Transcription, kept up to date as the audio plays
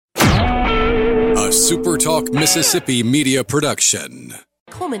SuperTalk Mississippi Media Production.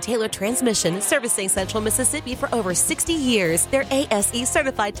 Coleman Taylor Transmission, servicing Central Mississippi for over 60 years. Their ASE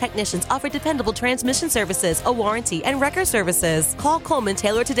certified technicians offer dependable transmission services, a warranty, and wrecker services. Call Coleman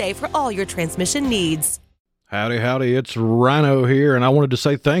Taylor today for all your transmission needs. Howdy, it's Rhino here, and I wanted to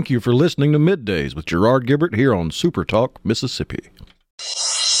say thank you for listening to MidDays with Gerard Gibert here on SuperTalk Mississippi.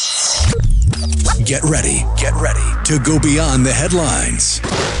 Get ready to go beyond the headlines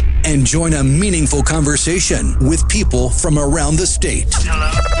and join a meaningful conversation with people from around the state. Hello.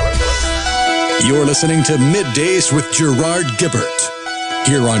 You're listening to MidDays with Gerard Gibert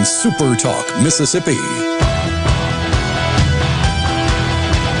here on SuperTalk Mississippi.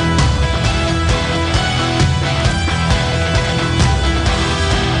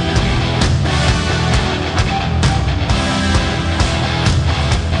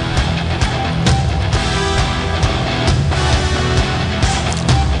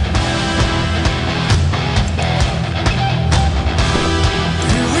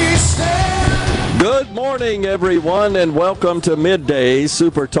 Good morning, everyone, and welcome to MidDays,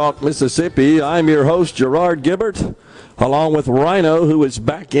 SuperTalk Mississippi. I'm your host, Gerard Gibert, along with Rhino, who is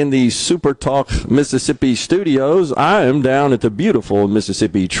back in the SuperTalk Mississippi studios. I am down at the beautiful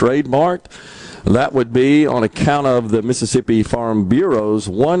Mississippi Trade Mart. That would be on account of the Mississippi Farm Bureau's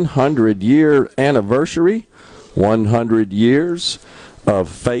 100-year anniversary, 100 years of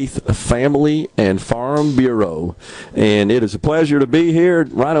Faith, Family, and Farm Bureau. And it is a pleasure to be here.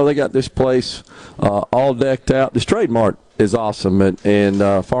 Rhino, they got this place all decked out. This Trade Mart is awesome,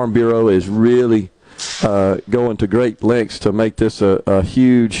 and Farm Bureau is really going to great lengths to make this a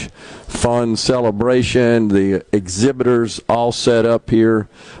huge, fun celebration. The exhibitors all set up here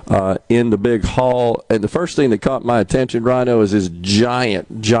in the big hall. And the first thing that caught my attention, Rhino, is this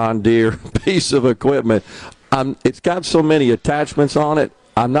giant John Deere piece of equipment. It's got so many attachments on it,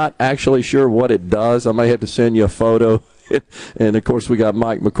 I'm not actually sure what it does. I may have to send you a photo. And, of course, we got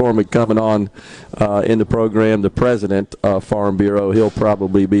Mike McCormick coming on in the program, the president of Farm Bureau. He'll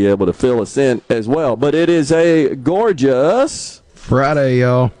probably be able to fill us in as well. But it is a gorgeous Friday,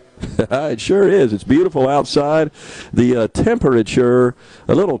 y'all. It sure is. It's beautiful outside. The temperature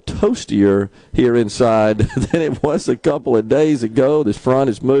a little toastier here inside than it was a couple of days ago. This front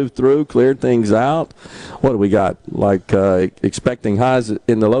has moved through, cleared things out. What do we got? Like expecting highs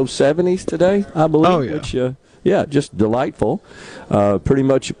in the low 70s today, I believe. Oh, yeah. Which, yeah, just delightful. Pretty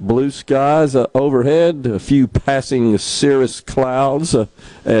much blue skies overhead, a few passing cirrus clouds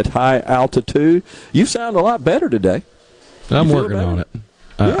at high altitude. You sound a lot better today. I'm working on it.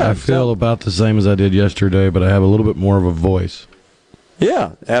 I feel about the same as I did yesterday, but I have a little bit more of a voice.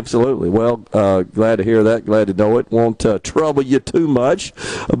 Yeah, absolutely. Well, glad to hear that. Glad to know it. Won't trouble you too much.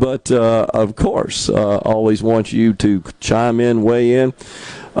 But, of course, always want you to chime in, weigh in.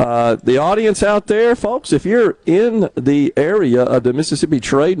 The audience out there, folks, if you're in the area of the Mississippi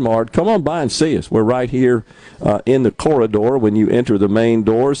Trade Mart, come on by and see us. We're right here in the corridor. When you enter the main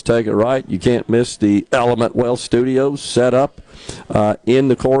doors, take it right. You can't miss the Element Well Studios set up in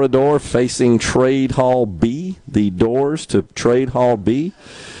the corridor facing Trade Hall B, the doors to Trade Hall B.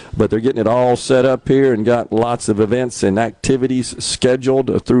 But they're getting it all set up here and got lots of events and activities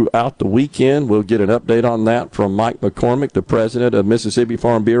scheduled throughout the weekend. We'll get an update on that from Mike McCormick, the president of Mississippi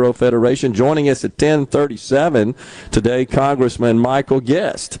Farm Bureau Federation. Joining us at 10:37 today, Congressman Michael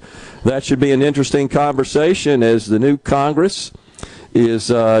Guest. That should be an interesting conversation as the new Congress is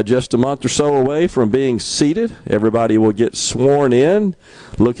just a month or so away from being seated. Everybody will get sworn in.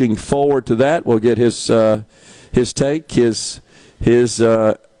 Looking forward to that. We'll get his take, his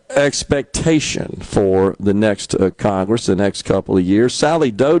expectation for the next Congress, the next couple of years. Sally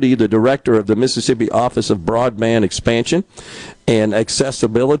Doty, the director of the Mississippi Office of Broadband Expansion and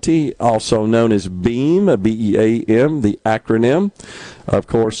Accessibility, also known as BEAM, B-E-A-M, the acronym. Of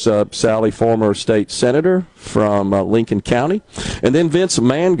course, Sally, former state senator from Lincoln County. And then Vince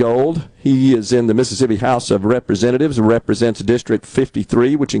Mangold, he is in the Mississippi House of Representatives, represents District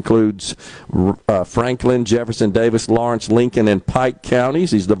 53, which includes Franklin, Jefferson, Davis, Lawrence, Lincoln, and Pike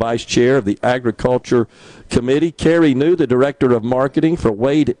counties. He's the vice chair of the Agriculture Committee. Carrie New, the director of marketing for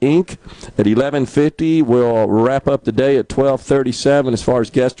Wade Inc. At 11:50, we'll wrap up the day at 12:37 as far as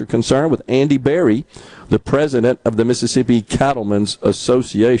guests are concerned with Andy Berry, the president of the Mississippi Cattlemen's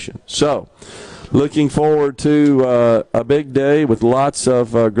Association. So, looking forward to a big day with lots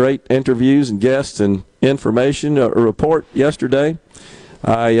of great interviews and guests and information. A report yesterday,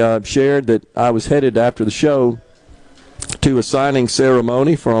 I shared that I was headed after the show to a signing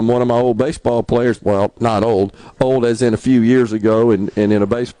ceremony from one of my old baseball players. Well, not old as in a few years ago, and in a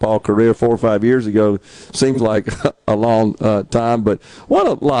baseball career 4 or 5 years ago seems like a long time. But what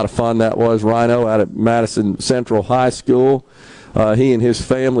a lot of fun that was, Rhino, out at Madison Central High School. He and his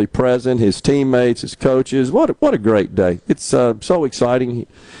family present, his teammates, his coaches. What a great day. It's so exciting,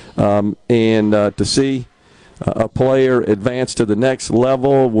 and to see a player advance to the next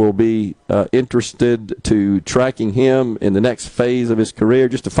level. Will be interested to tracking him in the next phase of his career.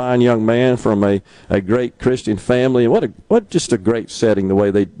 Just a fine young man from a great Christian family. And what just a great setting, the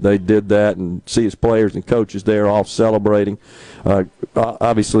way they did that, and see his players and coaches there all celebrating.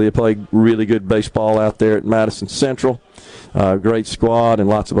 Obviously, they played really good baseball out there at Madison Central. Great squad and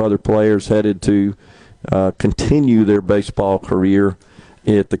lots of other players headed to continue their baseball career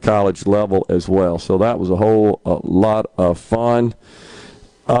at the college level as well. So that was a lot of fun.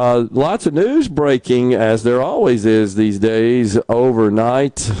 Lots of news breaking, as there always is these days,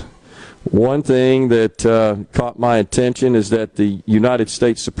 overnight. One thing that caught my attention is that the United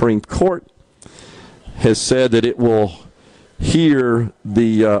States Supreme Court has said that it will hear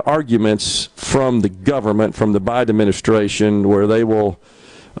the arguments from the government, from the Biden administration, where they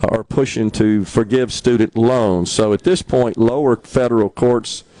are pushing to forgive student loans. So at this point, lower federal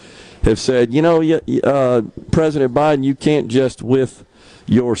courts have said, President Biden, you can't just with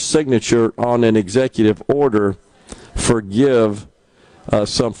your signature on an executive order forgive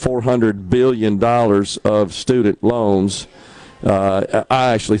some $400 billion of student loans. I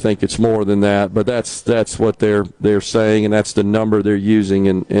actually think it's more than that, but that's what they're saying, and that's the number they're using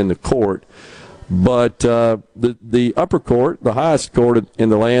in the court. But the upper court, the highest court in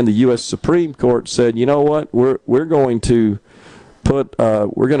the land, the U.S. Supreme Court, said, you know what, we're going to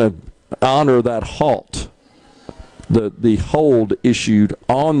honor that halt, the hold issued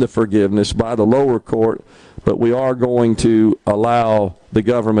on the forgiveness by the lower court, but we are going to allow the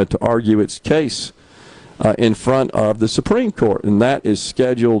government to argue its case in front of the Supreme Court, and that is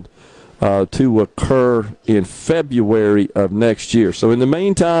scheduled to occur in February of next year. So in the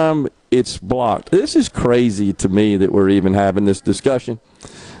meantime, it's blocked. This is crazy to me that we're even having this discussion,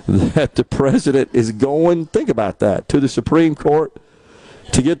 that the president is going, think about that, to the Supreme Court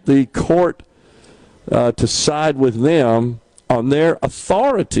to get the court to side with them on their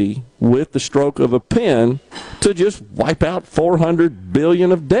authority with the stroke of a pen to just wipe out $400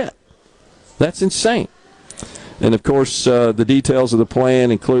 billion of debt. That's insane. And, of course, the details of the plan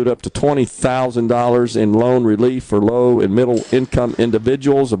include up to $20,000 in loan relief for low and middle-income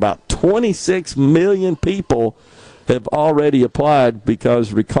individuals. About 26 million people have already applied,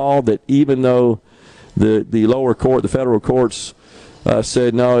 because recall that even though the lower court, the federal courts,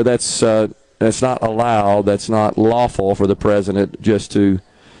 said, no, that's not allowed, that's not lawful for the president just to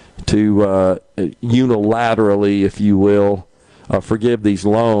unilaterally, if you will, forgive these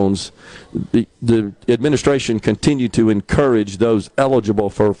loans. The administration continued to encourage those eligible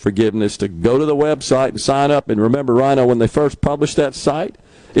for forgiveness to go to the website and sign up. And remember, Rhino, when they first published that site,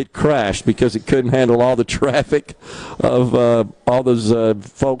 it crashed because it couldn't handle all the traffic of all those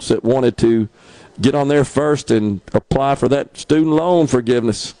folks that wanted to get on there first and apply for that student loan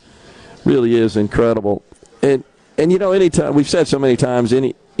forgiveness. Really is incredible. And anytime, we've said so many times,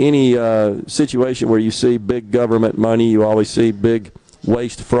 any situation where you see big government money, you always see big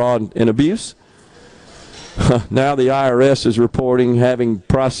waste, fraud, and abuse. Now the IRS is reporting having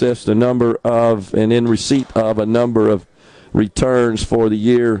processed a number of and in receipt of a number of returns for the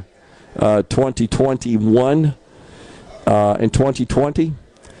year 2021 and 2020,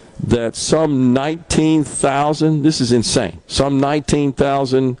 that some 19,000, this is insane, some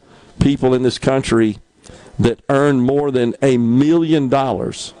 19,000 people in this country that earned more than $1 million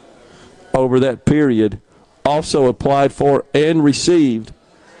over that period also applied for and received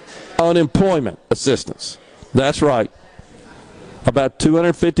unemployment assistance. That's right. About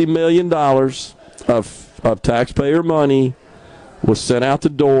 $250 million of taxpayer money was sent out the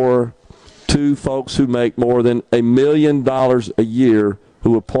door to folks who make more than $1 million a year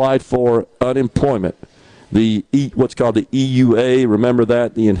who applied for unemployment. What's called the EUA, remember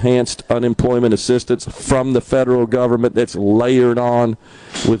that, the Enhanced Unemployment Assistance from the federal government that's layered on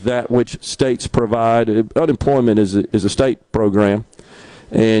with that which states provide. Unemployment is a state program,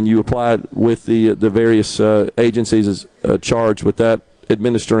 and you apply it with the various agencies charged with that,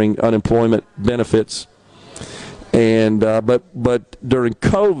 administering unemployment benefits. And but during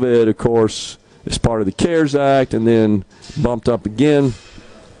COVID, of course, as part of the CARES Act, and then bumped up again,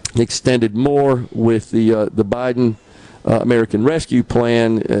 extended more with the Biden American Rescue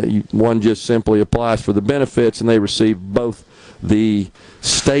Plan. One just simply applies for the benefits, and they receive both the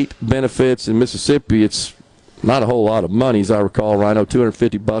state benefits. In Mississippi, it's not a whole lot of money, as I recall, Rhino,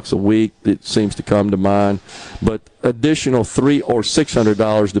 $250 a week, it seems to come to mind, but additional $300 or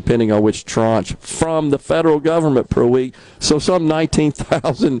 $600, depending on which tranche, from the federal government per week. So some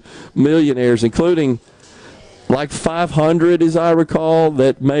 19,000 millionaires, including like 500, as I recall,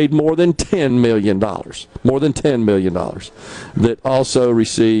 that made more than $10 million, that also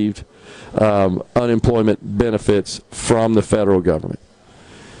received unemployment benefits from the federal government.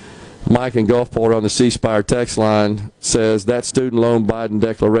 Mike in Gulfport on the C Spire text line says that student loan Biden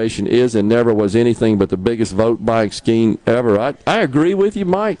declaration is and never was anything but the biggest vote buying scheme ever. I agree with you,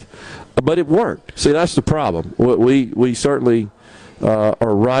 Mike, but it worked. See, that's the problem. We certainly are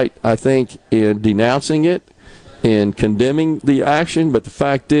right, I think, in denouncing it, in condemning the action, but the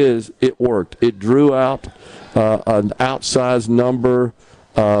fact is it worked. It drew out an outsized number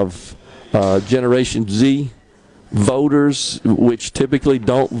of Generation Z voters, which typically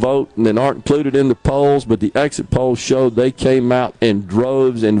don't vote and then aren't included in the polls, but the exit polls showed they came out in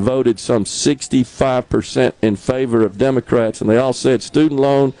droves and voted some 65% in favor of Democrats, and they all said student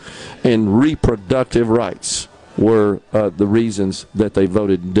loan and reproductive rights were the reasons that they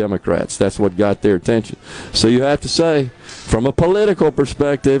voted Democrats. That's what got their attention. So you have to say, from a political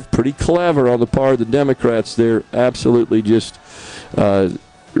perspective, pretty clever on the part of the Democrats. They're absolutely just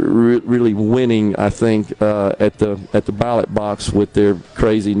really winning, I think, at the ballot box with their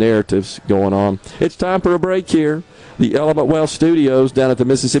crazy narratives going on. It's time for a break here. The Element Well Studios down at the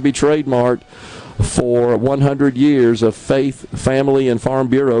Mississippi Trade Mart for 100 years of Faith, Family, and Farm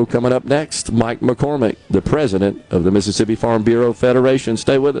Bureau. Coming up next, Mike McCormick, the president of the Mississippi Farm Bureau Federation.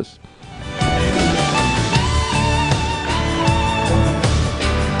 Stay with us.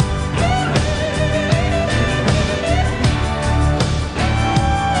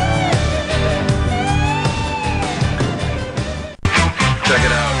 Check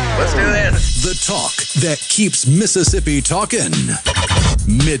it out. Let's do this. The talk that keeps Mississippi talking.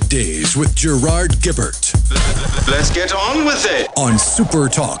 Middays with Gerard Gibert. Let's get on with it. On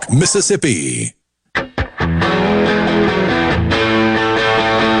SuperTalk Mississippi. Sun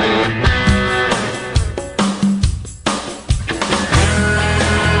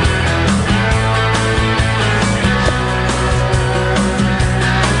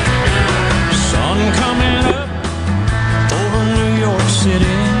coming up over New York City.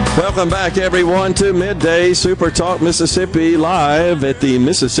 Welcome back, everyone, to Midday Super Talk Mississippi, live at the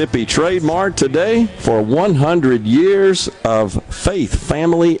Mississippi Trade Mart today for 100 years of Faith,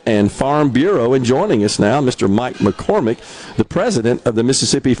 Family, and Farm Bureau. And joining us now, Mr. Mike McCormick, the president of the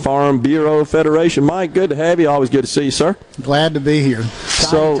Mississippi Farm Bureau Federation. Mike, good to have you. Always good to see you, sir. Glad to be here.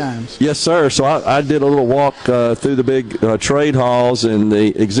 Times. Yes, sir. So I did a little walk through the big trade halls, and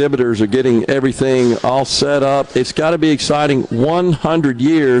the exhibitors are getting everything all set up. It's got to be exciting. 100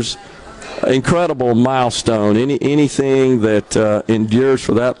 years. Incredible milestone. Anything that endures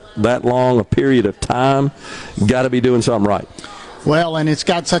for that long a period of time, got to be doing something right. Well, and it's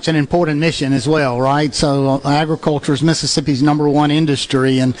got such an important mission as well, right? So agriculture is Mississippi's #1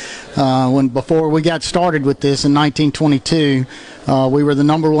 industry, and before we got started with this in 1922, we were the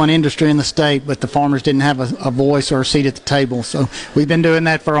 #1 industry in the state, but the farmers didn't have a voice or a seat at the table. So we've been doing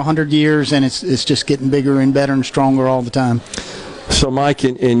that for 100 years, and it's just getting bigger and better and stronger all the time. So, Mike,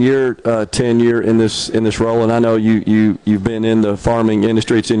 in your tenure in this role, and I know you've been in the farming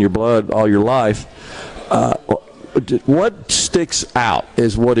industry; it's in your blood all your life. What sticks out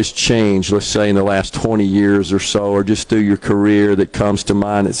as what has changed, let's say, in the last 20 years or so, or just through your career, that comes to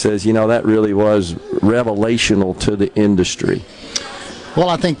mind that says, that really was revelational to the industry? Well,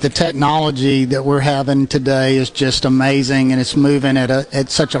 I think the technology that we're having today is just amazing, and it's moving at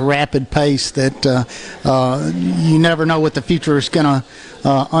such a rapid pace that you never know what the future is going to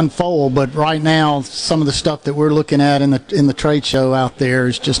unfold. But right now, some of the stuff that we're looking at in the trade show out there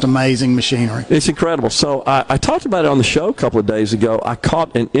is just amazing machinery. It's incredible. So I talked about it on the show a couple of days ago. I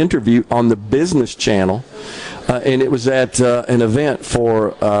caught an interview on the Business Channel. And it was at an event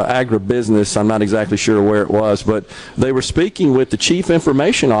for agribusiness. I'm not exactly sure where it was, but they were speaking with the chief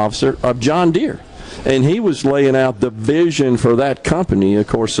information officer of John Deere. And he was laying out the vision for that company, of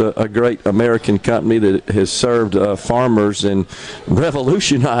course, a great American company that has served farmers and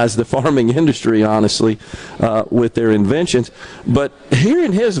revolutionized the farming industry, honestly, with their inventions. But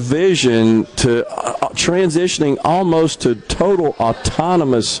hearing his vision to transitioning almost to total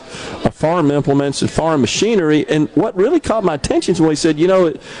autonomous farm implements and farm machinery, and what really caught my attention is when he said,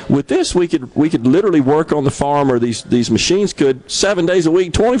 with this we could literally work on the farm, or these machines could, 7 days a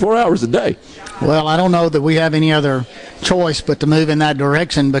week, 24 hours a day. Well, Well, I don't know that we have any other choice but to move in that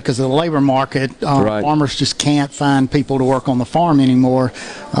direction because of the labor market. Right. Farmers just can't find people to work on the farm anymore.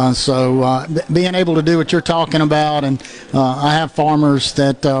 So being able to do what you're talking about, and I have farmers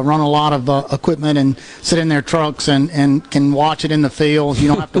that run a lot of equipment and sit in their trucks and can watch it in the field. You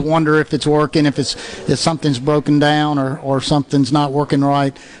don't have to wonder if it's working, if something's broken down or something's not working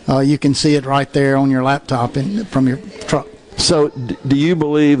right. You can see it right there on your laptop from your truck. So do you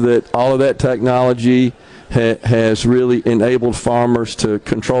believe that all of that technology has really enabled farmers to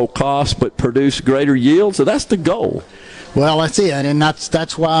control costs but produce greater yields? So that's the goal. Well, that's it, and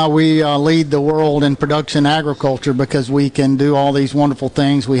that's why we lead the world in production agriculture, because we can do all these wonderful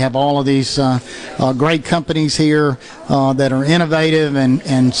things. We have all of these great companies here that are innovative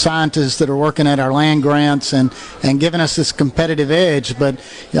and scientists that are working at our land grants and giving us this competitive edge. But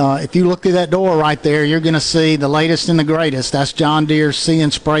if you look through that door right there, you're going to see the latest and the greatest. That's John Deere's See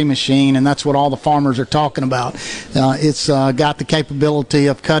 & Spray machine, and that's what all the farmers are talking about. It's got the capability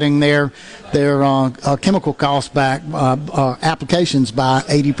of cutting their chemical costs back, applications by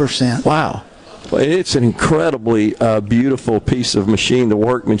 80%. Wow. Well, it's an incredibly beautiful piece of machine, the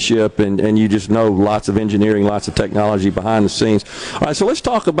workmanship, and you just know lots of engineering, lots of technology behind the scenes. All right, so let's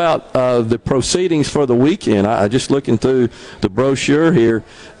talk about the proceedings for the weekend. I just looking through the brochure here.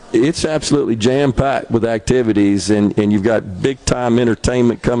 It's absolutely jam-packed with activities, and you've got big-time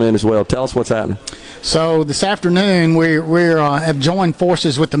entertainment coming as well. Tell us what's happening. So this afternoon, we have joined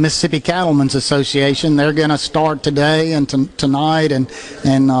forces with the Mississippi Cattlemen's Association. They're going to start today and tonight and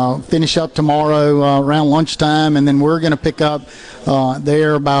finish up tomorrow around lunchtime, and then we're going to pick up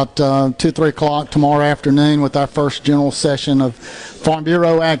there about 2-3 o'clock tomorrow afternoon with our first general session of Farm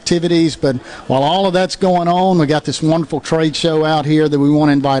Bureau activities. But while all of that's going on, we got this wonderful trade show out here that we want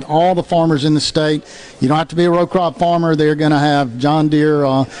to invite all the farmers in the state. You don't have to be a row crop farmer. They're going to have John Deere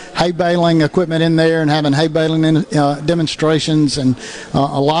hay baling equipment in there and having hay baling demonstrations and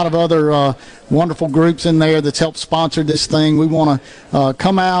a lot of other wonderful groups in there that's helped sponsor this thing. We want to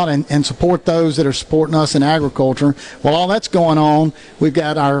come out and support those that are supporting us in agriculture. While all that's going on, we've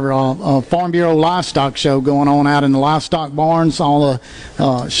got our Farm Bureau livestock show going on out in the livestock barns. All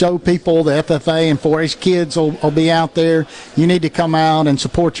the show people, the FFA and 4-H kids will be out there. You need to come out and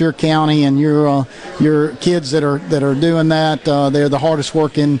support your county and your kids that are doing that. They're the hardest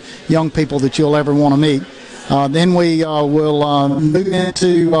working young people that you'll ever want to meet. Then we will move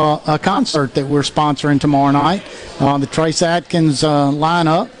into a concert that we're sponsoring tomorrow night, the Trace Atkins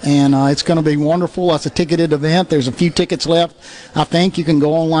lineup, and it's going to be wonderful. That's a ticketed event. There's a few tickets left. I think you can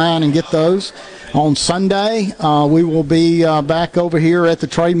go online and get those. On Sunday, we will be back over here at the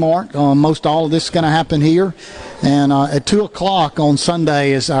Trademark. Most all of this is going to happen here. And at 2 o'clock on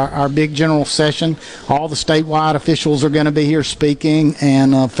Sunday is our big general session. All the statewide officials are going to be here speaking,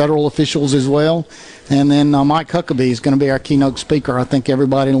 and federal officials as well. And then Mike Huckabee is going to be our keynote speaker. I think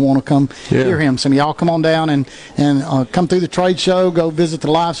everybody will want to come hear him. So y'all come on down and come through the trade show, go visit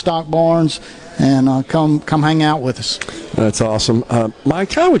the livestock barns, and come hang out with us. That's awesome.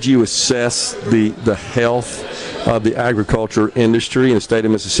 Mike, how would you assess the health of the agriculture industry in the state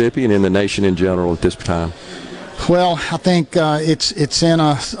of Mississippi and in the nation in general at this time? Well, I think it's in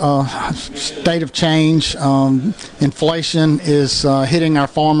a state of change. Inflation is hitting our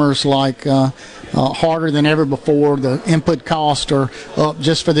farmers like harder than ever before. The input costs are up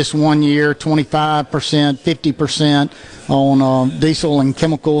just for this 1 year, 25%, 50% on diesel and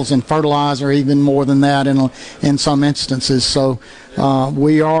chemicals and fertilizer, even more than that in some instances. So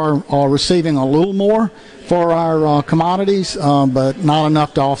we are receiving a little more for our commodities, but not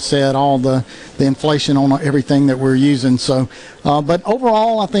enough to offset all the inflation on everything that we're using. So, but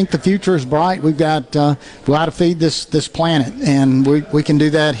overall, I think the future is bright. We've got to feed this planet, and we can do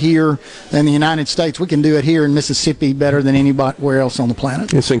that here in the United States. We can do it here in Mississippi better than anywhere else on the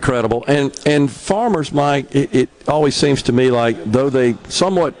planet. It's incredible. And farmers, Mike, it always seems to me like though they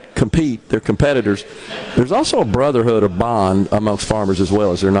somewhat compete, they're competitors, there's also a brotherhood, a bond amongst farmers as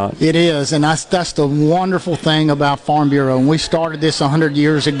well, is there not? It is, and that's the wonderful thing about Farm Bureau. When we started this 100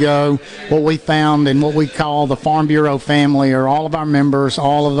 years ago, what we found and what we call the Farm Bureau family are all of our members,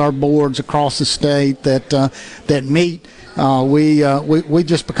 all of our boards across the state that meet. We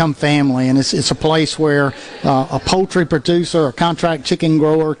just become family, and it's a place where a poultry producer, a contract chicken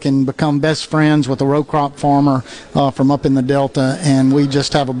grower can become best friends with a row crop farmer from up in the Delta, and we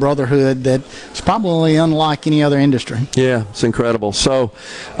just have a brotherhood that's probably unlike any other industry. Yeah, it's incredible. So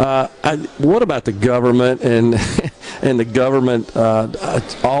what about the government? And and the government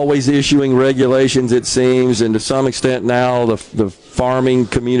always issuing regulations, it seems, and to some extent now the farming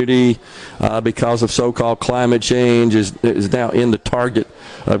community, because of so-called climate change, is now in the target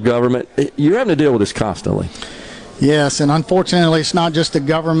of government. You're having to deal with this constantly. Yes, and unfortunately, it's not just the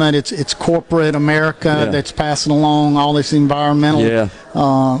government; it's corporate America that's passing along all this environmental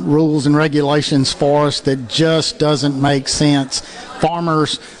rules and regulations for us that just doesn't make sense.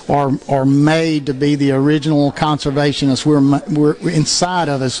 Farmers are made to be the original conservationists. We're inside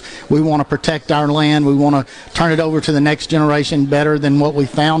of us. We want to protect our land. We want to turn it over to the next generation better than what we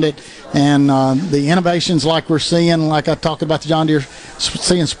found it. And the innovations like we're seeing, like I talked about the John Deere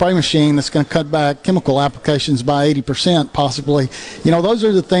See and Spray machine that's going to cut back chemical applications by 80% possibly. Those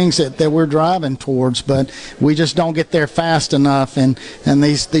are the things that we're driving towards, but we just don't get there fast enough. And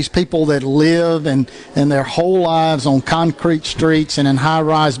these people that live and their whole lives on concrete streets and in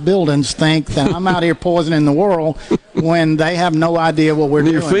high-rise buildings think that I'm out here poisoning the world when they have no idea what we're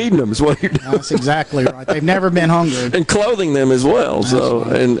doing. You're feeding them is what you're doing. That's exactly right. They've never been hungry. And clothing them as well. So,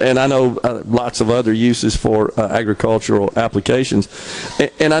 and I know lots of other uses for agricultural applications.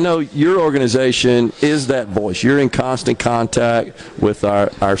 And I know your organization is that voice. You're in constant contact with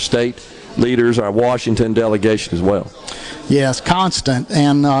our state leaders, our Washington delegation as well. Yes, constant,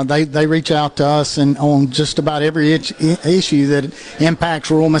 and they reach out to us and on just about every issue that impacts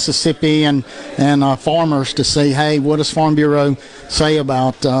rural Mississippi and farmers to say, hey, what does Farm Bureau say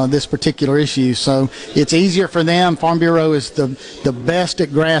about this particular issue? So it's easier for them. Farm Bureau is the best at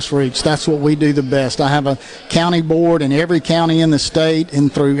grassroots. That's what we do the best. I have a county board in every county in the state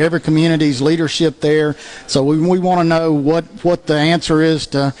and through every community's leadership there. So we want to know what the answer is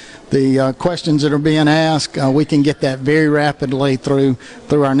to the questions that are being asked. We can get that very rapidly through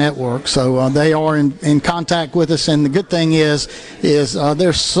our network. So they are in contact with us, and the good thing is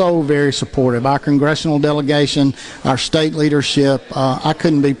they're so very supportive. Our congressional delegation, our state leadership, I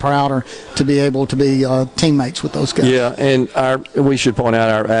couldn't be prouder to be able to be teammates with those guys. Yeah, and we should point out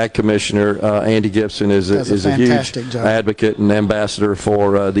our Ag Commissioner, Andy Gibson, is a huge advocate and ambassador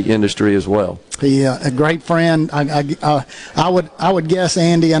for the industry as well. He a great friend. I would guess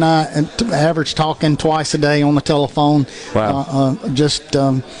Andy and I average talking twice a day on the telephone. Wow. Just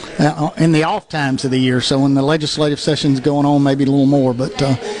in the off times of the year. So when the legislative session's going on, maybe a little more. But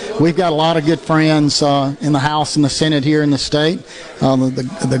we've got a lot of good friends in the House and the Senate here in the state.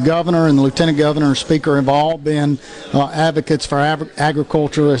 The governor and the lieutenant governor and speaker have all been advocates for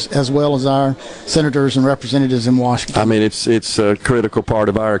agriculture as well as our senators and representatives in Washington. I mean, it's a critical part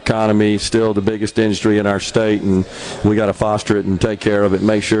of our economy, still the biggest industry in our state, and we got to foster it and take care of it,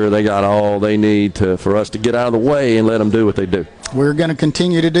 make sure they got all they need for us to get out of the way and let them do what they do. We're going to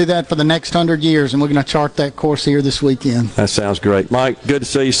continue to do that for the next 100 years, and we're going to chart that course here this weekend. That sounds great. Mike, good to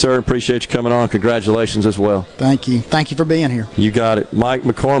see you, sir. Appreciate you coming on. Congratulations as well. Thank you. Thank you for being here. You got it. Mike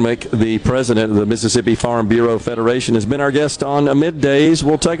McCormick, the president of the Mississippi Farm Bureau Federation, has been our guest on Middays.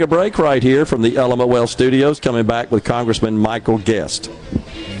 We'll take a break right here from the Element Well Studios, coming back with Congressman Michael Guest.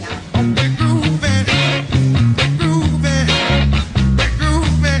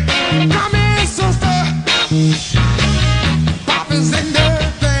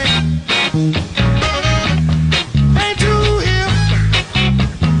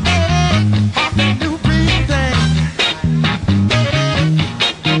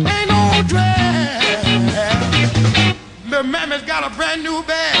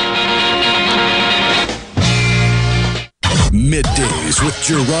 Middays with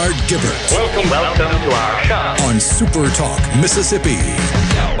Gerard Gibert. Welcome to our shop on SuperTalk Mississippi.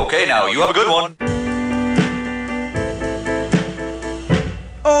 Okay, now you have a good one.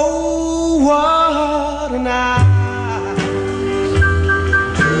 Oh, what a night.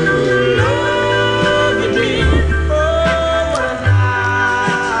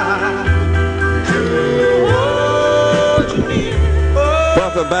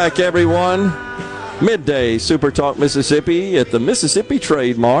 Welcome back, everyone. Midday SuperTalk Mississippi at the Mississippi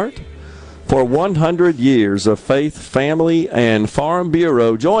Trade Mart for 100 years of faith, family, and Farm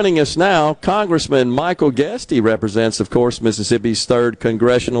Bureau. Joining us now, Congressman Michael Guest. He represents, of course, Mississippi's 3rd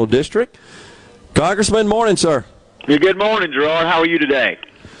Congressional District. Congressman, morning, sir. Good morning, Gerard. How are you today?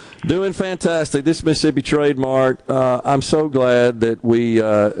 Doing fantastic. This Mississippi Trade Mart, I'm so glad that we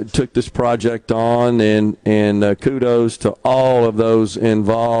took this project on, and kudos to all of those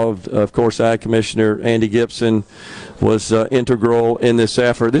involved. Of course, Ag Commissioner Andy Gibson was integral in this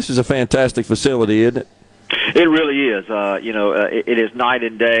effort. This is a fantastic facility, isn't it? It really is. It is night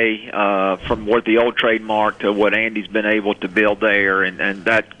and day from what the old trademark to what Andy's been able to build there, and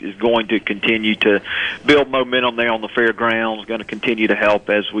that is going to continue to build momentum there on the fairgrounds, going to continue to help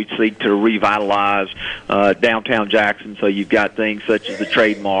as we seek to revitalize downtown Jackson. So you've got things such as the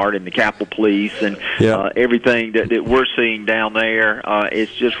Trade Mart and the Capitol Police and everything that we're seeing down there.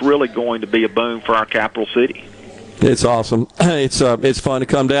 It's just really going to be a boom for our capital city. It's awesome. It's fun to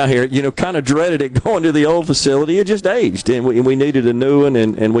come down here. Kind of dreaded it going to the old facility. It just aged, and we needed a new one,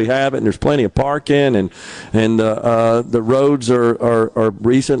 and we have it. And there's plenty of parking, and the roads are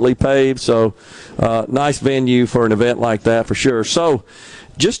recently paved. So nice venue for an event like that for sure. So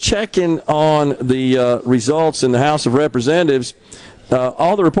just checking on the results in the House of Representatives.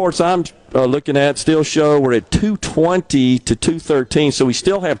 All the reports I'm looking at still show we're at 220 to 213, so we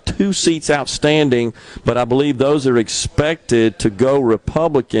still have 2 seats outstanding, but I believe those are expected to go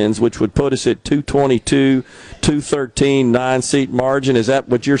Republicans, which would put us at 222, 213, 9-seat margin. Is that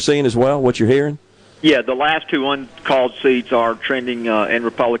what you're seeing as well, what you're hearing? Yeah, the last 2 uncalled seats are trending in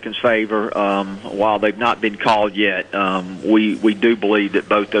Republicans' favor. While they've not been called yet, we do believe that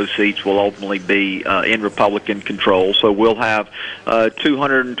both those seats will ultimately be in Republican control. So we'll have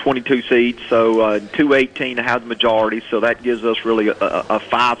 222 seats, so 218 to have the majority. So that gives us really a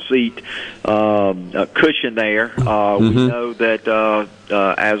 5-seat cushion there. We know that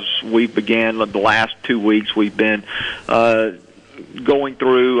as we began the last 2 weeks, we've been going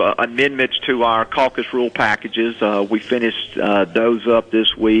through amendments to our caucus rule packages. We finished those up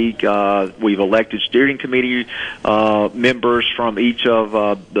this week. We've elected steering committee members from each of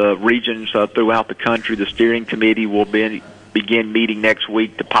the regions throughout the country. The steering committee will begin meeting next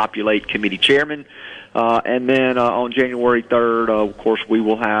week to populate committee chairmen. And then on January 3rd, of course, we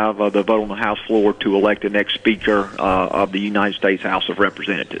will have the vote on the House floor to elect the next Speaker of the United States House of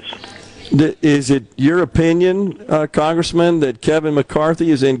Representatives. Is it your opinion, Congressman, that Kevin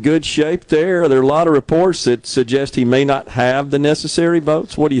McCarthy is in good shape there? Are there a lot of reports that suggest he may not have the necessary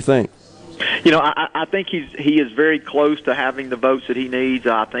votes? What do you think? I think he is very close to having the votes that he needs.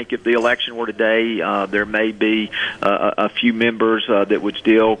 I think if the election were today, there may be a few members that would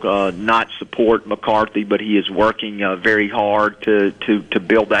still not support McCarthy, but he is working very hard to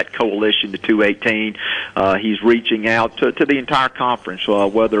build that coalition to 218. He's reaching out to the entire conference,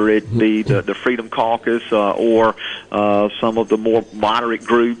 whether it be the Freedom Caucus or some of the more moderate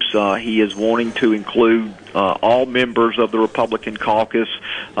groups. He is wanting to include all members of the Republican caucus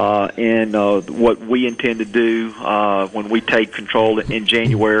in what we intend to do when we take control in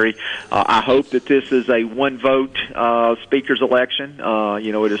January. I hope that this is a one-vote speaker's election.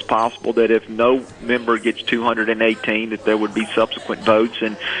 It is possible that if no member gets 218, that there would be subsequent votes,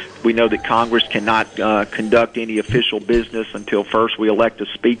 and we know that Congress cannot conduct any official business until first we elect a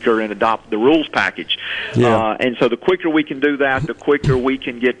speaker and adopt the rules package. And so the quicker we can do that, the quicker we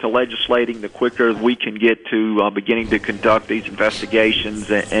can get to legislating, the quicker we can get to beginning to conduct these investigations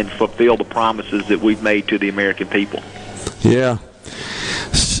and fulfill the promises that we've made to the American people. Yeah.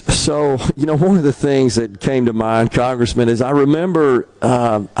 So, one of the things that came to mind, Congressman, is I remember,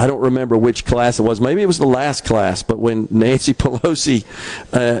 I don't remember which class it was. Maybe it was the last class, but when Nancy Pelosi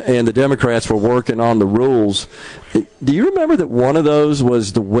and the Democrats were working on the rules, do you remember that one of those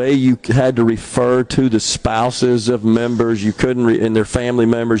was the way you had to refer to the spouses of members? You couldn't, and their family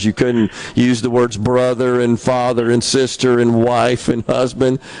members, you couldn't use the words brother and father and sister and wife and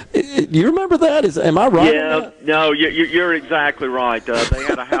husband. Do you remember that? Am I right? Yeah, no, you're exactly right. They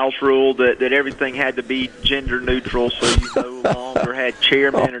had a house rule that everything had to be gender neutral, so you no longer had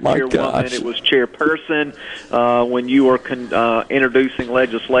chairman or chairwoman. It was chairperson. When you were introducing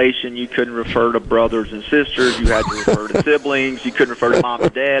legislation, you couldn't refer to brothers and sisters. You had to refer to siblings. You couldn't refer to mom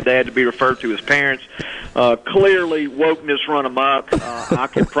and dad. They had to be referred to as parents. Clearly, wokeness run amok. I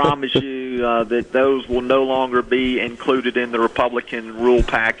can promise you that those will no longer be included in the Republican rule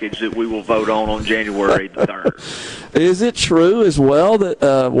package that we will vote on January the 3rd. Is it true as well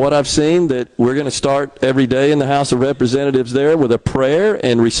that what I've seen, that we're going to start every day in the House of Representatives there with a prayer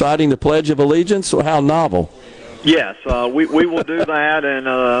and reciting the Pledge of Allegiance? How novel. Yes, we will do that,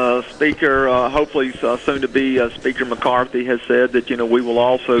 and Speaker, hopefully soon to be Speaker McCarthy has said that we will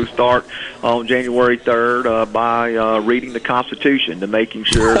also start on January 3rd by reading the Constitution, to making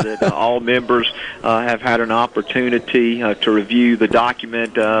sure that all members have had an opportunity to review the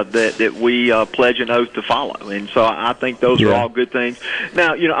document that we pledge an oath to follow. And so I think those are all good things.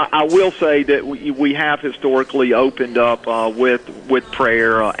 Now, I will say that we have historically opened up with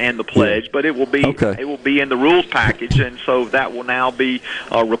prayer and the pledge, but it will be in the rules package, and so that will now be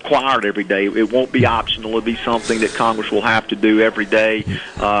required every day. It won't be optional. It'll be something that Congress will have to do every day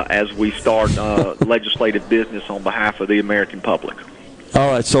as we start legislative business on behalf of the American public. All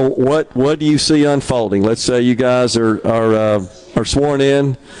right, so what do you see unfolding? Let's say you guys are sworn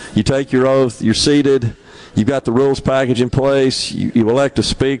in, you take your oath, you're seated, you've got the rules package in place, you elect a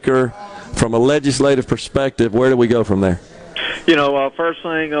speaker. From a legislative perspective, where do we go from there? First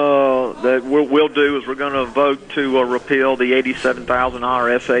thing that we'll do is we're going to vote to repeal the 87,000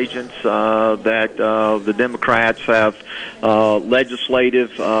 IRS agents that the Democrats have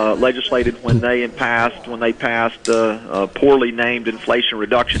legislated when they passed the poorly named Inflation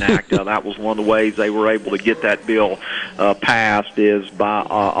Reduction Act. That was one of the ways they were able to get that bill passed, is by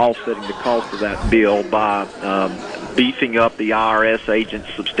offsetting the cost of that bill by beefing up the IRS agents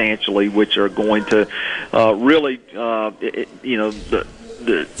substantially, which are going to really,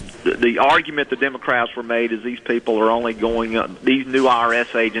 the argument the Democrats were made is these people are only these new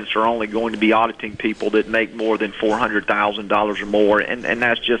IRS agents are only going to be auditing people that make more than $400,000 or more, and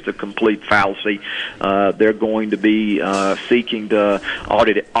that's just a complete fallacy. They're going to be seeking to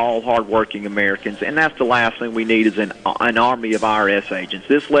audit all hardworking Americans, and that's the last thing we need is an army of IRS agents.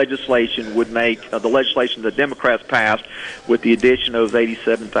 This legislation would make the legislation the Democrats passed with the addition of those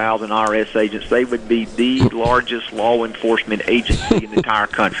 87,000 IRS agents. They would be the largest law enforcement agency in the entire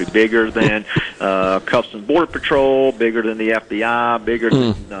country. Bigger than Customs Border Patrol, bigger than the FBI, bigger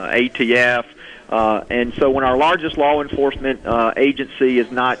than ATF. And so when our largest law enforcement agency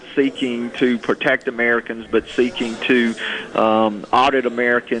is not seeking to protect Americans but seeking to audit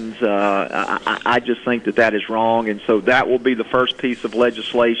Americans, I just think that is wrong. And so that will be the first piece of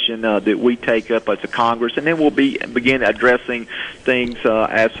legislation that we take up as a Congress. And then we'll begin addressing things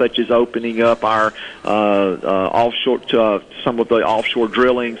as such as opening up our offshore, some of the offshore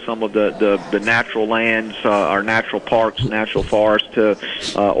drilling, some of the natural lands, our natural parks, natural forests, to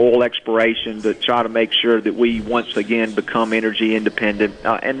oil exploration, to try to make sure that we once again become energy independent,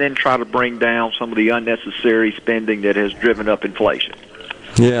 and then try to bring down some of the unnecessary spending that has driven up inflation.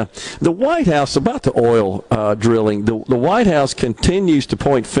 Yeah. The White House, about the oil drilling, the White House continues to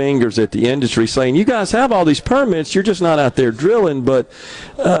point fingers at the industry saying, you guys have all these permits, you're just not out there drilling, but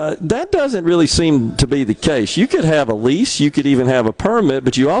that doesn't really seem to be the case. You could have a lease, you could even have a permit,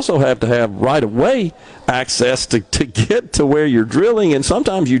 but you also have to have right-of-way access to get to where you're drilling, and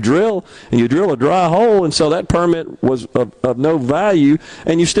sometimes you drill a dry hole, and so that permit was of no value,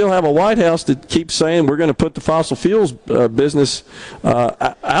 and you still have a White House that keeps saying we're going to put the fossil fuels business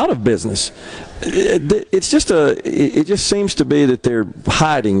out of business. It just seems to be that they're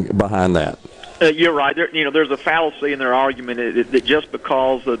hiding behind that. You're right. There's a fallacy in their argument that just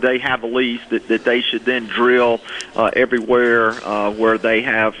because they have a lease that they should then drill everywhere where they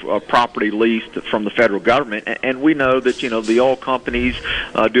have property leased from the federal government. And we know that the oil companies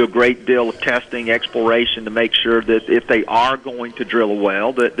do a great deal of testing, exploration to make sure that if they are going to drill a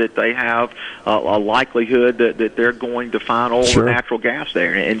well, that they have a likelihood that they're going to find oil or natural gas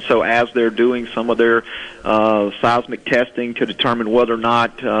there. And so as they're doing some of their seismic testing to determine whether or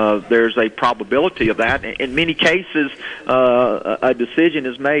not there's a probability of that. In many cases, a decision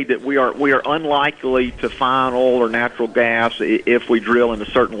is made that we are unlikely to find oil or natural gas if we drill in a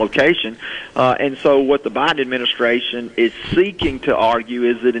certain location. And so what the Biden administration is seeking to argue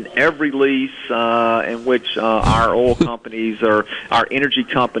is that in every lease in which our oil companies or our energy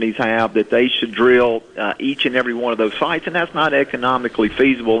companies have, that they should drill each and every one of those sites, and that's not economically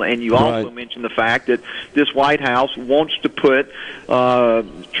feasible. And you also mentioned the fact that this White House wants to put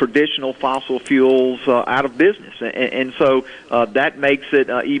traditional fossil fuels out of business, and so that makes it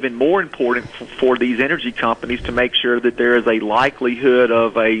even more important for these energy companies to make sure that there is a likelihood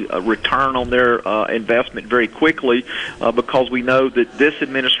of a return on their investment very quickly, because we know that this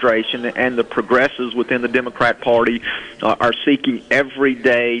administration and the progressives within the Democrat Party are seeking every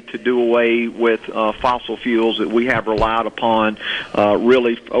day to do away with fossil fuels that we have relied upon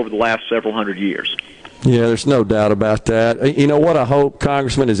really over the last several hundred years. Yeah, there's no doubt about that. You know what I hope,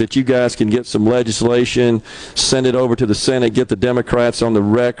 Congressman, is that you guys can get some legislation, send it over to the Senate, get the Democrats on the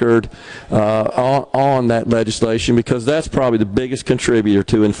record on that legislation, because that's probably the biggest contributor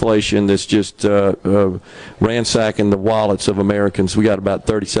to inflation that's just ransacking the wallets of Americans. We got about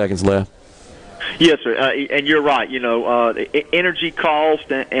 30 seconds left. Yes, sir, and you're right. Energy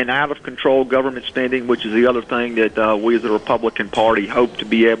cost and out-of-control government spending, which is the other thing that we as the Republican Party hope to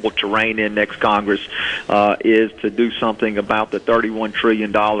be able to rein in next Congress, is to do something about the $31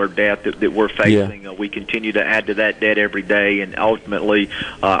 trillion debt that we're facing. Yeah. We continue to add to that debt every day, and ultimately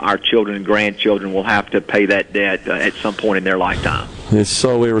our children and grandchildren will have to pay that debt at some point in their lifetime. It's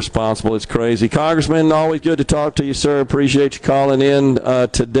so irresponsible. It's crazy. Congressman, always good to talk to you, sir. Appreciate you calling in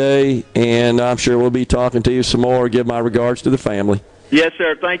today, and I'm sure we'll be talking to you some more. Give my regards to the family. Yes,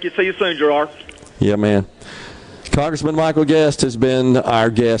 sir. Thank you. See you soon, Gerard. Yeah, man. Congressman Michael Guest has been our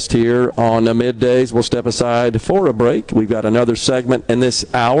guest here on Middays. We'll step aside for a break. We've got another segment in this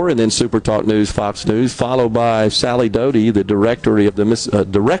hour, and then Super Talk News, Fox News, followed by Sally Doty, the director of the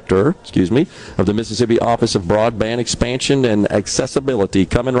Mississippi Office of Broadband Expansion and Accessibility.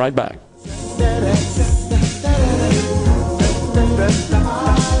 Coming right back.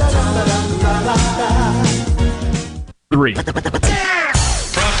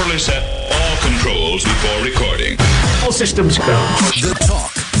 Properly set all controls before recording. All systems go. The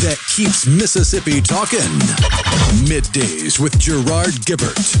talk that keeps Mississippi talking. Middays with Gerard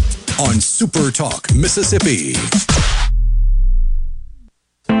Gibert on Super Talk Mississippi.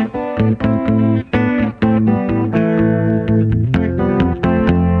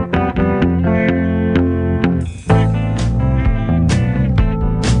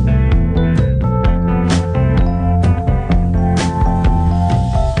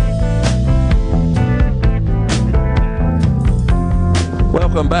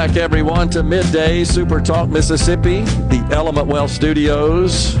 Welcome back, everyone, to Midday Super Talk Mississippi. The Element Well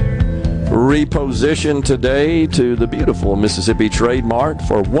Studios repositioned today to the beautiful Mississippi Trade Mart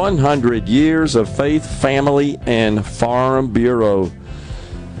for 100 years of faith, family, and farm bureau.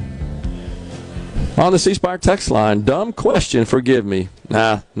 On the C Spire text line, dumb question, forgive me.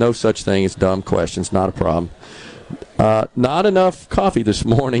 Nah, no such thing as dumb questions, not a problem. Not enough coffee this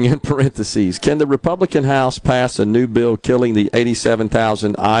morning, in parentheses. Can the Republican House pass a new bill killing the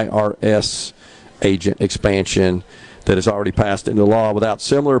 87,000 IRS agent expansion that has already passed into law without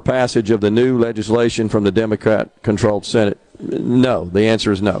similar passage of the new legislation from the Democrat-controlled Senate? No. The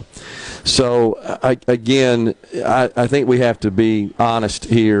answer is no. So, I think we have to be honest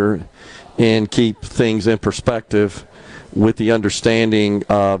here and keep things in perspective with the understanding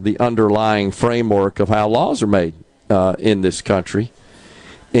of the underlying framework of how laws are made in this country.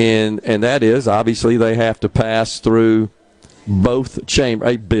 And that is, obviously, they have to pass through both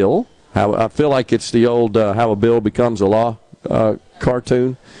chambers. A bill, I feel like it's the old how a bill becomes a law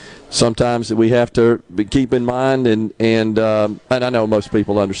cartoon. Sometimes we have to keep in mind, and I know most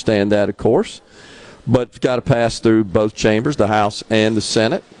people understand that, of course, but it's got to pass through both chambers, the House and the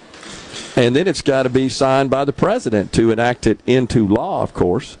Senate. And then it's got to be signed by the president to enact it into law, of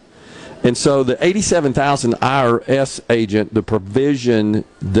course. And so the 87,000 IRS agent, the provision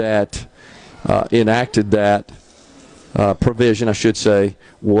that enacted that provision, I should say,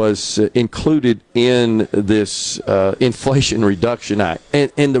 was included in this Inflation Reduction Act.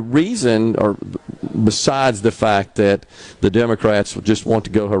 And the reason, or besides the fact that the Democrats just want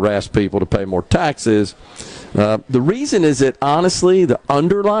to go harass people to pay more taxes, the reason is that, honestly, the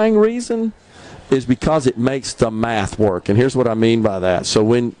underlying reason is because it makes the math work. And here's what I mean by that.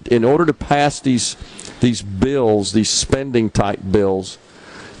 So in order to pass these bills, these spending type bills,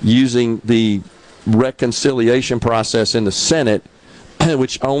 using the reconciliation process in the Senate,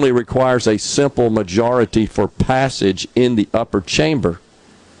 which only requires a simple majority for passage in the upper chamber,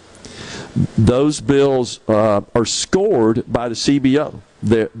 those bills are scored by the CBO.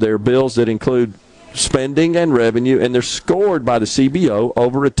 They're bills that include spending and revenue, and they're scored by the CBO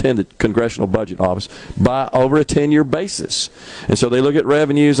the Congressional Budget Office by over a 10-year basis. And so they look at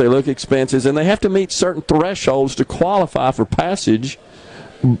revenues, they look at expenses, and they have to meet certain thresholds to qualify for passage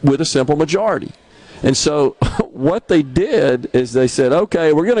with a simple majority. And so what they did is they said,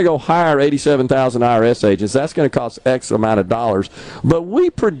 okay, we're going to go hire 87,000 IRS agents. That's going to cost X amount of dollars. But we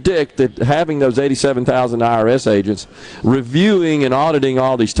predict that having those 87,000 IRS agents reviewing and auditing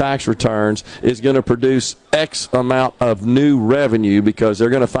all these tax returns is going to produce X amount of new revenue, because they're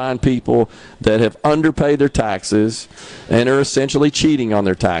going to find people that have underpaid their taxes and are essentially cheating on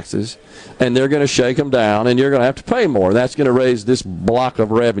their taxes. And they're going to shake them down, and you're going to have to pay more. That's going to raise this block of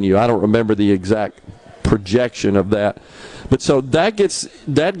revenue. I don't remember the exact projection of that. But so that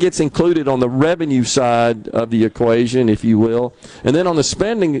gets included on the revenue side of the equation, if you will. And then on the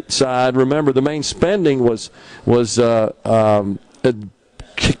spending side, remember, the main spending was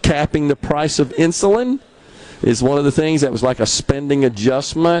capping the price of insulin. Is one of the things that was like a spending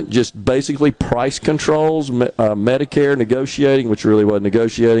adjustment, just basically price controls, Medicare negotiating, which really wasn't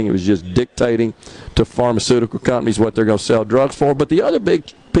negotiating. It was just dictating to pharmaceutical companies what they're going to sell drugs for. But the other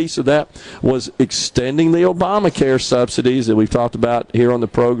big piece of that was extending the Obamacare subsidies that we've talked about here on the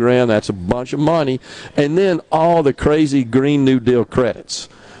program. That's a bunch of money. And then all the crazy Green New Deal credits.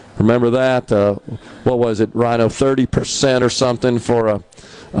 Remember that? What was it, Rhino? 30% or something for a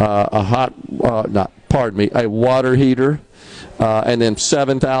water heater. and then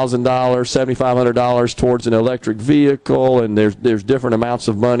 $7,000, $7,500 towards an electric vehicle, and there's different amounts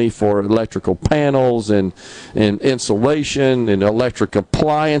of money for electrical panels and insulation and electric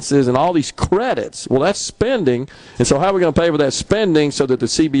appliances and all these credits. Well, that's spending, and so how are we going to pay for that spending so that the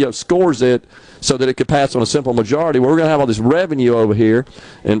CBO scores it so that it could pass on a simple majority? Well, we're going to have all this revenue over here,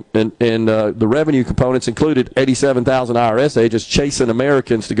 and the revenue components included 87,000 IRS agents chasing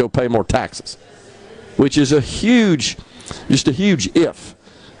Americans to go pay more taxes, which is just a huge if.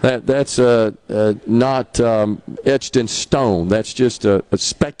 That's not etched in stone. That's just a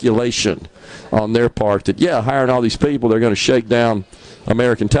speculation on their part that, hiring all these people, they're going to shake down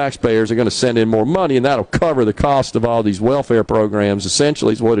American taxpayers. They're going to send in more money, and that'll cover the cost of all these welfare programs.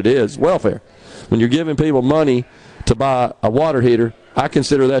 Essentially is what it is, welfare. When you're giving people money to buy a water heater, I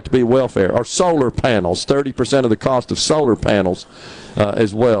consider that to be welfare. Or solar panels, 30% of the cost of solar panels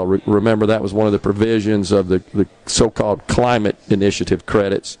as well. Remember, that was one of the provisions of the so-called climate initiative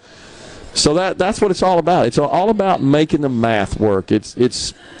credits. So that's what it's all about. It's all about making the math work.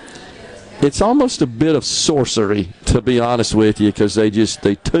 It's almost a bit of sorcery, to be honest with you, because they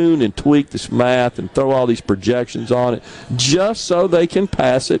tune and tweak this math and throw all these projections on it just so they can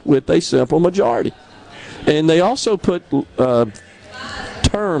pass it with a simple majority. And they also put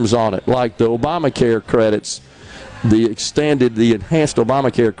terms on it, like the Obamacare credits. The enhanced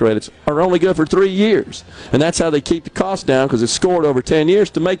Obamacare credits are only good for 3 years. And that's how they keep the cost down, because it's scored over 10 years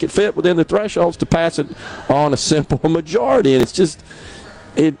to make it fit within the thresholds to pass it on a simple majority. And it's just,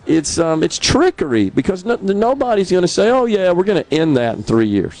 it's trickery, because nobody's going to say, oh, yeah, we're going to end that in 3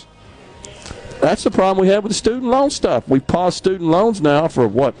 years. That's the problem we have with the student loan stuff. We paused student loans now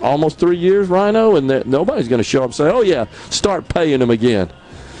for, almost 3 years, Rhino? And nobody's going to show up and say, oh, yeah, start paying them again.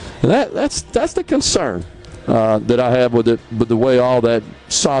 And that's the concern that I have with the way all that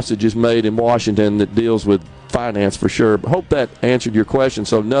sausage is made in Washington that deals with finance, for sure. But hope that answered your question.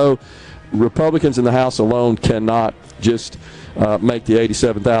 So, no, Republicans in the House alone cannot just make the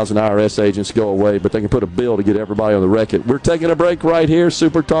 87,000 IRS agents go away, but they can put a bill to get everybody on the record. We're taking a break right here.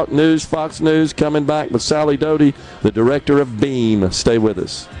 Super Talk News, Fox News, coming back with Sally Doty, the director of BEAM. Stay with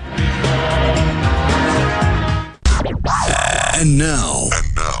us. And now,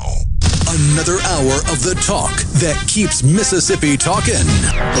 another hour of the talk that keeps Mississippi talking.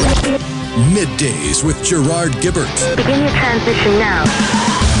 Middays with Gerard Gibert. Begin your transition now.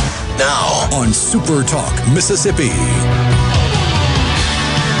 Now on SuperTalk Mississippi.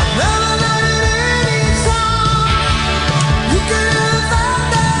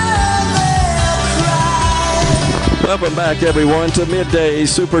 Welcome back, everyone, to Middays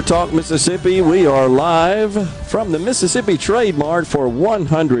Super Talk Mississippi. We are live from the Mississippi Trade Mart for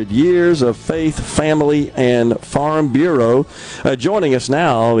 100 years of Faith, Family, and Farm Bureau. Joining us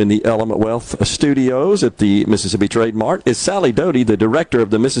now in the Element Wealth studios at the Mississippi Trade Mart is Sally Doty, the director of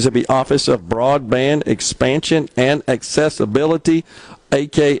the Mississippi Office of Broadband Expansion and Accessibility,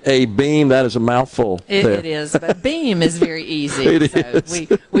 a.k.a. BEAM. That is a mouthful. It is, but BEAM is very easy.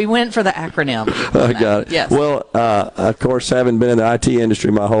 We went for the acronym. I got it. Yes. Well, of course, having been in the IT industry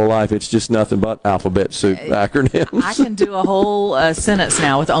my whole life, it's just nothing but alphabet soup acronyms. I can do a whole sentence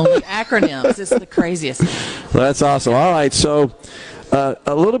now with only acronyms. It's the craziest. Well, that's awesome. All right, so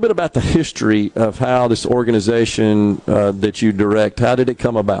a little bit about the history of how this organization that you direct, how did it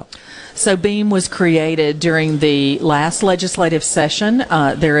come about? So BEAM was created during the last legislative session.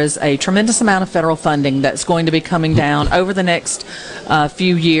 There is a tremendous amount of federal funding that's going to be coming down over the next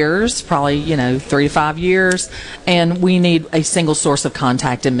few years, probably 3 to 5 years, and we need a single source of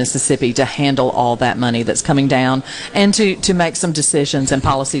contact in Mississippi to handle all that money that's coming down and to make some decisions and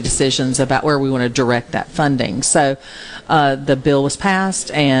policy decisions about where we want to direct that funding. So the bill was passed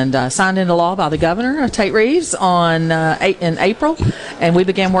and signed into law by the governor, Tate Reeves, in April, and we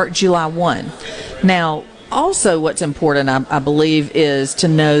began work July 1. Now, also what's important, I believe, is to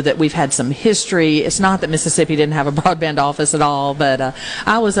know that we've had some history. It's not that Mississippi didn't have a broadband office at all, but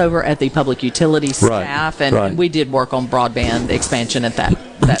I was over at the public utility staff, and we did work on broadband expansion at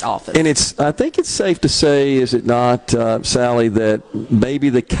that office. And I think it's safe to say, is it not, Sally, that maybe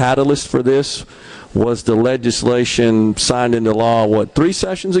the catalyst for this was the legislation signed into law, 3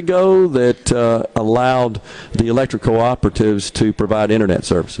 sessions ago, that allowed the electric cooperatives to provide internet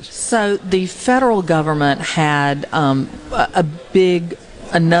services? So the federal government had a big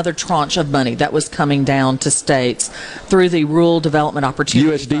another tranche of money that was coming down to states through the Rural Development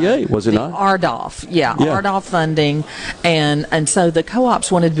Opportunity USDA, Fund, was it the not? RDOF, RDOF funding, and so the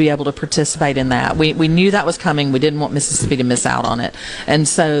co-ops wanted to be able to participate in that. We knew that was coming. We didn't want Mississippi to miss out on it, and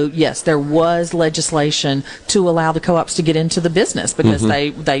so yes, there was legislation to allow the co-ops to get into the business because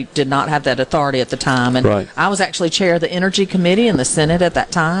they did not have that authority at the time. And I was actually chair of the Energy Committee in the Senate at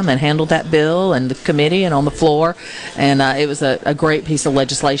that time and handled that bill and the committee and on the floor, and it was a great piece of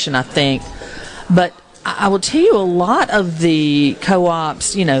legislation, I think. But I will tell you, a lot of the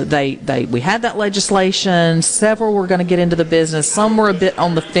co-ops, we had that legislation. Several were going to get into the business. Some were a bit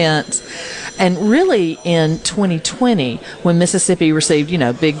on the fence. And really, in 2020, when Mississippi received,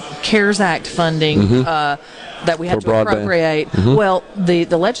 big CARES Act funding that we had to appropriate, well, the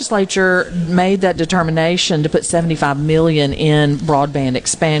legislature made that determination to put $75 million in broadband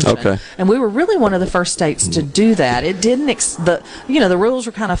expansion. And we were really one of the first states to do that. It didn't, the rules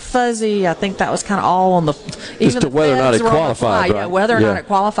were kind of fuzzy. I think that was kind of all on the, even to whether or not it qualified, right? Whether or not it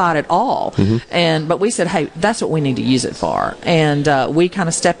qualified at all. But we said, hey, that's what we need to use it for. And we kind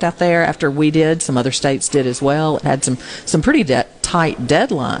of stepped out there after we did. Some other states did as well. It had some pretty tight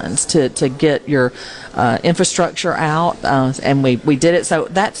deadlines to get your infrastructure out, and we did it. So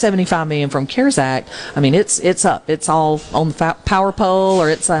that $75 million from CARES Act, I mean, it's up. It's all on the power pole, or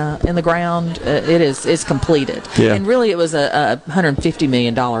it's in the ground. It's completed. And really, it was a $150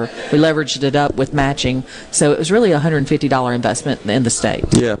 million. We leveraged it up with matching, so it was really a $150 investment in the state.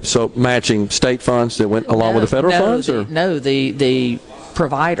 So matching state funds that went along with the federal funds, or the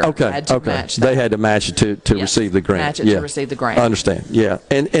provider had to match that. They had to match it to receive the grant. Match it to receive the grant. I understand.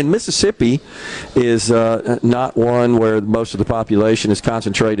 And Mississippi is not one where most of the population is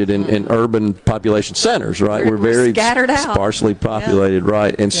concentrated in urban population centers, right? We're very scattered out, sparsely populated,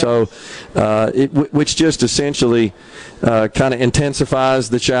 right? And so, which just essentially kind of intensifies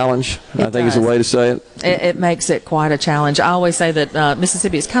the challenge, I think is a way to say it. It makes it quite a challenge. I always say that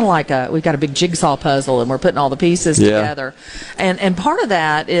Mississippi is kind of like we've got a big jigsaw puzzle, and we're putting all the pieces together. And part of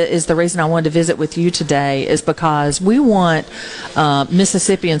that is the reason I wanted to visit with you today, is because we want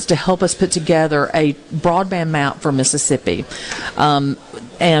Mississippians to help us put together a broadband map for Mississippi.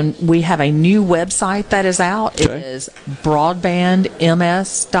 And we have a new website that is out. It is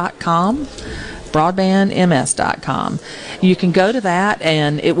broadbandms.com. broadbandms.com. You can go to that,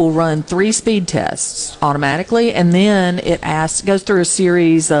 and it will run 3 speed tests automatically, and then it goes through a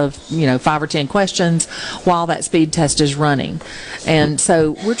series of 5 or 10 questions while that speed test is running. And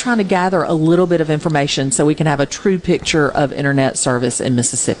so we're trying to gather a little bit of information so we can have a true picture of internet service in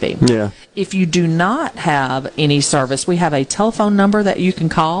Mississippi. If you do not have any service, we have a telephone number that you can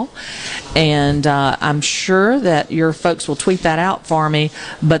call, and I'm sure that your folks will tweet that out for me,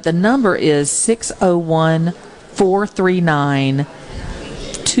 but the number is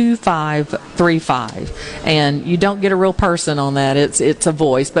 601-439-2535, and you don't get a real person on that. It's a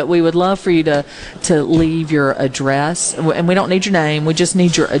voice, but we would love for you to leave your address, and we don't need your name, we just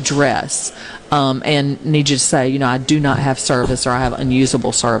need your address, and need you to say, I do not have service, or I have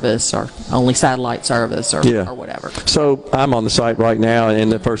unusable service, or only satellite service, or whatever. So I'm on the site right now,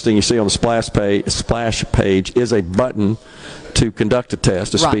 and the first thing you see on the splash page is a button to conduct a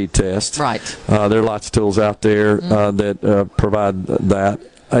test, a speed test. There are lots of tools out there that provide that.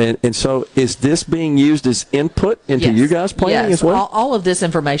 And so is this being used as input into you guys' planning as well? All of this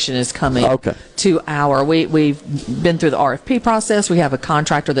information is coming to we've been through the RFP process. We have a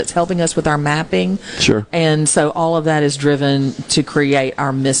contractor that's helping us with our mapping. And so all of that is driven to create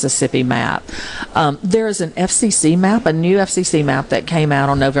our Mississippi map. There is an FCC map, a new FCC map that came out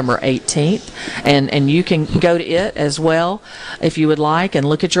on November 18th, and you can go to it as well if you would like and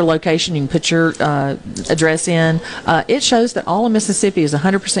look at your location. You can put your address in. It shows that all of Mississippi is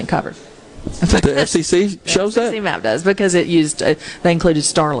 100% covered. The FCC shows that? The FCC map does, because it used they included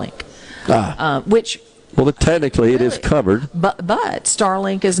Starlink, which Well, technically it is covered. But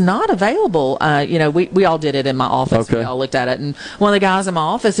Starlink is not available. We all did it in my office. Okay. We all looked at it. And one of the guys in my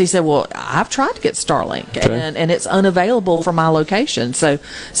office, he said, well, I've tried to get Starlink, and it's unavailable for my location. So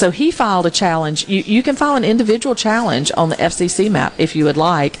he filed a challenge. You can file an individual challenge on the FCC map if you would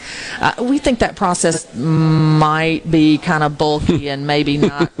like. We think that process might be kind of bulky and maybe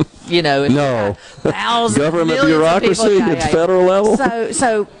not, no. Thousands, government bureaucracy at the federal level.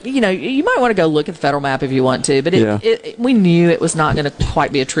 So you might want to go look at the federal map if you want to, but we knew it was not going to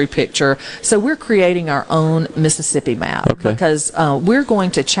quite be a true picture. So we're creating our own Mississippi map because we're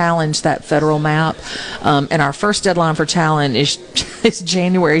going to challenge that that federal map. And our first deadline for challenge is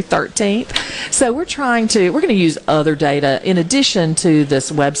January 13th. So we're going to use other data in addition to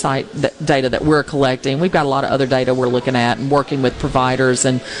this website data that we're collecting. We've got a lot of other data we're looking at and working with providers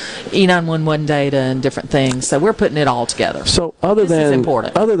and E911 data and different things. So we're putting it all together. So other than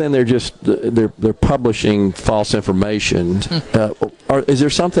they're publishing false information, is there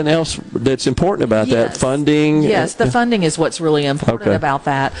something else that's important about that? Funding? Yes, the funding is what's really important about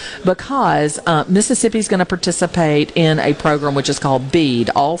that, because Mississippi's going to participate in a program which is called BEAD.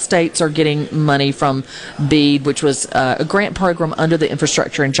 All states are getting money from BEAD, which was a grant program under the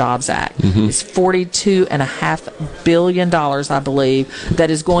Infrastructure and Jobs Act. It's $42.5 billion, I believe, that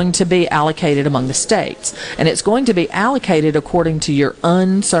is going to be allocated among the states. And it's going to be allocated according to your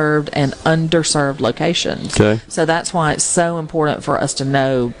unserved and underserved locations. So that's why it's so important for us to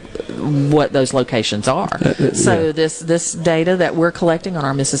know what those locations are. So this data that we're collecting on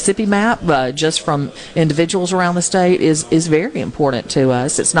our Mississippi map, just from individuals around the state, is very important to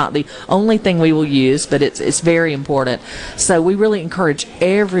us. It's not the only thing we will use, but it's very important. So we really encourage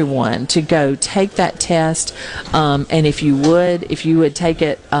everyone to go take that test, and if you would take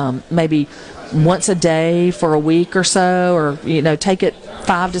it maybe once a day for a week or so, or take it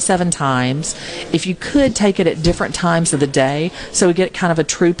 5 to 7 times. If you could take it at different times of the day, so we get kind of a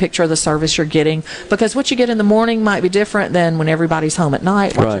true picture of the service you're getting, because what you get in the morning might be different than when everybody's home at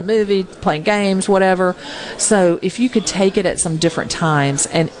night, watching a movie, playing games, whatever. So if you could take it at some different times,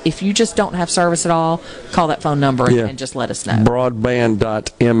 and if you just don't have service at all, call that phone number and just let us know.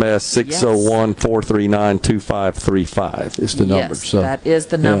 Broadband.ms 601-439-2535 is the number. Yes, that is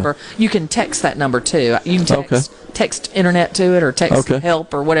the number. You can text that number too. You can text internet to it, or text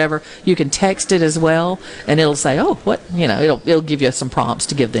help or whatever. You can text it as well, and it'll say, it'll give you some prompts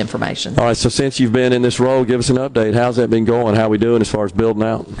to give the information. All right, so since you've been in this role, give us an update. How's that been going? How are we doing as far as building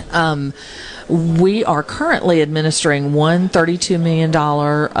out? We are currently administering one $32 million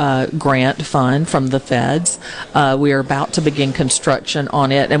grant fund from the feds. We are about to begin construction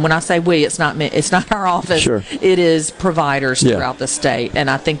on it. And when I say we, it's not me, it's not our office. It is providers throughout the state. And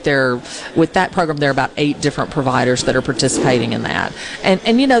I think with that program, there are about 8 different providers that are participating in that. And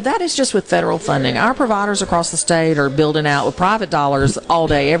that is just with federal funding. Our providers across the state are building out with private dollars all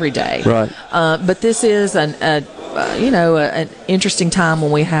day, every day. But this is an interesting time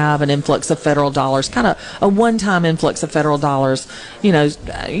when we have an influx of federal dollars, kind of a one-time influx of federal dollars, kind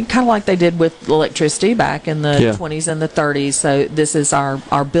of like they did with electricity back in the 20s and the 30s. So this is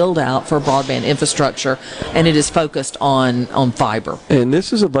our build-out for broadband infrastructure, and it is focused on fiber. And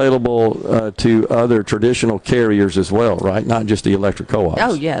this is available to other traditional carriers as well, right? Not just the electric co-ops.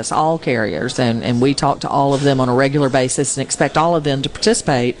 Oh, yes, all carriers. And we talk to all of them on a regular basis and expect all of them to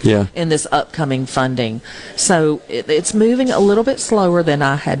participate in this upcoming funding. So it's moving a little bit slower than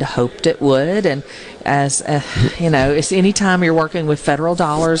I had hoped it would, and as it's any time you're working with federal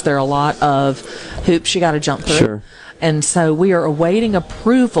dollars, there are a lot of hoops you got to jump through. And so we are awaiting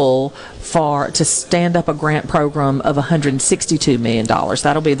approval to stand up a grant program of $162 million.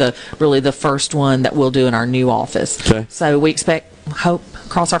 That'll be really the first one that we'll do in our new office. So we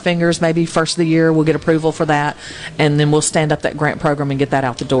cross our fingers, maybe first of the year we'll get approval for that, and then we'll stand up that grant program and get that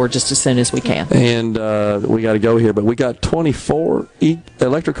out the door just as soon as we can. And we got to go here, but we got 24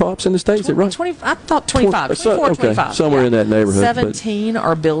 electric co-ops in the state, is it right? I thought 25. 25. Somewhere in that neighborhood. 17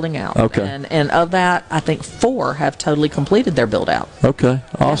 are building out. And of that, I think 4 have totally completed their build out.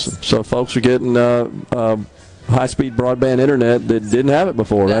 Awesome. So folks are getting high-speed broadband internet that didn't have it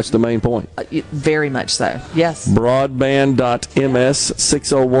before. That's the main point. Very much so, yes. Broadband.ms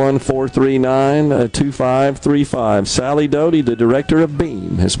 601-439-2535. Sally Doty, the director of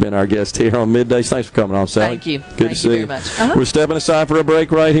BEAM, has been our guest here on Middays. Thanks for coming on, Sally. Thank you. Good to see you. Very much. We're stepping aside for a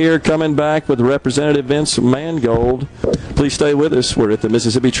break right here. Coming back with Representative Vince Mangold. Please stay with us. We're at the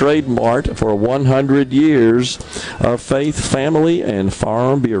Mississippi Trade Mart for 100 years of Faith, Family, and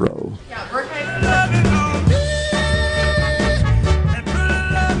Farm Bureau.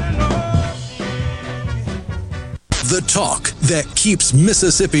 The talk that keeps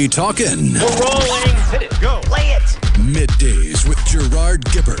Mississippi talking. We're rolling. Hit it. Go. Play it. Middays with Gerard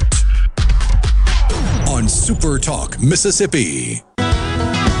Gibert on SuperTalk Mississippi. My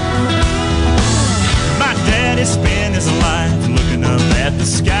daddy spent his life looking up at the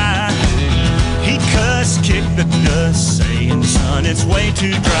sky. He cussed, kicked the dust, saying, son, it's way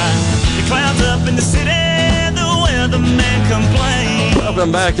too dry. The clouds up in the city, the weatherman complained.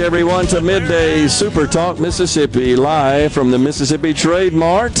 Welcome back, everyone, to Middays SuperTalk Mississippi, live from the Mississippi Trade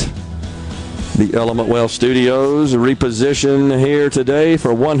Mart. The Element Well Studios reposition here today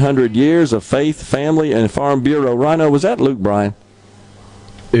for 100 years of Faith, Family, and Farm Bureau. Rhino, was that Luke Bryan?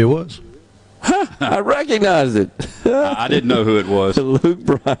 It was. I recognized it. I didn't know who it was. Luke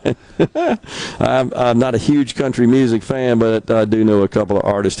Bryan. I'm not a huge country music fan, but I do know a couple of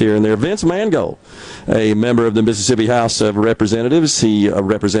artists here and there. Vince Mangold, a member of the Mississippi House of Representatives. He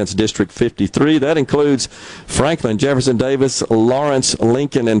represents District 53. That includes Franklin, Jefferson Davis, Lawrence,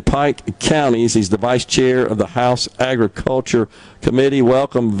 Lincoln, and Pike counties. He's the vice chair of the House Agriculture Committee.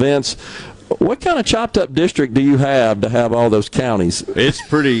 Welcome, Vince. What kind of chopped up district do you have to have all those counties? It's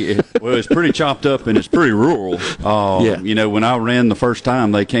pretty chopped up, and it's pretty rural. You know, when I ran the first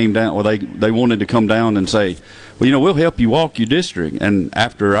time, they came down. Well, they wanted to come down and say, well, you know, we'll help you walk your district. And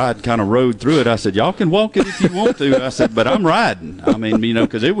after I'd kind of rode through it, I said, y'all can walk it if you want to. I said, but I'm riding. I mean, you know,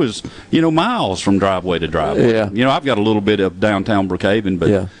 because it was, you know, miles from driveway to driveway. Yeah. You know, I've got a little bit of downtown Brookhaven,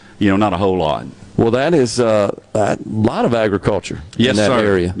 but, you know, not a whole lot. Well, that is a lot of agriculture in that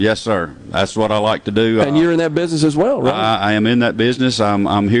area. Yes, sir. That's what I like to do. And you're in that business as well, right? I am in that business.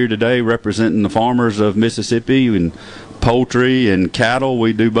 I'm here today representing the farmers of Mississippi and poultry and cattle.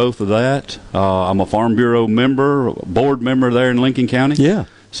 We do both of that. I'm a Farm Bureau member, board member there in Lincoln County. Yeah.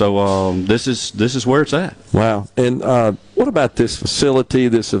 So this is where it's at. Wow. And what about this facility,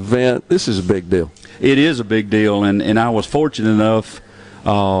 this event? This is a big deal. It is a big deal, and I was fortunate enough.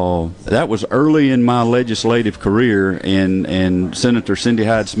 That was early in my legislative career, and Senator Cindy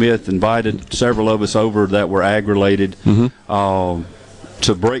Hyde-Smith invited several of us over that were ag-related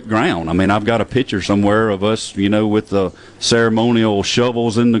to break ground. I mean, I've got a picture somewhere of us, you know, with the ceremonial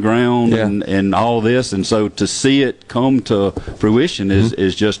shovels in the ground and all this, and so to see it come to fruition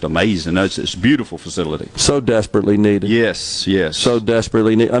is just amazing. It's a beautiful facility. So desperately needed. Yes, yes. So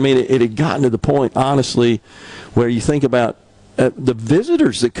desperately needed. I mean, it had gotten to the point, honestly, where you think about the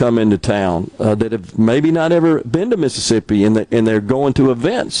visitors that come into town that have maybe not ever been to Mississippi, and they're going to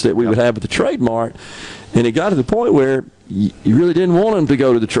events that we would have at the Trade Mart, and it got to the point where you really didn't want them to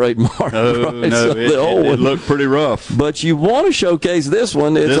go to the Trade Mart. No, right? no, it looked pretty rough. But you want to showcase this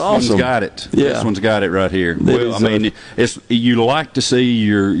one. It's awesome. This one's got it. Yeah. This one's got it right here. Well, I mean, you like to see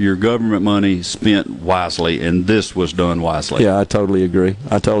your government money spent wisely, and this was done wisely. Yeah, I totally agree.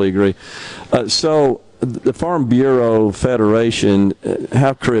 So the Farm Bureau Federation,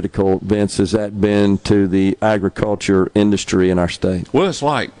 how critical, Vince, has that been to the agriculture industry in our state? Well, it's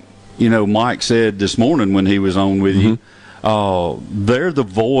like, you know, Mike said this morning when he was on with you, they're the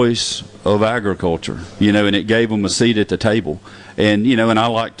voice of agriculture, you know, and it gave them a seat at the table. And, you know, and I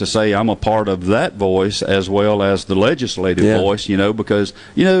like to say I'm a part of that voice as well as the legislative voice, you know, because,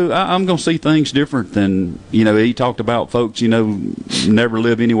 you know, I'm going to see things different than, you know, he talked about folks, you know, never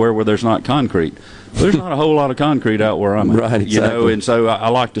live anywhere where there's not concrete. There's not a whole lot of concrete out where I'm at. Right, exactly. You know, and so I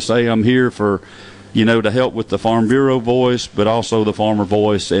like to say I'm here for, you know, to help with the Farm Bureau voice, but also the farmer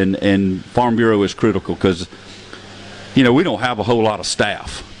voice, and Farm Bureau is critical because, you know, we don't have a whole lot of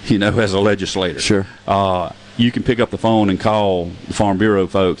staff, you know, as a legislator. Sure. You can pick up the phone and call the Farm Bureau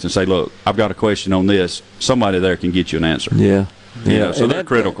folks and say, look, I've got a question on this. Somebody there can get you an answer. Yeah. You know, so they're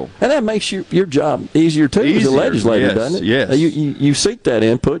critical. And that makes your job easier, too, as a legislator, doesn't it? Yes. You seek that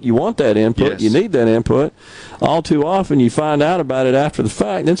input. You want that input. Yes. You need that input. All too often, you find out about it after the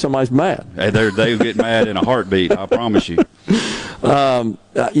fact, and then somebody's mad. Hey, they'll get mad in a heartbeat, I promise you.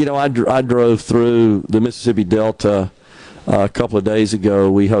 You know, I drove through the Mississippi Delta a couple of days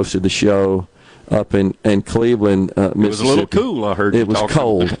ago. We hosted the show up in Cleveland, Mississippi. It was a little cool, I heard. It was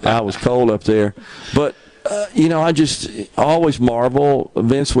cold. I was cold up there. But you know, I just always marvel,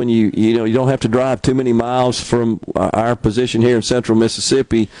 Vince, when you don't have to drive too many miles from our position here in central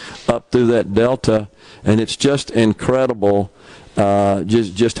Mississippi up through that delta, and it's just incredible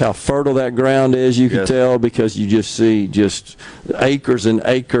just how fertile that ground is. You can tell because you just see just acres and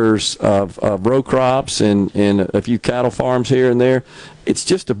acres of row crops and a few cattle farms here and there. It's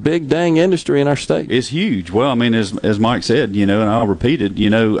just a big dang industry in our state. It's huge. Well, I mean, as Mike said, you know, and I'll repeat it, you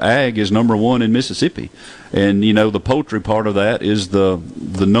know, ag is number one in Mississippi. And, you know, the poultry part of that is the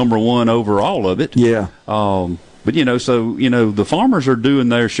number one over all of it. Yeah. But, you know, so, you know, the farmers are doing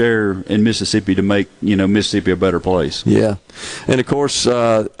their share in Mississippi to make, you know, Mississippi a better place. Yeah. And, of course,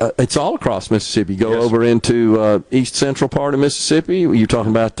 it's all across Mississippi. Go over into east central part of Mississippi. You're talking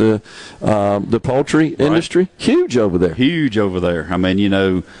about the poultry industry. Huge over there. Huge over there. I mean, you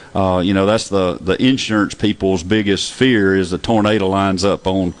know, that's the insurance people's biggest fear is a tornado lines up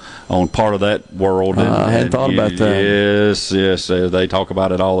on part of that world. I hadn't thought about that. Yes. They talk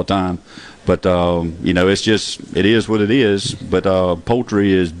about it all the time. But, you know, it is what it is. But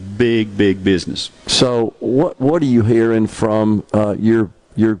poultry is big business. So what are you hearing from your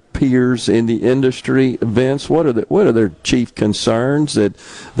your peers in the industry, Vince? What are their chief concerns that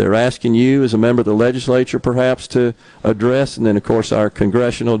they're asking you as a member of the legislature perhaps to address? And then, of course, our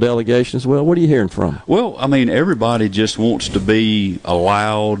congressional delegation as well. What are you hearing from? Well, I mean, everybody just wants to be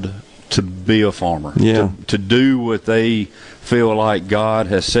allowed to be a farmer, to do what they feel like God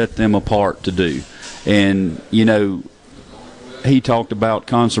has set them apart to do. And, you know, he talked about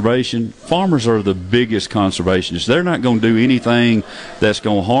conservation. Farmers are the biggest conservationists. They're not going to do anything that's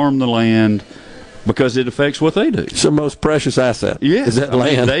going to harm the land because it affects what they do. It's the most precious asset. Yes. Is that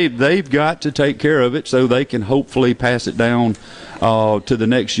land. They've got to take care of it so they can hopefully pass it down to the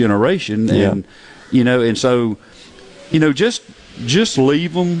next generation. And, you know, and so, you know, just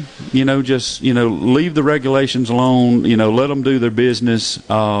leave them, you know, leave the regulations alone, you know, let them do their business,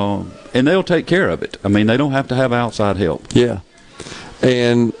 and they'll take care of it. I mean, they don't have to have outside help. Yeah.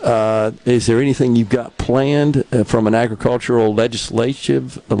 And is there anything you've got planned from an agricultural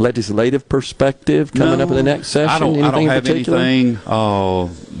legislative perspective coming up in the next session? I don't have anything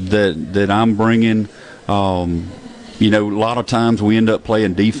that I'm bringing. You know, a lot of times we end up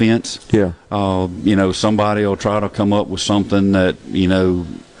playing defense. Yeah. You know, somebody will try to come up with something that, you know,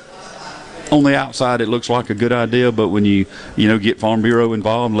 on the outside it looks like a good idea, but when you get Farm Bureau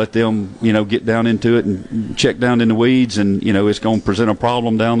involved and let them, you know, get down into it and check down in the weeds, and, you know, it's going to present a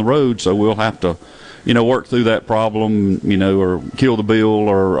problem down the road, so we'll have to, you know, work through that problem, you know, or kill the bill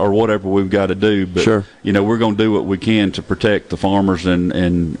or whatever we've got to do. But, sure, you know, we're going to do what we can to protect the farmers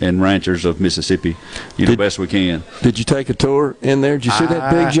and ranchers of Mississippi, you know, best we can. Did you take a tour in there? Did you see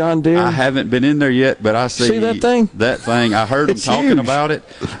that big John Deere? I haven't been in there yet, but I see that thing? That thing. I heard them talking about it.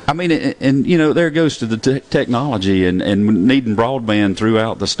 I mean, and you know, there goes to the technology and needing broadband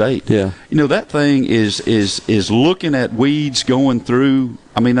throughout the state. Yeah. You know, that thing is looking at weeds going through.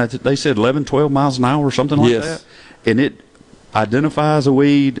 I mean, they said 11, 12 miles an hour or something like that. And it identifies a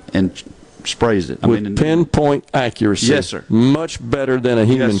weed and sprays it. With pinpoint accuracy. Yes, sir. Much better than a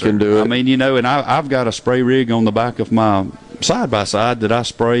human can do it. I mean, you know, and I've got a spray rig on the back of my side-by-side that I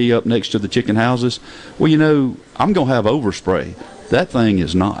spray up next to the chicken houses. Well, you know, I'm going to have overspray. That thing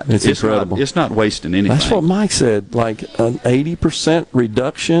is not. It's incredible. It's not wasting anything. That's what Mike said, like an 80%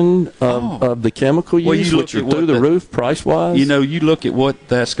 reduction of the chemical use, which are through the roof price-wise. You know, you look at what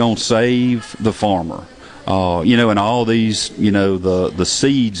that's going to save the farmer. You know, and all these, you know, the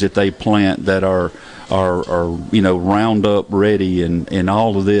seeds that they plant that are you know, Roundup ready and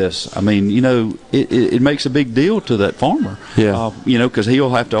all of this. I mean, you know, it makes a big deal to that farmer. Yeah. You know, because he'll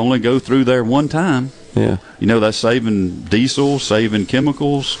have to only go through there one time. Yeah. You know, that's saving diesel, saving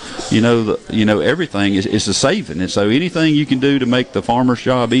chemicals, you know, everything is a saving. And so anything you can do to make the farmer's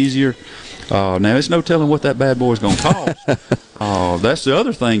job easier. Now, it's no telling what that bad boy is going to cost. That's the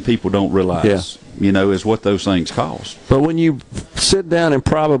other thing people don't realize, you know, is what those things cost. But when you sit down and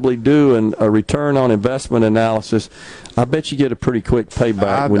probably do a return on investment analysis, I bet you get a pretty quick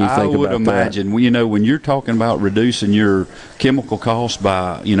payback when you think about that. I would imagine. You know, when you're talking about reducing your chemical costs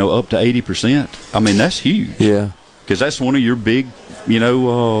by, you know, up to 80%, I mean, that's huge. Yeah. Because that's one of your big, you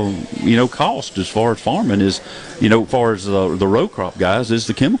know, cost as far as farming is, you know, as far as the row crop guys, is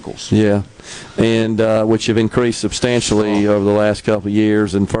the chemicals. Yeah, and which have increased substantially over the last couple of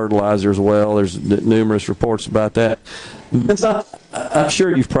years, and fertilizer as well. There's numerous reports about that. I'm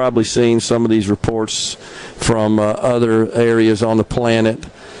sure you've probably seen some of these reports from other areas on the planet.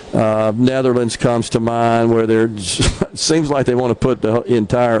 Netherlands comes to mind, where it seems like they want to put the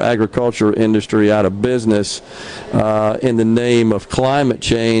entire agriculture industry out of business in the name of climate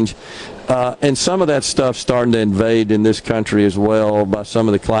change. And some of that stuff's starting to invade in this country as well by some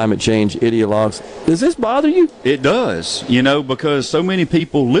of the climate change ideologues. Does this bother you? It does, you know, because so many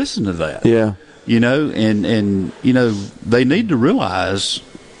people listen to that. Yeah. You know, and you know, they need to realize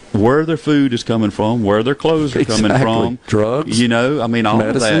where their food is coming from, where their clothes are coming from. Drugs. You know, I mean, all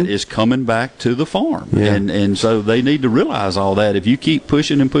medicine. of that is coming back to the farm. Yeah. And so they need to realize all that. If you keep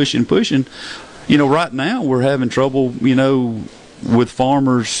pushing and pushing and pushing, you know, right now we're having trouble, you know, with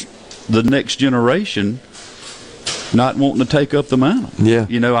farmers, the next generation, not wanting to take up the mantle. Yeah.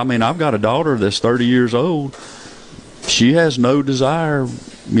 You know, I mean, I've got a daughter that's 30 years old. She has no desire,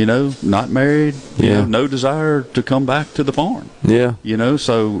 you know, not married, you know, no desire to come back to the farm. Yeah. You know,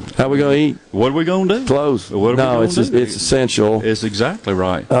 so how are we going to eat? What are we going to do? Clothes. It's essential. It's exactly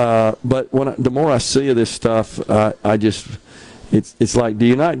right. But the more I see of this stuff, I just, it's like, do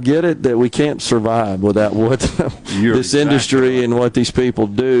you not get it that we can't survive without what this industry right. And what these people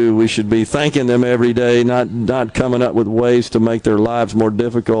do? We should be thanking them every day, not coming up with ways to make their lives more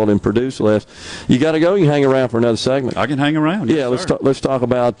difficult and produce less. You got to go. You can hang around for another segment. I can hang around. Yeah, let's talk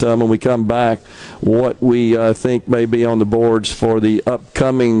about when we come back what we think may be on the boards for the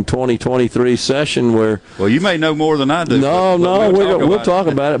upcoming 2023 session. Where you may know more than I do. No, we'll talk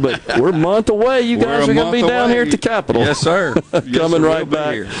about it. But we're a month away. You guys are going to be down here at the Capitol. Yes, sir. Coming right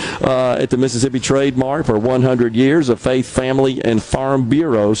back at the Mississippi Trade Mart for 100 years of Faith Family and Farm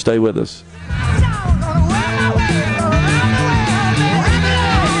Bureau. Stay with us.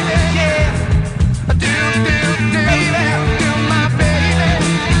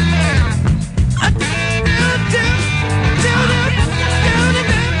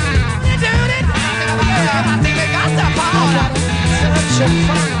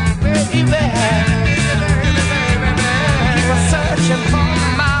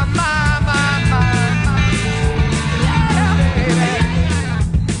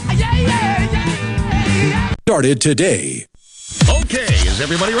 Started today. Okay, is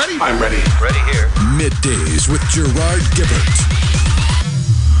everybody ready? I'm ready. Ready here. Middays with Gerard Gibert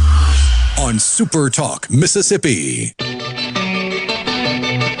on SuperTalk Mississippi.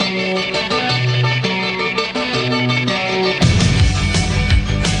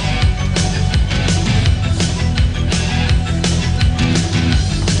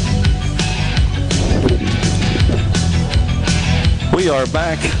 We are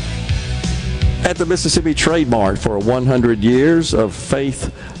back at the Mississippi Trade Mart for 100 years of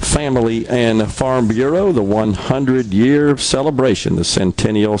Faith, Family, and Farm Bureau, the 100-year celebration, the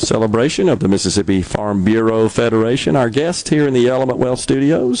centennial celebration of the Mississippi Farm Bureau Federation. Our guest here in the Element Well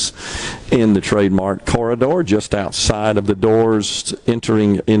Studios in the Trade Mart corridor, just outside of the doors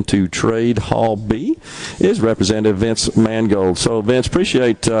entering into Trade Hall B, is Representative Vince Mangold. So, Vince,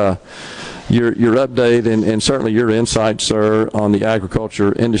 appreciate your update and certainly your insight, sir, on the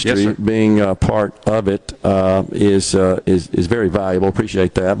agriculture industry. Yes, being part of it is very valuable.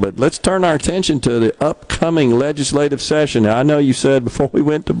 Appreciate that. But let's turn our attention to the upcoming legislative session. Now, I know you said before we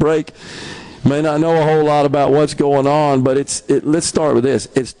went to break, may not know a whole lot about what's going on, but let's start with this.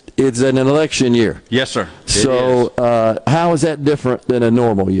 It's an election year. Yes, sir. So how is that different than a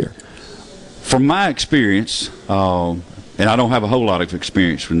normal year? From my experience, and I don't have a whole lot of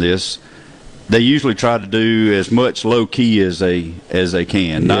experience from this, they usually try to do as much low key as they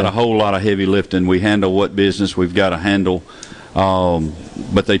can. Not a whole lot of heavy lifting. We handle what business we've got to handle,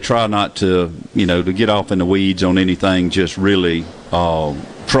 but they try not to to get off in the weeds on anything just really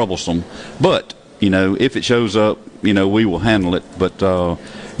troublesome. But if it shows up, we will handle it. But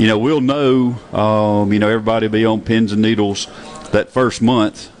we'll know. Everybody will be on pins and needles that first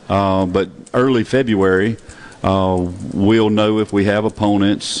month. But early February, we'll know if we have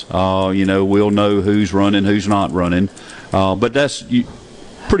opponents. We'll know who's running, who's not running. But that's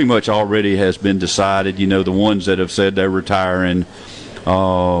pretty much already has been decided. The ones that have said they're retiring.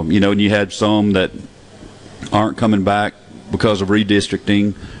 And you had some that aren't coming back because of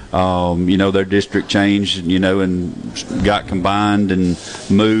redistricting. Their district changed, and got combined and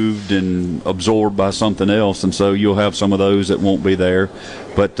moved and absorbed by something else. And so you'll have some of those that won't be there.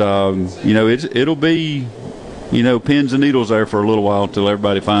 But, it'll be, pins and needles there for a little while until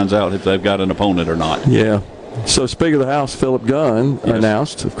everybody finds out if they've got an opponent or not. Yeah. So Speaker of the House Philip Gunn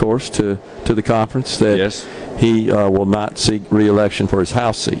announced, of course, to the conference that he will not seek re-election for his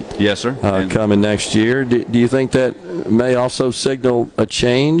House seat. Yes, sir. Coming next year. Do you think that may also signal a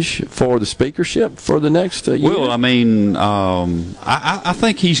change for the speakership for the next year? Well, I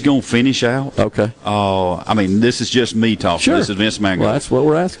think he's going to finish out. Okay. This is just me talking. Sure. This is Vince Mangold. Well, that's what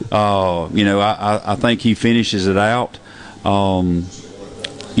we're asking. I think he finishes it out. The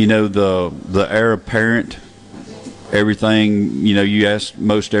heir apparent, everything, you ask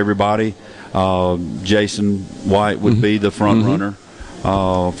most everybody, Jason White would be the front runner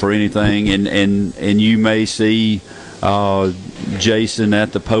for anything, and you may see Jason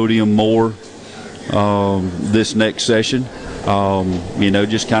at the podium more this next session.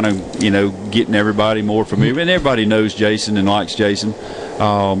 Just kind of getting everybody more familiar, and everybody knows Jason and likes Jason.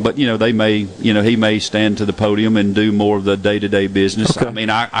 But they may, he may stand to the podium and do more of the day-to-day business. Okay.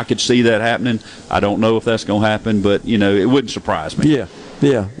 I could see that happening. I don't know if that's going to happen, but it wouldn't surprise me.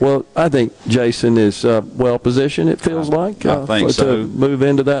 Yeah. Well, I think Jason is well positioned. It feels like I think so. To move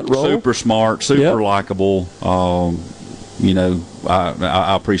into that role. Super smart, super likable.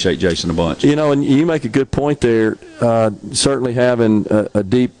 I appreciate Jason a bunch. And you make a good point there. Certainly having a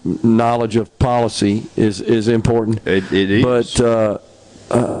deep knowledge of policy is important. It is. But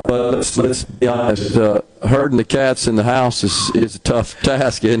But let's be honest, herding the cats in the house is a tough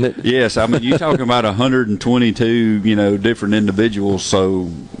task, isn't it? Yes, I mean, you're talking about 122, different individuals. So,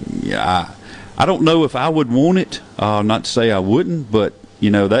 yeah, I don't know if I would want it. Not to say I wouldn't, but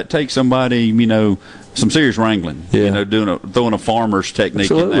that takes somebody, some serious wrangling. Yeah. Throwing a farmer's technique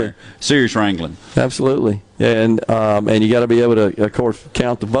Absolutely. in there. Serious wrangling. Absolutely. And you got to be able to, of course,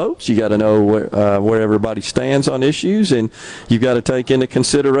 count the votes. You got to know where everybody stands on issues, and you've got to take into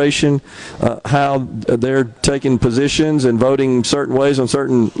consideration how they're taking positions and voting certain ways on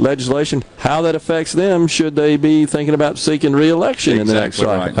certain legislation, how that affects them should they be thinking about seeking re-election in the next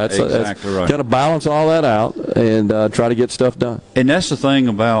cycle. Right. That's right. Got to balance all that out and try to get stuff done. And that's the thing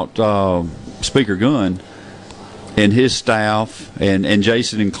about Speaker Gunn and his staff, and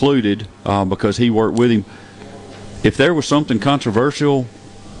Jason included, because he worked with him. If there was something controversial,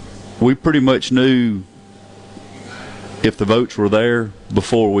 we pretty much knew if the votes were there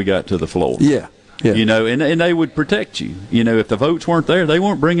before we got to the floor. Yeah. And they would protect you. If the votes weren't there, they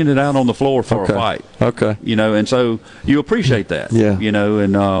weren't bringing it out on the floor for a fight. Okay. And so you appreciate that. Yeah.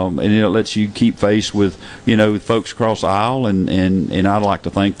 And it lets you keep face with, folks across the aisle, and I'd like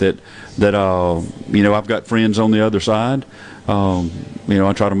to think that I've got friends on the other side.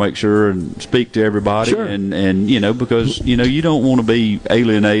 I try to make sure and speak to everybody, sure. and because you don't want to be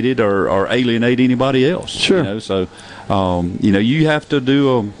alienated or alienate anybody else. Sure. So you have to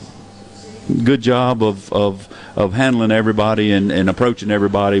do a good job of handling everybody and approaching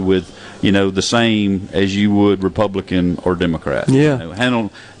everybody with the same as you would Republican or Democrat. Yeah.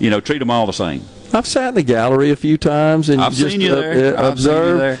 Treat them all the same. I've sat in the gallery a few times and I've just seen you there.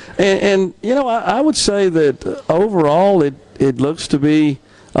 observed. And I would say that overall it looks to be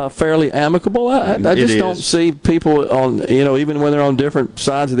fairly amicable. I just don't see people on, even when they're on different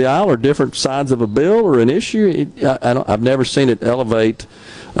sides of the aisle or different sides of a bill or an issue, I've never seen it elevate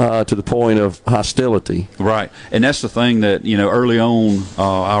to the point of hostility. Right. And that's the thing that, early on,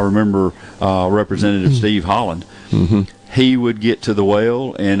 I remember Representative Steve Holland. Mm-hmm. He would get to the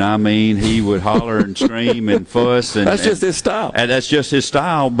well, and he would holler and scream and fuss. And that's just his style. And that's just his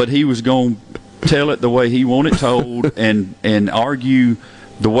style, but he was going to tell it the way he wanted told and argue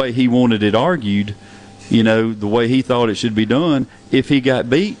the way he wanted it argued, the way he thought it should be done. If he got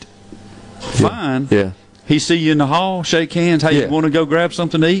beat, fine. Yeah. He see you in the hall, shake hands. Hey, you want to go grab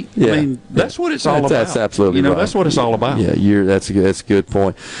something to eat? Yeah. That's what it's all about. That's absolutely right. That's what it's all about. Yeah, that's a good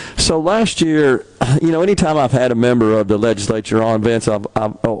point. So last year, anytime I've had a member of the legislature on, Vince, or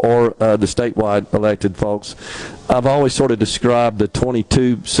the statewide elected folks, I've always sort of described the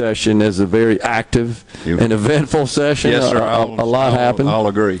 22 session as a very active and eventful session. Yes, sir. A lot happened. I'll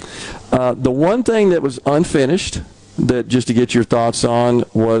agree. The one thing that was unfinished, that just to get your thoughts on,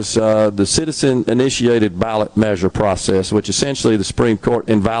 was the citizen-initiated ballot measure process, which essentially the Supreme Court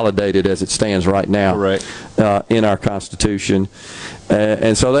invalidated as it stands right now. Correct. In our Constitution.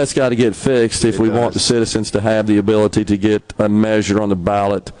 And so that's got to get fixed if we want the citizens to have the ability to get a measure on the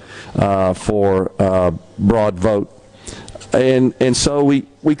ballot for broad vote. And so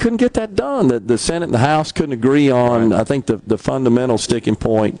we couldn't get that done. The Senate and the House couldn't agree on, I think the fundamental sticking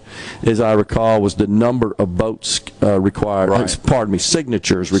point, as I recall, was the number of votes required. Right. Pardon me,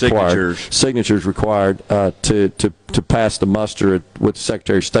 signatures required. Signatures required to pass the muster with the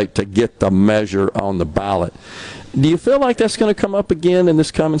Secretary of State to get the measure on the ballot. Do you feel like that's going to come up again in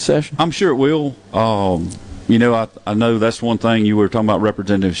this coming session? I'm sure it will. I know that's one thing you were talking about,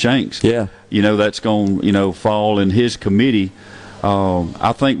 Representative Shanks. Yeah. That's going to fall in his committee.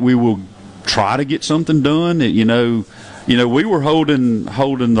 I think we will try to get something done. We were holding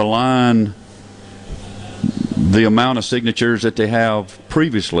the line, the amount of signatures that they have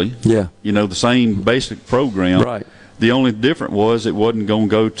previously. Yeah. The same basic program. Right. The only difference was it wasn't going to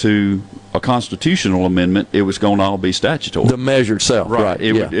go to a constitutional amendment. It was going to all be statutory. The measure itself, right?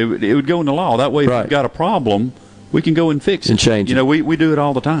 It would go into law. That way, if we've got a problem, we can go and fix it. And change it. We do it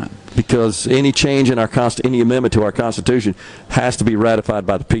all the time. Because any change in any amendment to our Constitution has to be ratified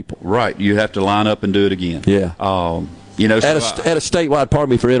by the people. Right. You have to line up and do it again. Yeah. At a statewide,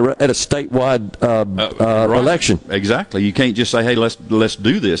 election. Exactly. You can't just say, hey, let's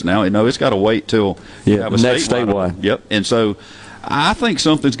do this now. It's got to wait till you have a next statewide. Yep. And so I think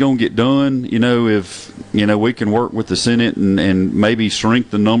something's going to get done, if, we can work with the Senate and maybe shrink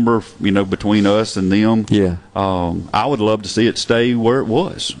the number, between us and them. Yeah. I would love to see it stay where it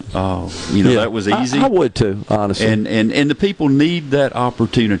was. That was easy. I would too, honestly. And the people need that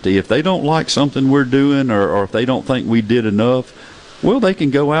opportunity. If they don't like something we're doing or if they don't think we did enough, well, they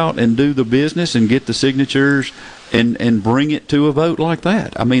can go out and do the business and get the signatures and bring it to a vote like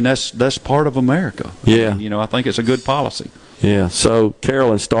that. That's part of America. Yeah. I think it's a good policy. Yeah. So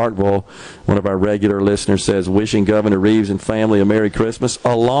Carol in Starkville, one of our regular listeners, says, wishing Governor Reeves and family a Merry Christmas,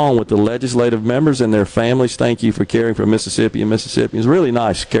 along with the legislative members and their families. Thank you for caring for Mississippi and Mississippians. Really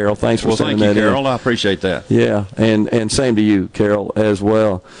nice, Carol. Thanks for sending that in. Well, thank you, Carol. I appreciate that. Yeah, and same to you, Carol, as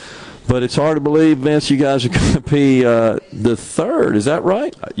well. But it's hard to believe, Vince, you guys are going to be the third. Is that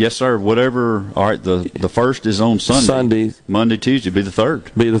right? Yes, sir. Whatever. All right, the first is on Sunday. Monday, Tuesday, be the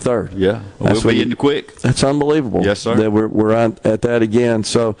third. Be the third. Yeah. We'll be in the quick. That's unbelievable. Yes, sir. That we're at that again.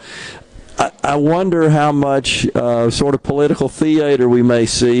 So I wonder how much sort of political theater we may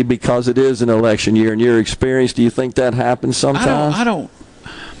see because it is an election year. In your experience, do you think that happens sometimes?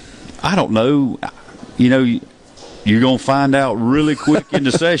 I don't know. You know, you're going to find out really quick in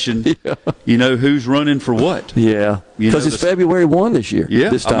the session, you know, who's running for what. Yeah, because it's February 1 this year. Yeah,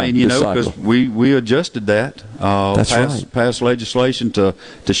 this time, I mean, you know, because we adjusted that. That's right. Passed legislation to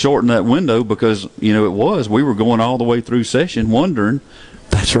shorten that window because, you know, we were going all the way through session wondering.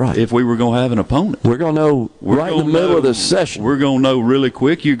 That's right. If we were going to have an opponent. We're going to know right in the middle of the session. We're going to know really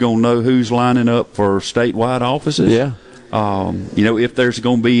quick. You're going to know who's lining up for statewide offices. Yeah. You know, if there's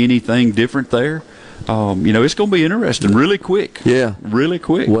going to be anything different there. You know, it's going to be interesting really quick. Yeah. Really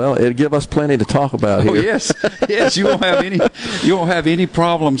quick. Well, it'll give us plenty to talk about here. Oh, yes. Yes, you won't have any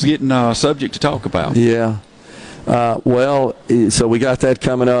problems getting subject to talk about. Yeah. Well, so we got that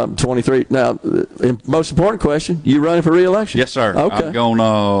coming up, 23. Now, most important question, you running for re-election? Yes, sir. Okay. I'm going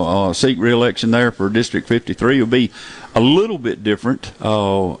to seek re-election there for District 53. It'll be a little bit different.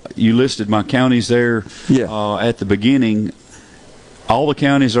 You listed my counties there at the beginning. All the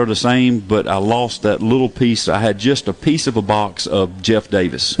counties are the same, but I lost that little piece. I had just a piece of a box of Jeff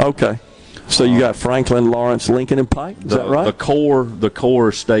Davis. Okay. So you got Franklin, Lawrence, Lincoln, and Pike? Is that right? The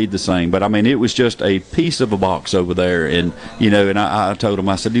core stayed the same, but I mean it was just a piece of a box over there, and you know, and I told him,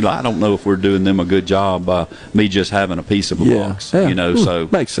 I said, I don't know if we're doing them a good job by me just having a piece of a box, you know. So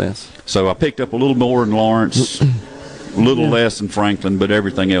makes sense. So I picked up a little more in Lawrence. A little less in Franklin, but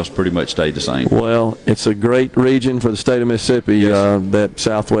everything else pretty much stayed the same. Well, it's a great region for the state of Mississippi, that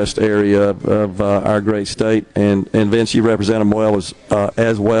southwest area of our great state. And Vince, you represent them well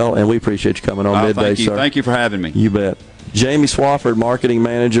as well, and we appreciate you coming on Midday, sir. Thank you for having me. You bet. Jamie Swafford, marketing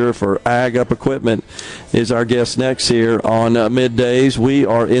manager for Ag Up Equipment, is our guest next here on Middays. We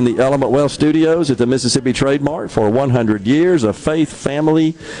are in the Element Well Studios at the Mississippi Trade Mart for 100 years of Faith,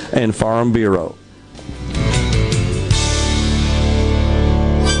 Family, and Farm Bureau.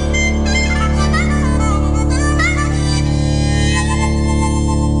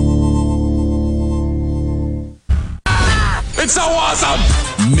 It's so awesome!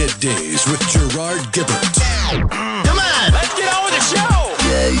 Middays with Gerard Gibert. Come on, let's get on with the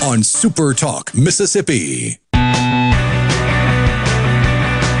show! On SuperTalk Mississippi.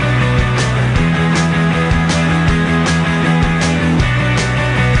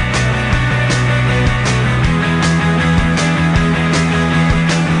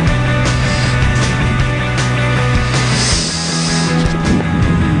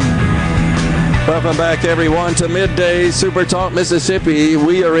 Welcome back, everyone, to Midday Super Talk Mississippi.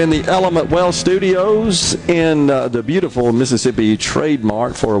 We are in the Element Well Studios in the beautiful Mississippi Trade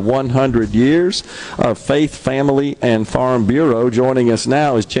Mart for 100 years of Faith, Family, and Farm Bureau. Joining us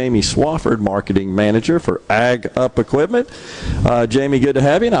now is Jamie Swafford, Marketing Manager for Ag Up Equipment. Jamie, good to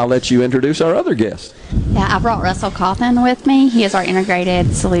have you, and I'll let you introduce our other guest. Yeah, I brought Russell Cawthon with me. He is our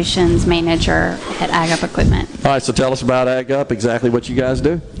Integrated Solutions Manager at Ag Up Equipment. All right, so tell us about Ag Up, exactly what you guys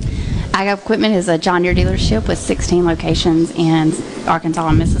do. Ag Up Equipment is a John Deere dealership with 16 locations in Arkansas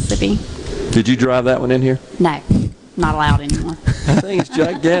and Mississippi. Did you drive that one in here? No, not allowed anymore. That thing is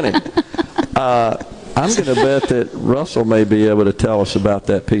gigantic. I'm going to bet that Russell may be able to tell us about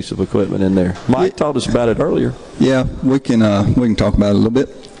that piece of equipment in there. Mike told us about it earlier. Yeah, we can talk about it a little bit.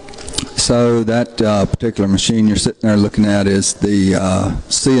 So that particular machine you're sitting there looking at is the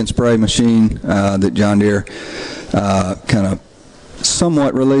See and Spray machine that John Deere kind of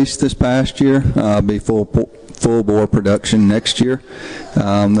somewhat released this past year. Be full bore production next year.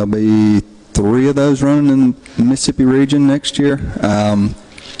 There'll be 3 of those running in the Mississippi region next year.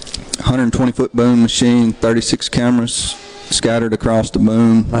 120-foot boom machine, 36 cameras scattered across the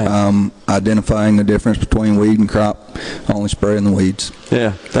boom, identifying the difference between weed and crop, only spraying the weeds.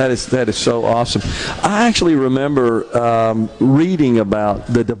 Yeah, that is so awesome. I actually remember reading about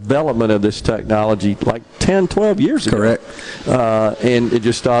the development of this technology like 10, 12 years ago. Correct. And it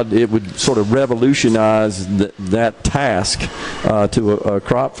just thought it would sort of revolutionize that task to a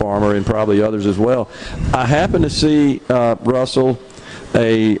crop farmer and probably others as well. I happened to see, Russell,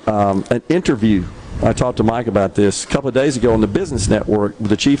 an interview I talked to Mike about this a couple of days ago on the Business Network with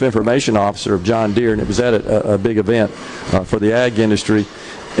the Chief Information Officer of John Deere, and it was at a big event for the ag industry.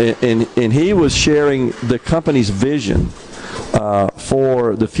 And he was sharing the company's vision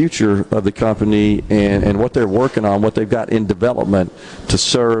for the future of the company and what they're working on, what they've got in development to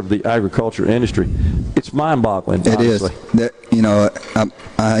serve the agriculture industry. It's mind-boggling. It is. That, you know,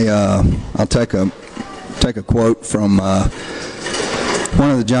 I'll take a quote from one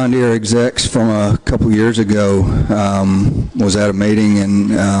of the John Deere execs from a couple years ago. Was at a meeting,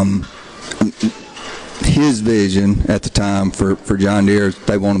 and his vision at the time for John Deere,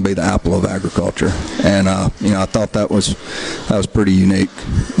 they want to be the Apple of agriculture, and you know, I thought that was pretty unique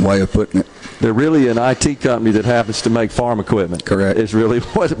way of putting it. They're really an IT company that happens to make farm equipment. Correct. Is really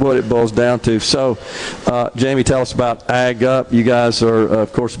what it boils down to. So, Jamie, tell us about Ag Up. You guys are,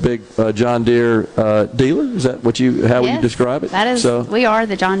 of course, a big John Deere dealer. Is that what how would you describe it? That is. So, we are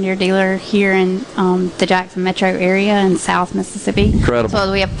the John Deere dealer here in the Jackson metro area in South Mississippi. Incredible.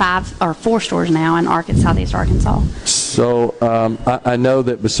 So we have 4 stores now in Southeast Arkansas. So I know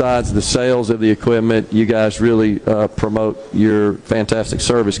that besides the sales of the equipment, you guys really promote your fantastic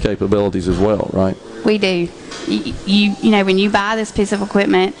service capabilities as well, right? We do. You know, when you buy this piece of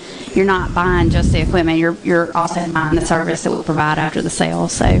equipment, you're not buying just the equipment. You're also buying the service that we provide after the sale.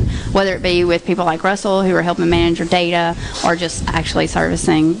 So whether it be with people like Russell who are helping manage your data, or just actually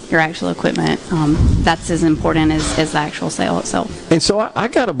servicing your actual equipment, that's as important as the actual sale itself. And so I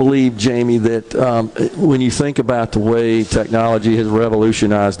got to believe, Jamie, that when you think about the way technology has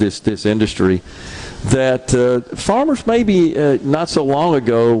revolutionized this industry, that farmers maybe not so long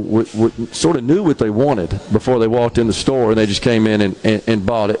ago sort of knew what they wanted before they walked in the store, and they just came in and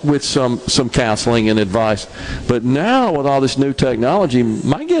bought it with some counseling and advice. But now with all this new technology,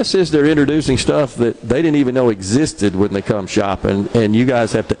 my guess is they're introducing stuff that they didn't even know existed when they come shopping, and you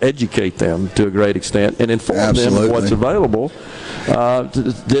guys have to educate them to a great extent and inform them of what's available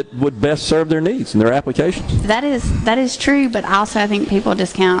that would best serve their needs and their applications. That is true, but also I think people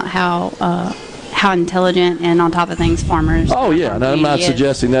discount how intelligent and on top of things farmers. Oh yeah, and I'm not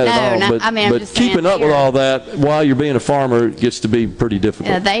suggesting that at all. But keeping up with all that while you're being a farmer gets to be pretty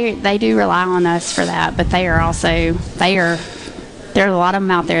difficult. They do rely on us for that, but there are a lot of them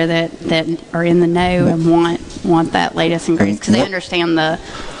out there that are in the know and want that latest and greatest because they understand the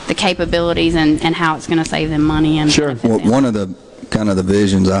capabilities and how it's going to save them money. And sure. Well, one of the kind of the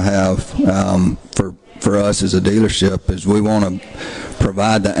visions I have for us as a dealership is we want to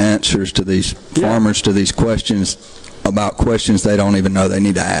provide the answers to these farmers to these questions about questions they don't even know they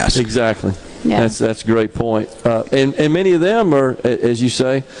need to ask. Exactly. Yeah. That's a great point. And many of them are, as you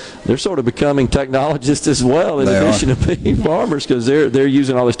say, they're sort of becoming technologists as well in addition to being farmers, because they're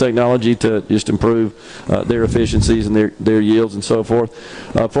using all this technology to just improve their efficiencies and their yields and so forth.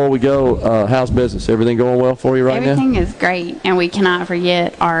 Before we go, how's business? Everything going well for you right now? Everything is great, and we cannot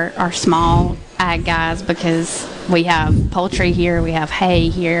forget our small ag guys, because we have poultry here, we have hay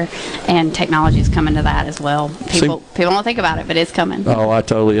here, and technology is coming to that as well. People don't think about it, but it's coming. Oh, I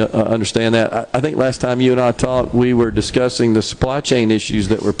totally understand that. I think last time you and I talked, we were discussing the supply chain issues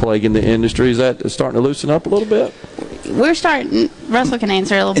that were plaguing the industry. Is that starting to loosen up a little bit? We're starting. Russell can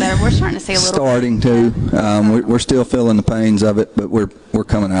answer a little better. We're starting to see a little. Starting to. We're still feeling the pains of it, but we're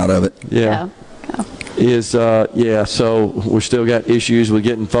coming out of it. Yeah. So we still got issues with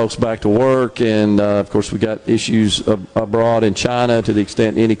getting folks back to work, and of course we got issues abroad in China to the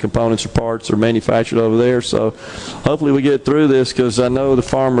extent any components or parts are manufactured over there. So hopefully we get through this, because I know the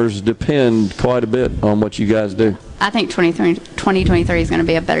farmers depend quite a bit on what you guys do. I think 2023 is going to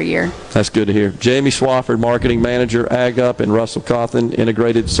be a better year. That's good to hear. Jamie Swafford, Marketing Manager, Ag Up, and Russell Cawthon,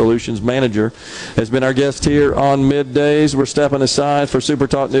 Integrated Solutions Manager, has been our guest here on Middays. We're stepping aside for Super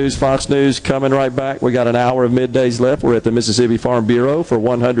Talk News, Fox News. Coming right back. We got an hour of Middays left. We're at the Mississippi Farm Bureau for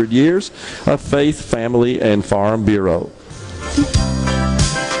 100 years of Faith, Family, and Farm Bureau.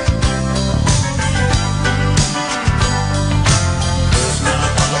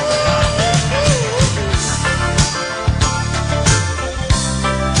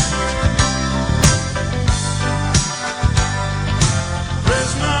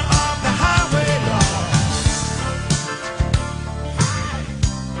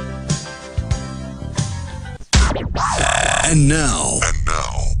 And now,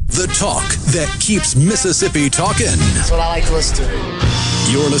 the talk that keeps Mississippi talking. That's what I like to listen to.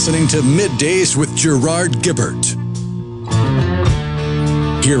 You're listening to Middays with Gerard Gibert,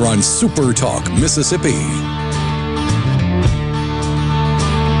 here on Super Talk Mississippi.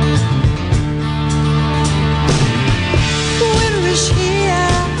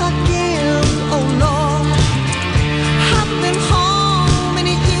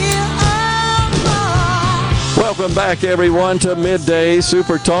 back, everyone, to Midday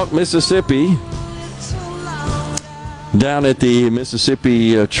Super Talk Mississippi. Down at the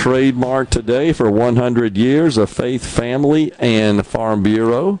Mississippi Trade Mart today for 100 years of Faith Family and Farm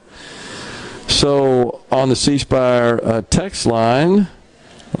Bureau. So on the C Spire text line,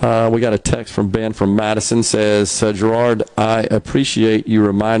 we got a text from Ben from Madison. Says, Gerard, I appreciate you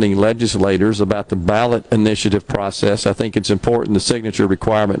reminding legislators about the ballot initiative process. I think it's important the signature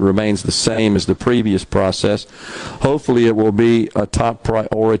requirement remains the same as the previous process. Hopefully it will be a top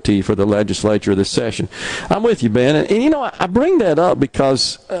priority for the legislature this session. I'm with you, Ben. And you know, I bring that up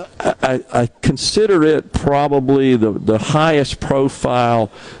because I consider it probably the highest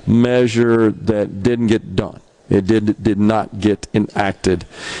profile measure that didn't get done. It did not get enacted.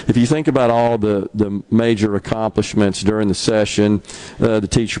 If you think about all the major accomplishments during the session, the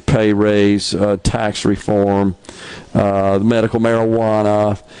teacher pay raise, tax reform, the medical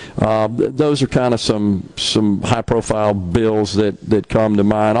marijuana, those are kind of some high-profile bills that come to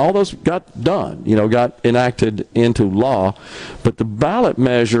mind. All those got done, got enacted into law. But the ballot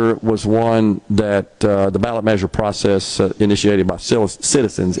measure was one that the ballot measure process initiated by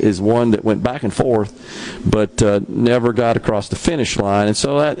citizens is one that went back and forth, but never got across the finish line. And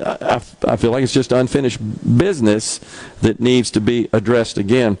so I feel like it's just unfinished business that needs to be addressed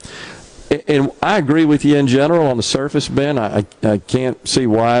again. And I agree with you in general on the surface, Ben. I can't see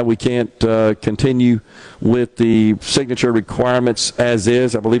why we can't continue with the signature requirements as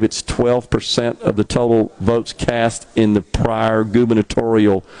is. I believe it's 12% of the total votes cast in the prior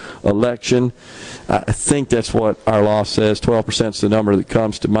gubernatorial election. I think that's what our law says. 12% is the number that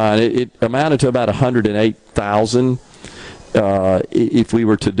comes to mind. It amounted to about 108,000 if we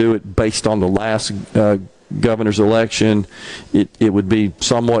were to do it based on the last governor's election. It would be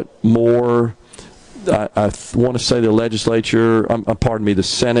somewhat more. I want to say the legislature, the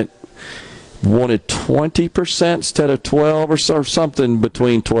Senate wanted 20% instead of 12 or so, something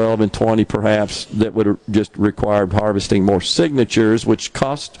between 12 and 20 perhaps, that would have just required harvesting more signatures, which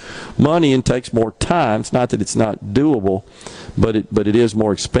costs money and takes more time. It's not that it's not doable, but it is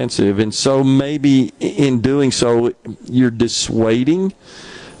more expensive. And so maybe in doing so, you're dissuading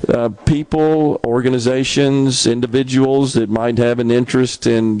people, organizations, individuals that might have an interest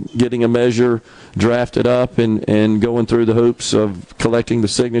in getting a measure drafted up and going through the hoops of collecting the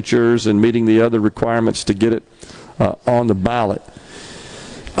signatures and meeting the other requirements to get it on the ballot.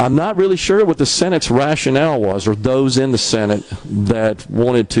 I'm not really sure what the Senate's rationale was, or those in the Senate that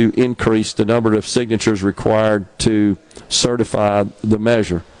wanted to increase the number of signatures required to certify the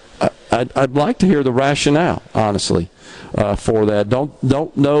measure. I'd like to hear the rationale, honestly, for that. Don't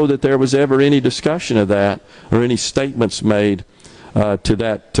know that there was ever any discussion of that or any statements made to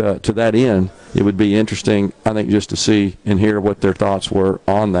that end. It would be interesting, I think, just to see and hear what their thoughts were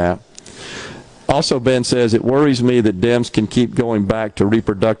on that. Also, Ben says, it worries me that Dems can keep going back to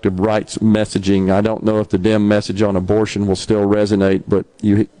reproductive rights messaging. I don't know if the Dem message on abortion will still resonate, but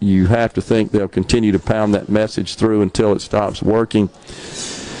you have to think they'll continue to pound that message through until it stops working.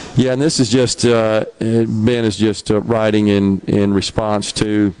 Yeah, and this is just, Ben is just writing in response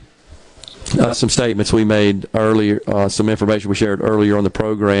to some statements we made earlier, some information we shared earlier on the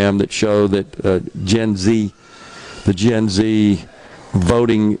program that show that the Gen Z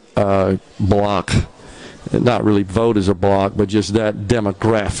voting block, not really vote as a block, but just that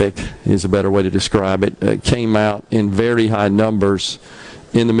demographic is a better way to describe it, came out in very high numbers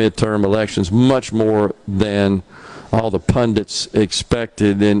in the midterm elections, much more than all the pundits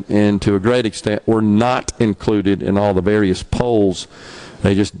expected, and to a great extent were not included in all the various polls.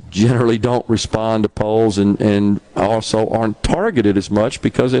 They just generally don't respond to polls and also aren't targeted as much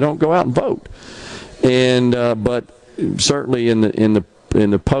because they don't go out and vote. And but certainly in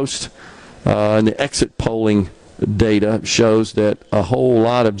the post and the exit polling data shows that a whole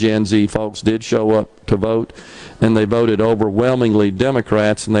lot of Gen Z folks did show up to vote, and they voted overwhelmingly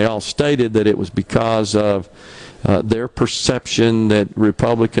Democrats, and they all stated that it was because of their perception that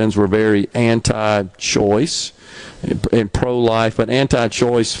Republicans were very anti-choice and pro-life, but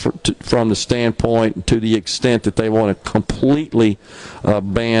anti-choice from the standpoint to the extent that they want to completely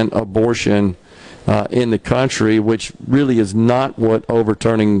ban abortion in the country, which really is not what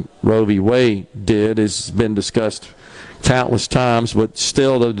overturning Roe v. Wade did. It's been discussed countless times, but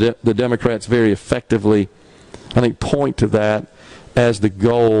still the Democrats very effectively, I think, point to that as the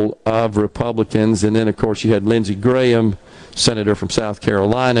goal of Republicans. And then, of course, you had Lindsey Graham, senator from South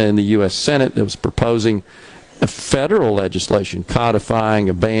Carolina in the U.S. Senate, that was proposing a federal legislation codifying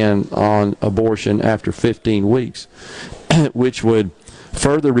a ban on abortion after 15 weeks, which would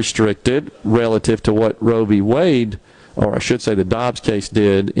further restrict it relative to what Roe v. Wade or I should say the Dobbs case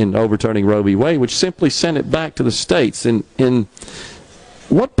did in overturning Roe v. Wade, which simply sent it back to the states. And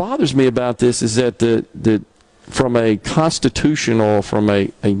what bothers me about this is that from a constitutional, from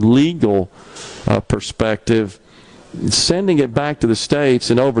a legal perspective, sending it back to the states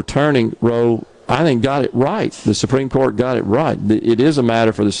and overturning Roe, I think, got it right. The Supreme Court got it right. It is a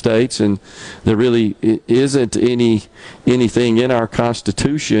matter for the states, and there really isn't anything in our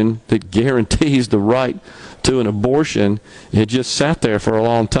Constitution that guarantees the right to an abortion. It just sat there for a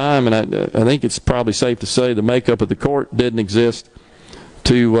long time, and I think it's probably safe to say the makeup of the court didn't exist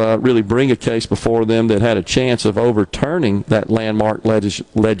to really bring a case before them that had a chance of overturning that landmark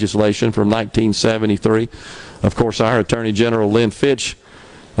legislation from 1973. Of course, our Attorney General, Lynn Fitch,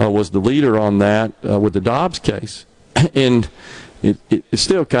 was the leader on that with the Dobbs case. And it's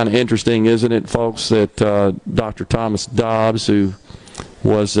still kind of interesting, isn't it, folks, that Dr. Thomas Dobbs, who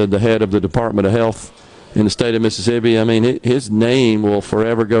was the head of the Department of Health in the state of Mississippi, I mean, his name will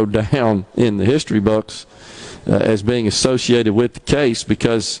forever go down in the history books as being associated with the case,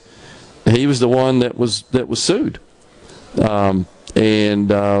 because he was the one that was sued, and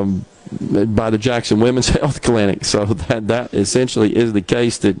by the Jackson Women's Health Clinic. So that essentially is the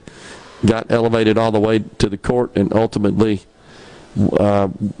case that got elevated all the way to the court and ultimately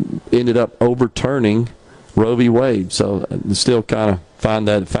ended up overturning Roe v. Wade. So I still kind of find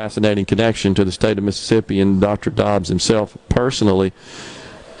that a fascinating connection to the state of Mississippi and Dr. Dobbs himself personally.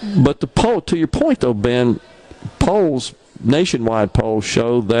 But the poll, to your point though, Ben, nationwide polls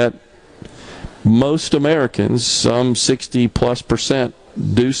show that most Americans, some 60+%,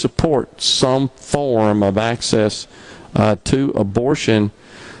 do support some form of access to abortion.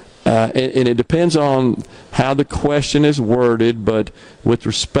 And it depends on how the question is worded, but with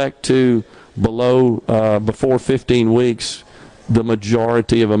respect to before 15 weeks, the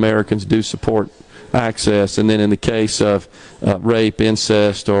majority of Americans do support access. And then in the case of rape,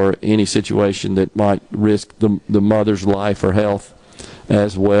 incest, or any situation that might risk the mother's life or health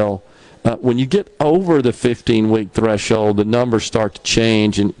as well, when you get over the 15-week threshold, the numbers start to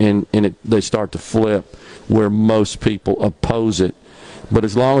change and they start to flip, where most people oppose it. But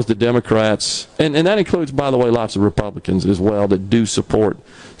as long as the Democrats, and that includes, by the way, lots of Republicans as well, that do support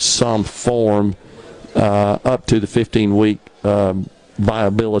some form up to the 15-week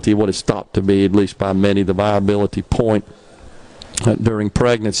viability, what is thought to be, at least by many, the viability point during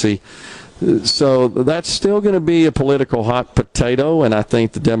pregnancy. So that's still going to be a political hot potato, and I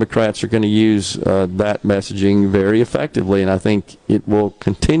think the Democrats are going to use that messaging very effectively, and I think it will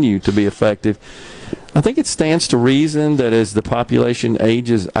continue to be effective. I think it stands to reason that as the population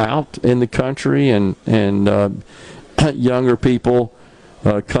ages out in the country and younger people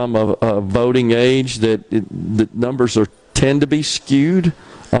come of voting age, that the numbers tend to be skewed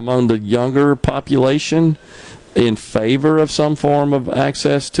among the younger population in favor of some form of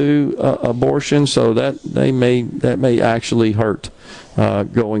access to abortion. So that may actually hurt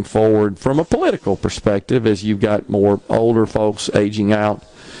going forward from a political perspective, as you've got more older folks aging out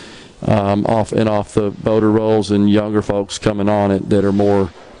off the voter rolls and younger folks coming on it that are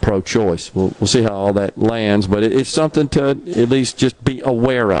more pro-choice. We'll see how all that lands, but it's something to at least just be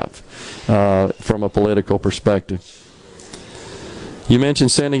aware of from a political perspective. You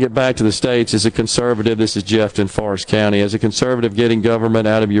mentioned sending it back to the states. As a conservative, this is Jeff in Forest County. As a conservative, getting government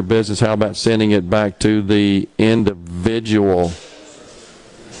out of your business, how about sending it back to the individual?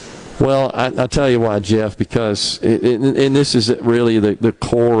 Well, I'll tell you why, Jeff, because, and this is really the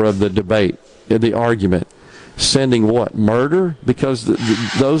core of the debate, the argument. Sending what? Murder? Because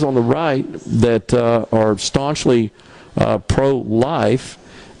those on the right that are staunchly pro-life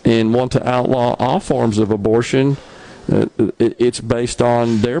and want to outlaw all forms of abortion, it's based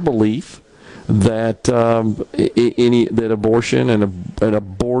on their belief that that abortion and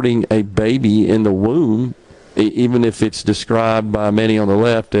aborting a baby in the womb, even if it's described by many on the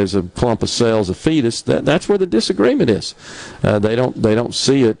left as a clump of cells, a fetus, that's where the disagreement is. They don't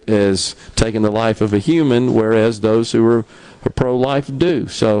see it as taking the life of a human, whereas those who are pro-life do.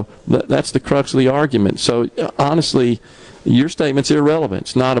 So that's the crux of the argument. So honestly, your statement's irrelevant.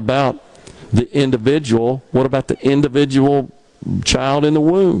 It's not about the individual. What about the individual child in the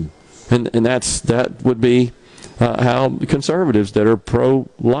womb? And that would be how conservatives that are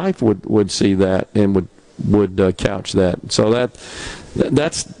pro-life would see that and would couch that. So that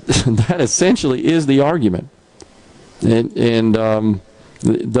essentially is the argument. And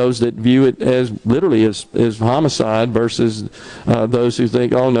those that view it as literally as homicide versus those who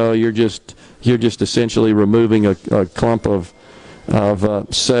think, oh no, you're just essentially removing a clump of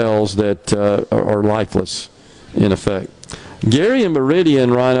cells that are lifeless in effect. Gary in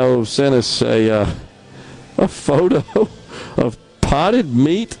Meridian, Rhino, sent us a photo of potted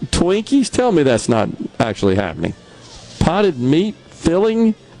meat Twinkies? Tell me that's not actually happening. Potted meat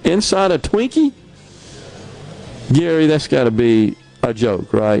filling inside a Twinkie? Gary, that's got to be a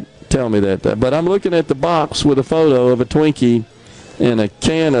joke, right? Tell me that. But I'm looking at the box with a photo of a Twinkie and a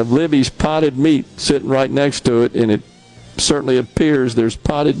can of Libby's potted meat sitting right next to it, and it certainly appears there's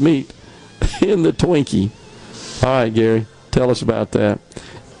potted meat in the Twinkie. All right, Gary, tell us about that.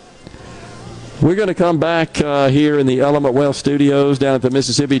 We're going to come back here in the Element Wealth Studios down at the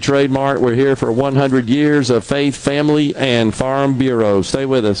Mississippi Trade Mart. We're here for 100 years of Faith, Family, and Farm Bureau. Stay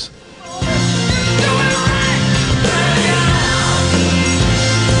with us.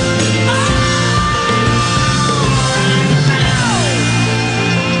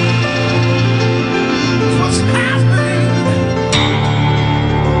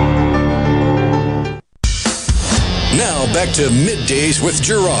 Now back to Middays with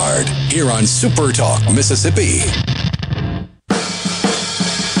Gerard here on SuperTalk Mississippi.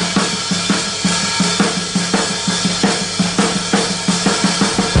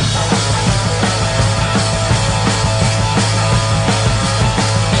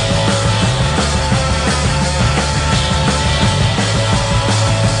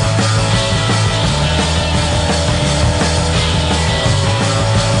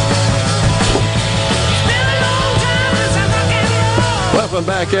 Welcome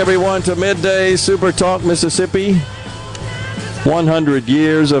back, everyone, to Midday Super Talk Mississippi. 100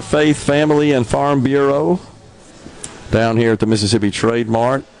 years of Faith, Family, and Farm Bureau down here at the Mississippi Trade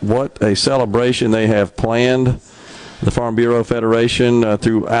Mart. What a celebration they have planned, the Farm Bureau Federation,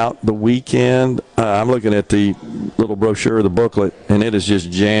 throughout the weekend. I'm looking at the little brochure, the booklet, and it is just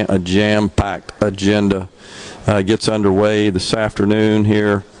a jam-packed agenda. Gets underway this afternoon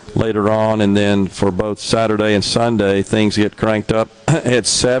here later on, and then for both Saturday and Sunday, things get cranked up at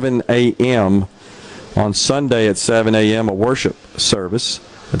 7 a.m. On Sunday at 7 a.m., a worship service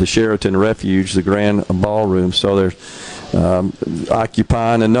at the Sheraton Refuge, the Grand Ballroom. So they're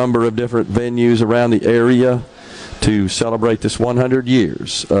occupying a number of different venues around the area to celebrate this 100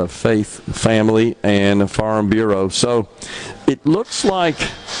 years of Faith, Family, and Farm Bureau. So it looks like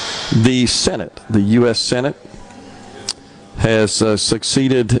the Senate, the U.S. Senate, has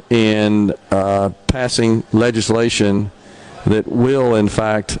succeeded in passing legislation that will, in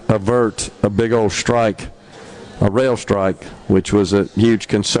fact, avert a big old strike, a rail strike, which was a huge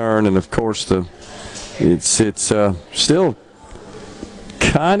concern. And, of course, it's still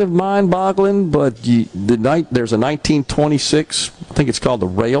kind of mind-boggling, but there's a 1926, I think it's called the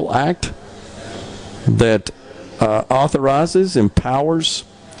Rail Act, that authorizes, empowers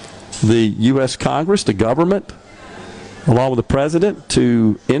the U.S. Congress, the government, along with the president,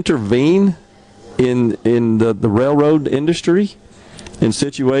 to intervene in the railroad industry in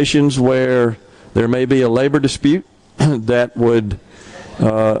situations where there may be a labor dispute that would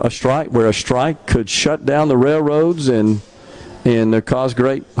a strike could shut down the railroads and cause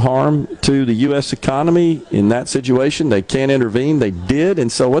great harm to the U.S. economy. In that situation, they can't intervene. They did,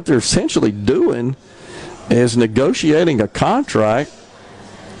 and so what they're essentially doing is negotiating a contract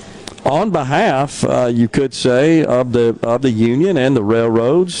on behalf, you could say, of the union and the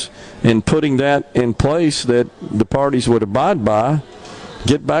railroads, and putting that in place that the parties would abide by,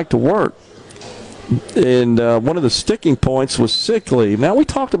 get back to work. And one of the sticking points was sick leave. Now, we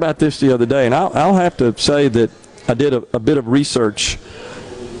talked about this the other day, and I'll have to say that I did a bit of research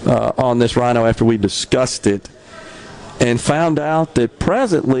on this, Rhino, after we discussed it, and found out that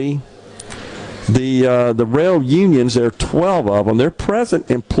presently the rail unions, there are 12 of them, their present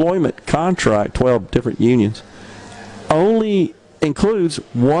employment contract, 12 different unions, only includes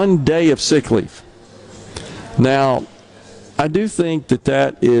 1 day of sick leave. Now, I do think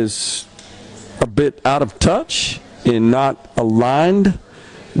that is a bit out of touch and not aligned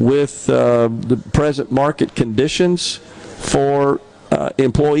with the present market conditions for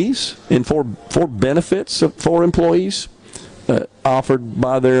employees and for benefits for employees offered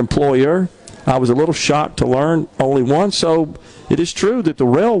by their employer. I was a little shocked to learn only one. So it is true that the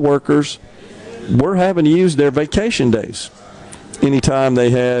rail workers were having to use their vacation days anytime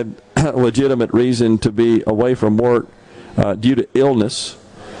they had a legitimate reason to be away from work due to illness.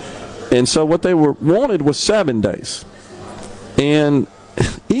 And so what they wanted was 7 days. And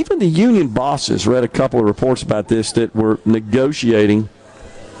even the union bosses, read a couple of reports about this, that were negotiating,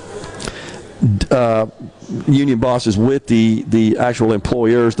 union bosses with the actual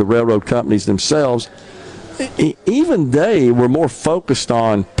employers, the railroad companies themselves. Even they were more focused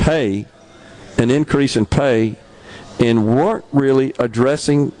on pay, an increase in pay, and weren't really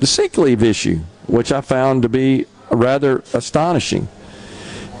addressing the sick leave issue, which I found to be rather astonishing.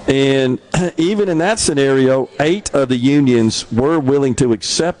 And even in that scenario, 8 of the unions were willing to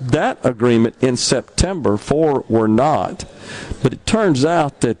accept that agreement in September. 4 were not. But it turns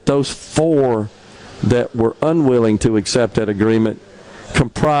out that those 4 that were unwilling to accept that agreement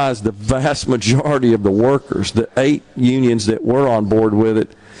comprised the vast majority of the workers. The 8 unions that were on board with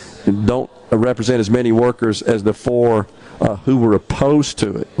it don't represent as many workers as the 4 who were opposed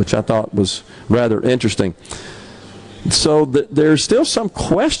to it, which I thought was rather interesting. So there's still some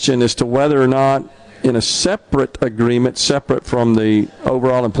question as to whether or not in a separate agreement, separate from the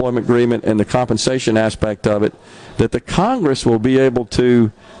overall employment agreement and the compensation aspect of it, that the Congress will be able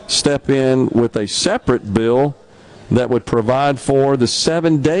to step in with a separate bill that would provide for the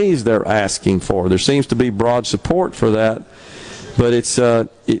 7 days they're asking for. There seems to be broad support for that, but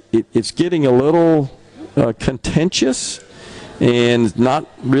it's getting a little contentious, and not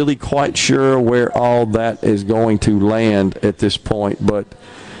really quite sure where all that is going to land at this point. But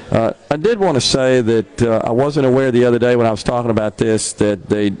I did want to say that I wasn't aware the other day when I was talking about this that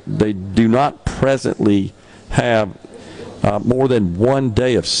they do not presently have more than 1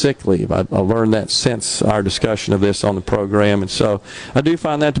 day of sick leave. I learned that since our discussion of this on the program, and so I do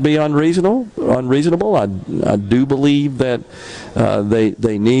find that to be unreasonable. I do believe that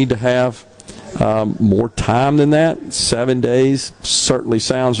they need to have more time than that. 7 days certainly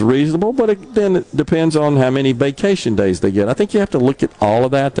sounds reasonable, but then it depends on how many vacation days they get. I think you have to look at all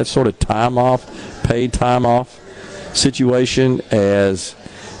of that sort of time off, paid time off situation as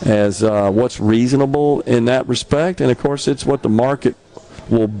what's reasonable in that respect. And of course, it's what the market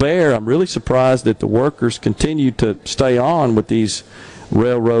will bear. I'm really surprised that the workers continue to stay on with these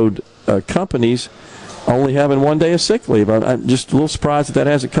railroad companies only having 1 day of sick leave. I'm just a little surprised that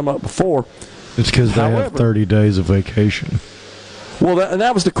hasn't come up before. It's because they have 30 days of vacation. Well,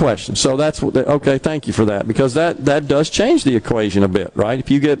 that was the question. So that's okay. Thank you for that, because that does change the equation a bit, right? If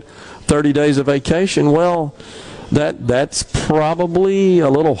you get 30 days of vacation, well, that's probably a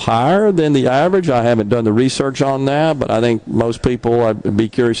little higher than the average. I haven't done the research on that, but I think most people, I'd be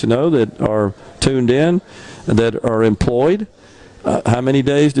curious to know, that are tuned in, that are employed. How many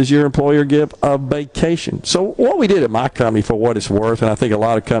days does your employer give of vacation? So what we did at my company, for what it's worth, and I think a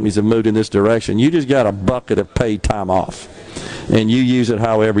lot of companies have moved in this direction, you just got a bucket of paid time off, and you use it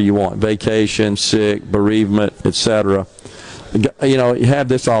however you want: vacation, sick, bereavement, etc. You know, you have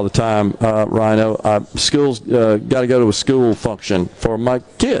this all the time, Rhino. Schools got to go to a school function for my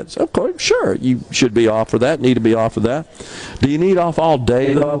kids. Of course, sure, you should be off for that, need to be off for that. Do you need off all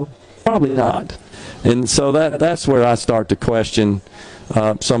day, though? Probably not. And so that's where I start to question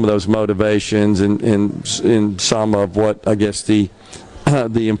some of those motivations and some of what I guess the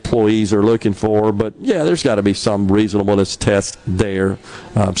employees are looking for. But yeah, there's got to be some reasonableness test there,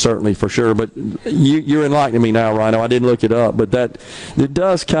 certainly, for sure. But you're enlightening me now, Rhino. I didn't look it up, but it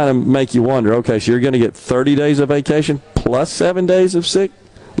does kind of make you wonder. Okay, so you're going to get 30 days of vacation plus 7 days of sick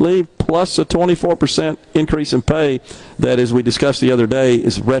leave plus a 24% increase in pay that, as we discussed the other day,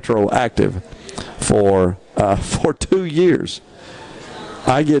 is retroactive for 2 years.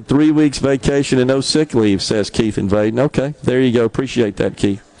 I get 3 weeks vacation and no sick leave, says Keith in Vaden. Okay, there you go. Appreciate that,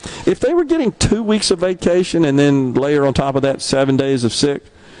 Keith. If they were getting 2 weeks of vacation and then layer on top of that 7 days of sick,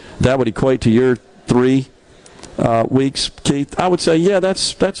 that would equate to your 3 weeks, Keith. I would say, yeah,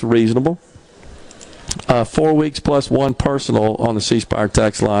 that's reasonable. 4 weeks plus 1 personal on the C-Spire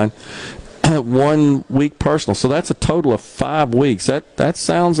text line. 1 week personal, so that's a total of 5 weeks. That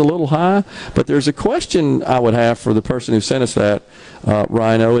sounds a little high, but there's a question I would have for the person who sent us that,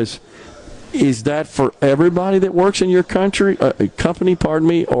 Rhino, is that for everybody that works in your company,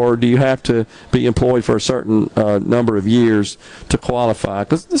 or do you have to be employed for a certain number of years to qualify?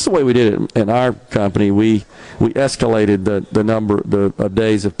 Because this is the way we did it in our company. We escalated the number of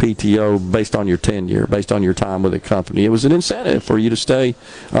days of PTO based on your tenure, based on your time with the company. It was an incentive for you to stay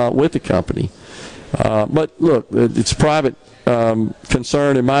with the company. But look, it's private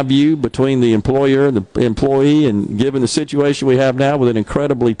concern, in my view, between the employer and the employee, and given the situation we have now with an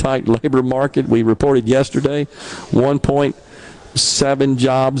incredibly tight labor market, we reported yesterday 1.7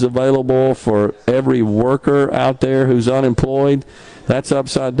 jobs available for every worker out there who's unemployed. That's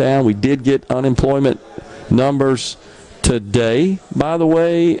upside down. We did get unemployment numbers today, by the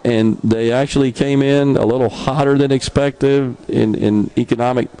way, and they actually came in a little hotter than expected. In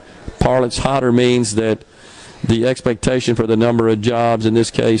economic parlance, hotter means that the expectation for the number of jobs in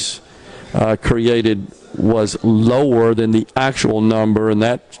this case created was lower than the actual number, and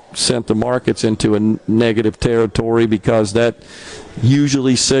that sent the markets into a negative territory, because that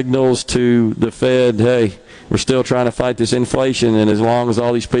usually signals to the Fed, hey, we're still trying to fight this inflation, and as long as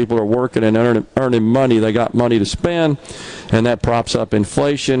all these people are working and earning money, they got money to spend, and that props up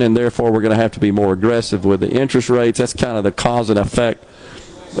inflation, and therefore we're going to have to be more aggressive with the interest rates. That's kind of the cause and effect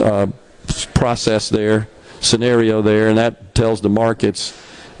process there, scenario there, and that tells the markets,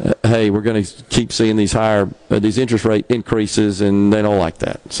 hey, we're going to keep seeing these these interest rate increases, and they don't like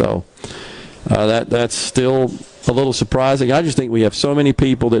that. So that's still a little surprising. I just think we have so many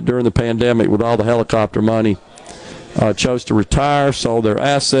people that during the pandemic, with all the helicopter money, chose to retire, sold their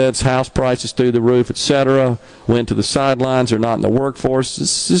assets, house prices through the roof, etc., went to the sidelines. They're not in the workforce.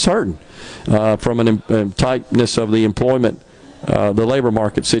 This is hurting from an tightness of the employment, the labor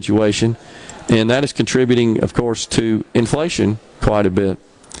market situation, and that is contributing, of course, to inflation quite a bit.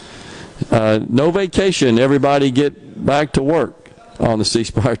 No vacation. Everybody get back to work on the C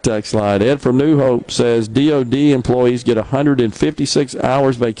Spire text line. Ed from New Hope says DOD employees get 156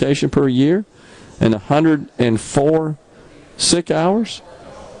 hours vacation per year and 104 sick hours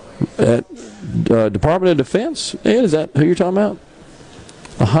at Department of Defense. Ed, is that who you're talking about?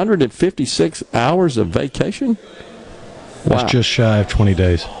 156 hours of vacation? Wow. That's just shy of 20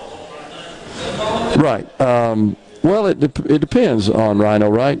 days. Right. Well, it depends on Rhino,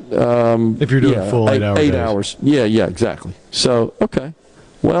 right? If you're doing a full 8 hours. 8 hours. Yeah, exactly. So, okay.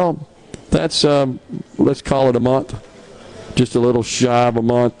 Well, that's, let's call it a month. Just a little shy of a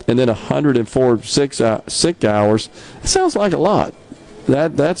month. And then 104 sick hours. It sounds like a lot.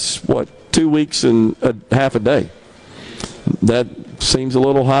 That's, 2 weeks and half a day. That seems a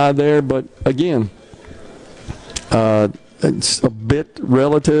little high there, but again, it's a bit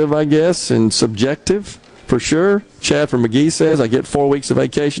relative, I guess, and subjective. For sure. Chad from McGee says, I get 4 weeks of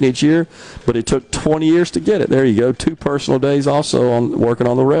vacation each year, but it took 20 years to get it. There you go. 2 personal days also on working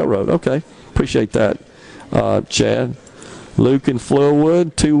on the railroad. Okay. Appreciate that, Chad. Luke in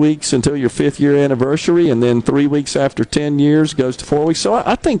Flowood, 2 weeks until your 5th year anniversary, and then 3 weeks after 10 years goes to 4 weeks. So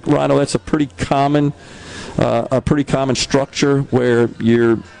I think, Rhino, that's a pretty common structure where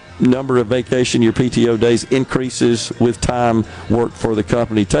your number of vacation, your PTO days increases with time worked for the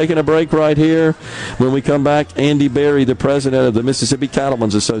company. Taking a break right here. When we come back, Andy Berry, the president of the Mississippi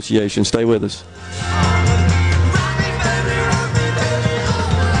Cattlemen's Association. Stay with us.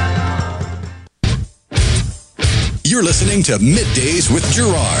 You're listening to Middays with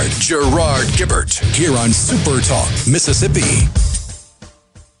Gerard Gibert, here on Super Talk Mississippi.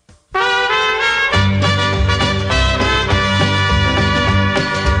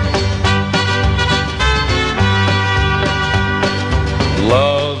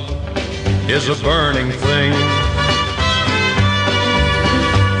 Love is a burning thing,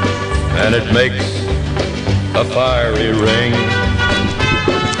 and it makes a fiery ring.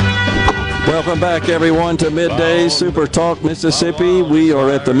 Welcome back, everyone, to Middays Super Talk Mississippi. We are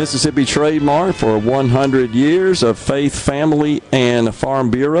at the Mississippi Trade Mart for 100 years of Faith, Family, and Farm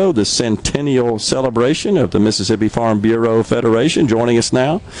Bureau, the centennial celebration of the Mississippi Farm Bureau Federation. Joining us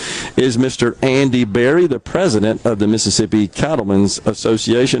now is Mr. Andy Berry, the president of the Mississippi Cattlemen's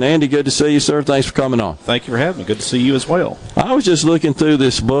Association. Andy, good to see you, sir. Thanks for coming on. Thank you for having me. Good to see you as well. I was just looking through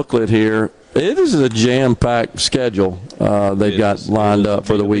this booklet here. It is a jam-packed schedule they've got lined up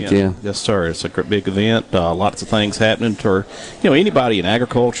for the weekend. Yes, sir. It's a big event. Lots of things happening for anybody in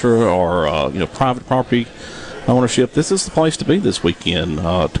agriculture or private property ownership. This is the place to be this weekend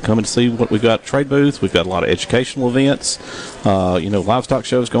to come and see what we've got. Trade booths. We've got a lot of educational events. Livestock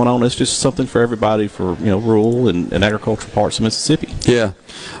shows going on. It's just something for everybody for rural and agricultural parts of Mississippi. Yeah.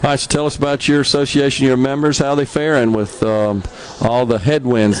 All right, so tell us about your association, your members, how they faring with all the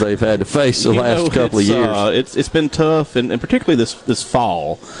headwinds they've had to face the last couple of years. It's been tough, and particularly this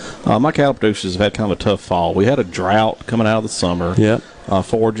fall. My cattle producers have had kind of a tough fall. We had a drought coming out of the summer. Yeah.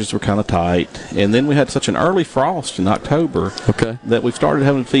 Forages were kind of tight, and then we had such an early frost in October that we've started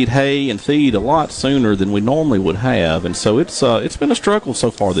having to feed hay and feed a lot sooner than we normally would have, and so it's been a struggle so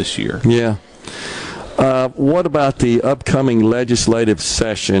far this year. Yeah. What about the upcoming legislative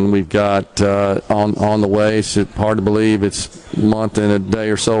session we've got on the way? It's hard to believe it's a month and a day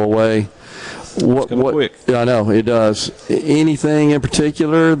or so away. It's coming quick. I know, it does. Anything in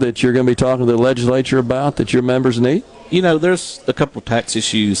particular that you're going to be talking to the legislature about that your members need? There's a couple of tax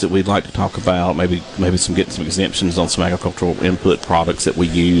issues that we'd like to talk about. Maybe getting some exemptions on some agricultural input products that we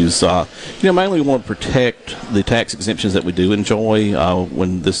use. Mainly we want to protect the tax exemptions that we do enjoy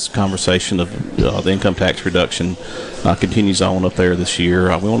when this conversation of the income tax reduction continues on up there this year.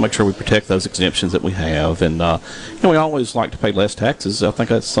 We want to make sure we protect those exemptions that we have, and we always like to pay less taxes. I think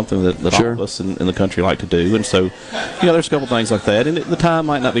that's something that all of us in the country like to do, and so there's a couple things like that. And the time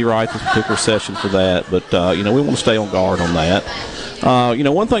might not be right this particular session for that, but we want to stay on guard on that.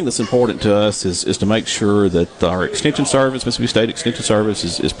 One thing that's important to us is to make sure that our extension service, Mississippi State Extension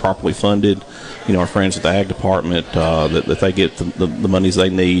Service, is properly funded. Our friends at the Ag Department, that they get the monies they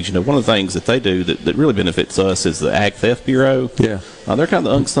need. One of the things that they do that really benefits us is the Ag Theft Bureau. Yeah. They're kind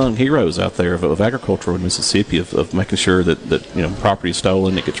of the unsung heroes out there of agriculture in Mississippi, of making sure that property is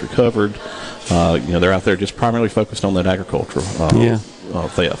stolen, it gets recovered. They're out there just primarily focused on that agricultural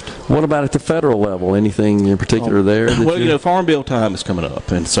theft. What about at the federal level? Anything in particular there? Well, Farm Bill time is coming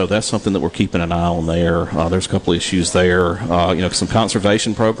up, and so that's something that we're keeping an eye on there. There's a couple issues there. Some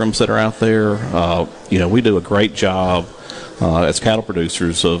conservation programs that are out there. We do a great job as cattle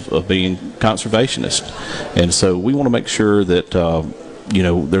producers of being conservationists, and so we want to make sure that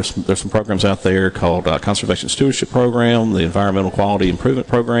there's some programs out there called Conservation Stewardship Program, the Environmental Quality Improvement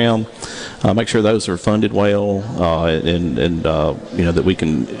Program. Make sure those are funded well, and that we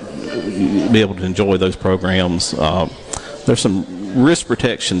can be able to enjoy those programs. There's some risk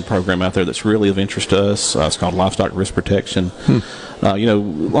protection program out there that's really of interest to us. It's called Livestock Risk Protection. A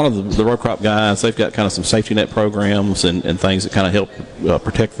lot of the row crop guys, they've got kind of some safety net programs and things that kind of help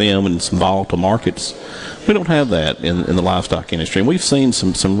protect them in some volatile markets. We don't have that in the livestock industry, and we've seen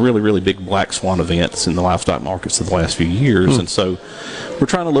some really, really big black swan events in the livestock markets in the last few years, and so we're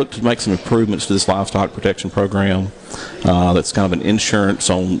trying to look to make some improvements to this livestock protection program. That's kind of an insurance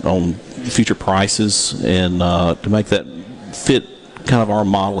on future prices, and to make that fit kind of our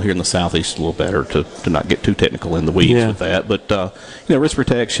model here in the Southeast a little better, to not get too technical in the weeds with that. But, risk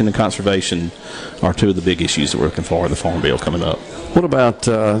protection and conservation are two of the big issues that we're looking for in the Farm Bill coming up. What about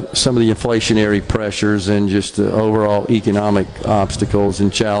some of the inflationary pressures and just the overall economic obstacles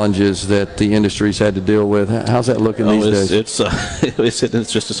and challenges that the industry's had to deal with? How's that looking these days? It's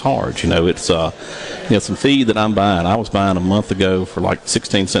just as hard. It's some feed that I'm buying. I was buying a month ago for like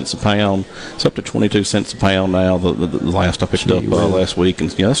 16 cents a pound. It's up to 22 cents a pound now. The last I picked up last week, and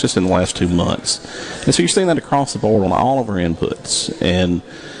that's just in the last 2 months. And so you're seeing that across the board on all of our inputs. And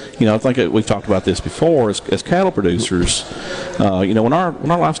I think we've talked about this before as cattle producers. When our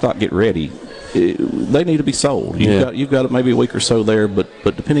livestock get ready, they need to be sold. You've got maybe a week or so there, but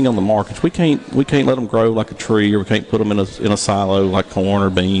depending on the markets, we can't let them grow like a tree, or we can't put them in a silo like corn or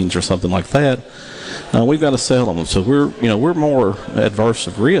beans or something like that. We've got to sell them. So we're more adverse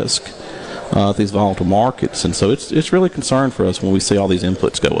of risk these volatile markets, and so it's really a concern for us when we see all these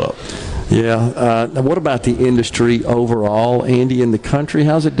inputs go up. Yeah. Now, what about the industry overall, Andy, in the country?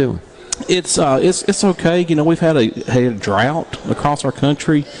 How's it doing? It's okay. We've had a drought across our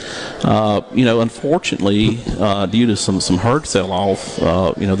country. Unfortunately, due to some herd sell-off,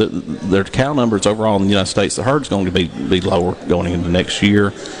 their cow numbers overall in the United States, the herd's going to be lower going into next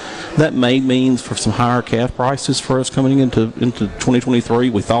year. That may mean for some higher calf prices for us coming into 2023.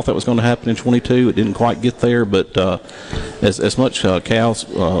 We thought that was going to happen in 22. It didn't quite get there, but as much cows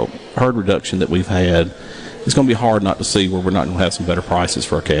herd reduction that we've had, it's going to be hard not to see where we're not going to have some better prices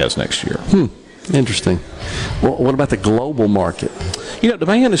for our calves next year. Interesting. Well, what about the global market?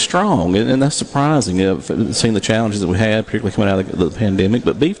 Demand is strong, and that's surprising. Seeing the challenges that we had, particularly coming out of the pandemic,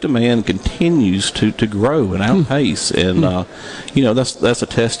 but beef demand continues to grow and outpace, and that's a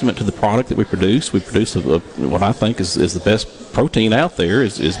testament to the product that we produce. We produce what I think is the best protein out there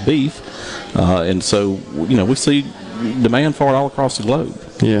is beef, and so we see demand for it all across the globe.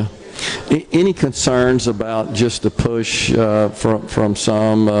 Yeah. Any concerns about just the push from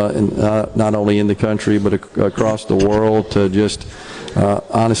some, not only in the country but across the world, to just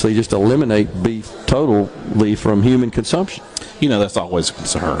honestly just eliminate beef totally from human consumption? That's always a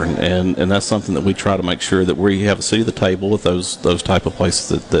concern, and that's something that we try to make sure that we have a seat at the table with those type of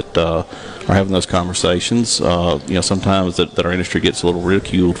places that are having those conversations. Sometimes that our industry gets a little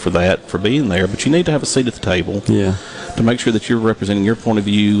ridiculed for being there, but you need to have a seat at the table. Yeah. To make sure that you're representing your point of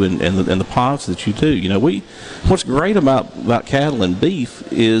view and the positives that you do. What's great about cattle and beef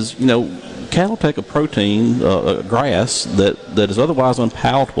is cattle take a protein, a grass that is otherwise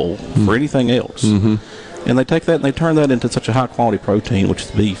unpalatable for anything else. Mm-hmm. And they take that and they turn that into such a high-quality protein, which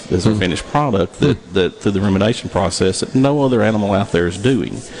is beef, as their finished product, that through the rumination process that no other animal out there is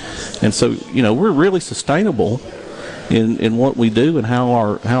doing. And so, we're really sustainable in what we do and how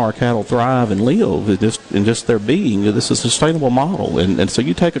our cattle thrive and live, in just their being. This is a sustainable model. And so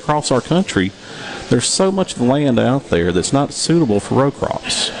you take across our country, there's so much land out there that's not suitable for row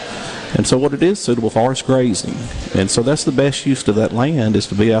crops. And so what it is suitable for is grazing. And so that's the best use of that land, is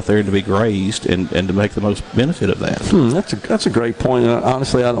to be out there and to be grazed and to make the most benefit of that. That's a great point.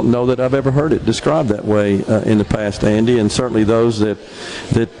 Honestly, I don't know that I've ever heard it described that way in the past, Andy. And certainly those that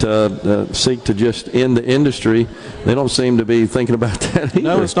seek to just end the industry, they don't seem to be thinking about that either.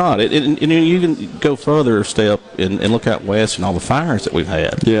 No, it's not. And you can go further a step and look out west and all the fires that we've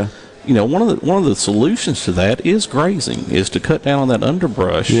had. Yeah. You know, one of the solutions to that is grazing, is to cut down on that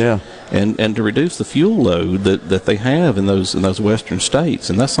underbrush, and to reduce the fuel load that they have in those western states.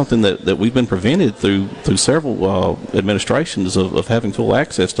 And that's something that we've been prevented through several administrations of having full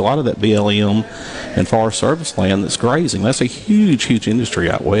access to a lot of that BLM and Forest Service land that's grazing. That's a huge industry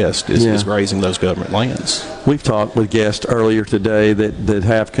out west, is grazing those government lands. We've talked with guests earlier today that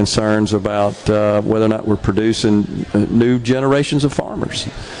have concerns about whether or not we're producing new generations of farmers.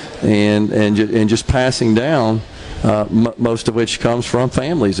 And just passing down, most of which comes from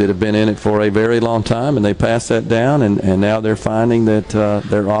families that have been in it for a very long time, and they pass that down, and now they're finding that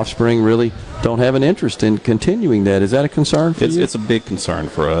their offspring really don't have an interest in continuing that. Is that a concern for you? It's a big concern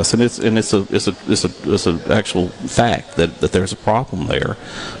for us, and it's an actual fact that there's a problem there.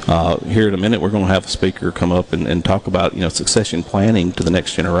 Here in a minute, we're going to have a speaker come up and talk about succession planning to the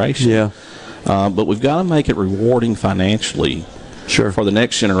next generation. Yeah. But we've got to make it rewarding financially. Sure. For the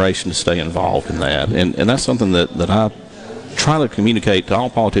next generation to stay involved in that. And that's something that I try to communicate to all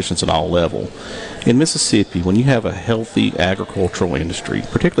politicians at all levels. In Mississippi, when you have a healthy agricultural industry,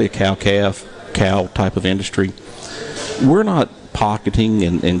 particularly a cow type of industry, we're not pocketing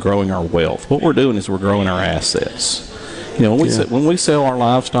and growing our wealth. What we're doing is we're growing our assets. When we sell our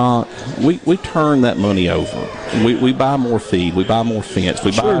livestock, we turn that money over. We buy more feed, we buy more fence,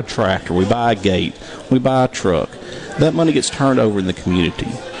 we buy a tractor, we buy a gate, we buy a truck. That money gets turned over in the community.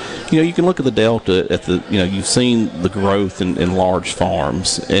 You can look at the Delta you've seen the growth in large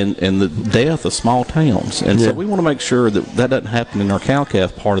farms and the death of small towns. And so we want to make sure that doesn't happen in our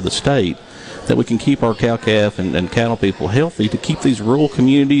cow-calf part of the state, that we can keep our cow-calf and cattle people healthy, to keep these rural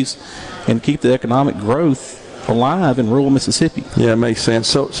communities and keep the economic growth alive in rural Mississippi. Yeah, it makes sense.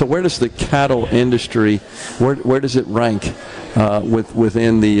 So where does the cattle industry, where does it rank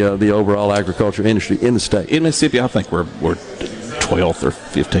within the overall agriculture industry in the state? In Mississippi, I think we're 12th or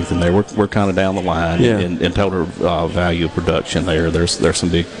 15th in there. We're kind of down the line in total value of production there. There's some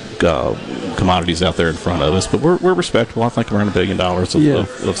big commodities out there in front of us, but we're respectable. I think around $1 billion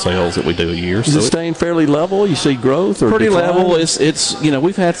of sales that we do a year. Is it staying fairly level? You see growth or pretty decline? level? It's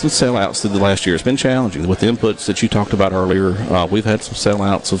we've had some sellouts through the last year. It's been challenging with the inputs that you talked about earlier. We've had some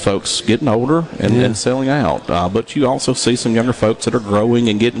sellouts of folks getting older and selling out. But you also see some younger folks that are growing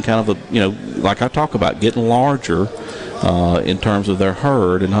and getting kind of like I talk about, getting larger. In terms of their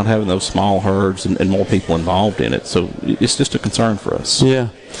herd and not having those small herds and more people involved in it. So it's just a concern for us. Yeah.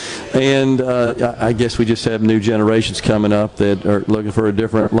 And I guess we just have new generations coming up that are looking for a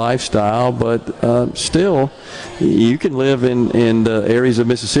different lifestyle, but still, you can live in the areas of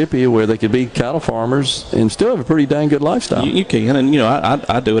Mississippi where they could be cattle farmers and still have a pretty dang good lifestyle. You can, and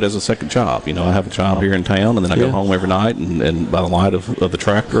I do it as a second job. I have a job here in town, and then I go home every night, and by the light of the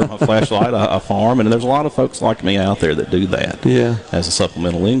tractor, my flashlight, I farm, and there's a lot of folks like me out there that do that as a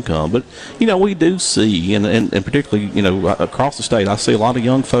supplemental income. But we do see, and particularly across the state, I see a lot of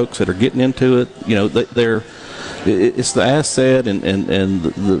young folks that are getting into it. It's the asset and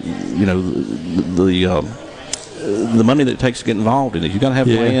the money that it takes to get involved in it. You got to have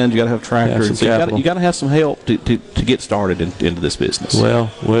land, you got to have tractors, so you got to have some help to get started into this business. Well,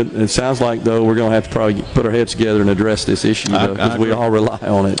 it sounds like though we're going to have to probably put our heads together and address this issue because we all rely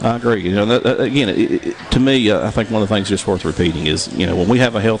on it. I agree. Again, to me, I think one of the things just worth repeating is when we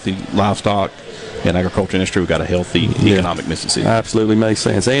have a healthy livestock and agriculture industry, we've got a healthy economic Mississippi. Absolutely makes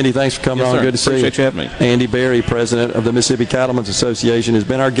sense. Andy, thanks for coming on. Sir. Good to see you. Appreciate you having me. Andy Berry, president of the Mississippi Cattlemen's Association, has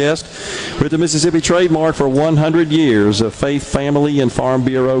been our guest with the Mississippi Trademark for 100 years of Faith, Family, and Farm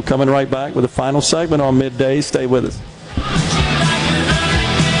Bureau. Coming right back with a final segment on Middays. Stay with us.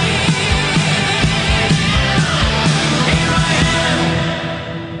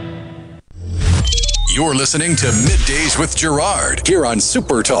 You're listening to Middays with Gerard here on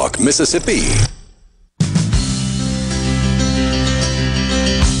SuperTalk Mississippi.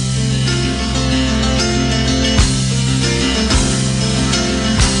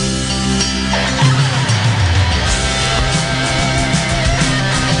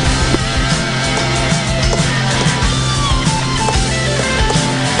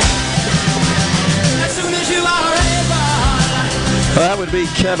 That would be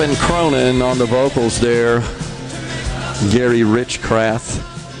Kevin Cronin on the vocals there. Gary Richcraft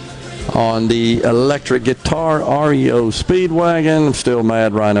on the electric guitar REO Speedwagon. I'm still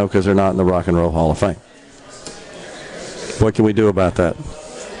mad, Rhino, because they're not in the Rock and Roll Hall of Fame. What can we do about that?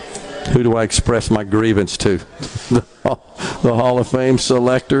 Who do I express my grievance to? The Hall of Fame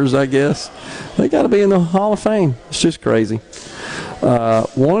selectors, I guess. They got to be in the Hall of Fame. It's just crazy.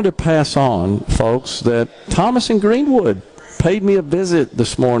 Wanted to pass on, folks, that Thomas in Greenwood paid me a visit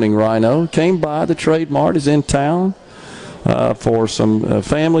this morning, Rhino. Came by the Trade Mart, is in town for some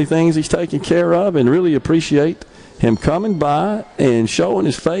family things he's taking care of, and really appreciate him coming by and showing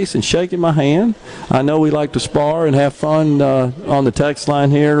his face and shaking my hand. I know we like to spar and have fun on the text line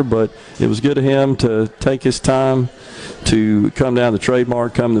here, but it was good of him to take his time to come down to the Trade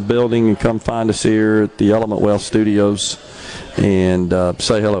Mart, come to the building, and come find us here at the Element Wealth Studios and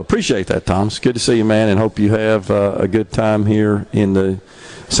say hello. Appreciate that, Tom. It's good to see you, man, and hope you have a good time here in the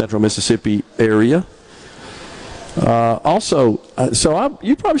Central Mississippi area. You probably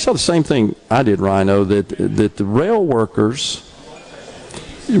saw the same thing I did, Rhino, that the rail workers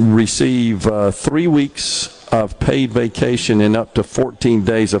receive 3 weeks of paid vacation and up to 14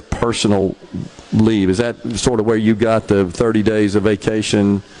 days of personal leave. Is that sort of where you got the 30 days of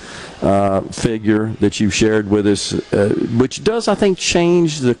vacation figure that you shared with us, which does, I think,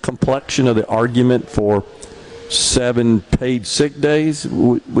 change the complexion of the argument for 7 paid sick days?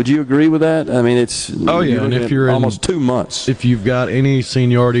 Would you agree with that? I mean, it's and if you're almost 2 months. If you've got any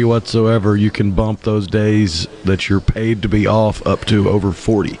seniority whatsoever, you can bump those days that you're paid to be off up to over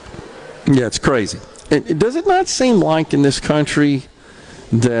 40. Yeah, it's crazy. And does it not seem like in this country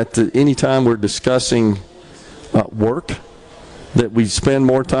that anytime we're discussing work, that we spend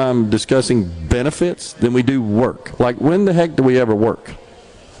more time discussing benefits than we do work? Like, when the heck do we ever work?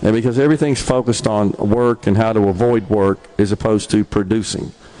 And because everything's focused on work and how to avoid work as opposed to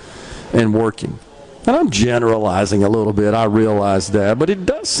producing and working. And I'm generalizing a little bit, I realize that, but it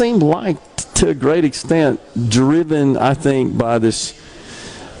does seem like, to a great extent, driven, I think, by this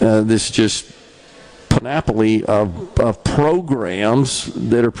just panoply of programs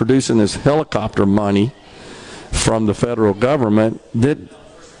that are producing this helicopter money from the federal government, that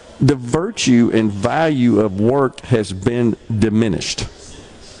the virtue and value of work has been diminished.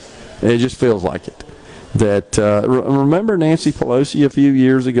 It just feels like it. That remember Nancy Pelosi a few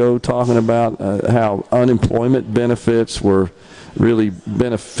years ago talking about how unemployment benefits were really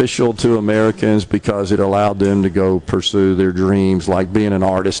beneficial to Americans because it allowed them to go pursue their dreams, like being an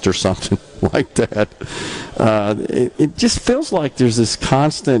artist or something like that. It just feels like there's this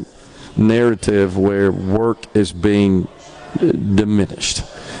constant narrative where work is being diminished,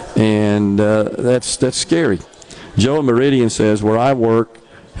 and that's scary. Joe in Meridian says, where I work,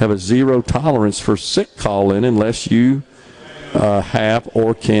 have a zero tolerance for sick call-in unless you have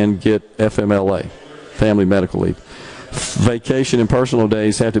or can get FMLA, family medical leave. Vacation and personal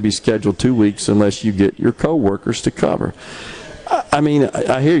days have to be scheduled 2 weeks unless you get your co-workers to cover. I mean,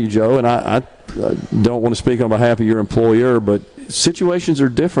 I hear you, Joe, and I don't want to speak on behalf of your employer, but situations are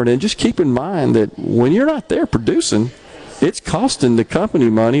different. And just keep in mind that when you're not there producing, it's costing the company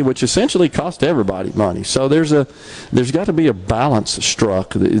money, which essentially costs everybody money. So there's got to be a balance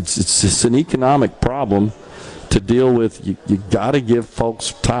struck. It's an economic problem to deal with. You got to give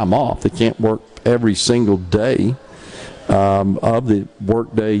folks time off. They can't work every single day of the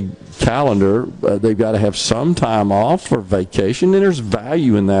workday calendar. They've got to have some time off for vacation, and there's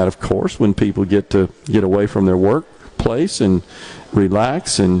value in that, of course, when people get away from their workplace and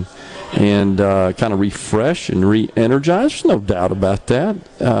relax and kind of refresh and re-energize. There's no doubt about that.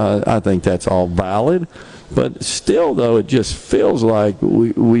 I think that's all valid. But still, though, it just feels like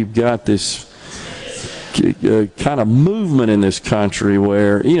we've got this kind of movement in this country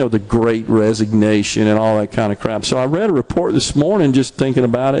where, the great resignation and all that kind of crap. So I read a report this morning, just thinking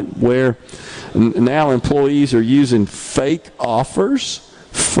about it, where now employees are using fake offers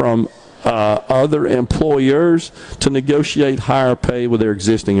from other employers to negotiate higher pay with their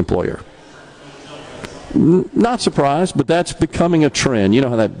existing employer. Not surprised, but that's becoming a trend. You know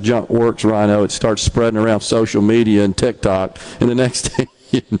how that junk works, Rhino. It starts spreading around social media and TikTok, and the next thing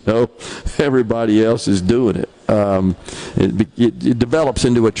you know, everybody else is doing it. It develops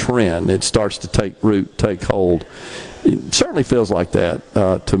into a trend. It starts to take root, take hold. It certainly feels like that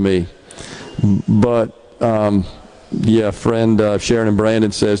to me. But friend Sharon and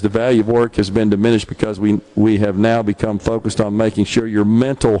Brandon says the value of work has been diminished because we have now become focused on making sure your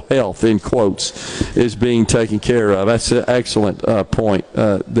mental health, in quotes, is being taken care of. That's an excellent point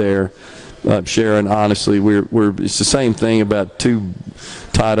there, Sharon. Honestly, it's the same thing about two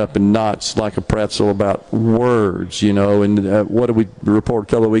tied up in knots like a pretzel about words, And what did we report a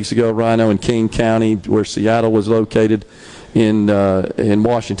couple of weeks ago, Rhino, in King County, where Seattle was located? in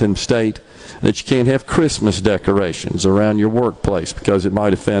Washington State that you can't have Christmas decorations around your workplace because it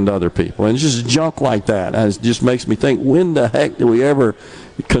might offend other people. And it's just junk like that. And it just makes me think, when the heck do we ever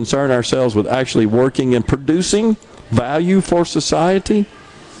concern ourselves with actually working and producing value for society?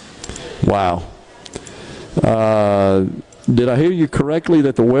 Wow. Did I hear you correctly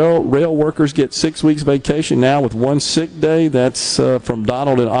that the rail workers get 6 weeks vacation now with 1 sick day? That's from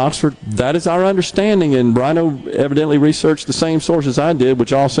Donald in Oxford. That is our understanding, and Rhino evidently researched the same sources I did,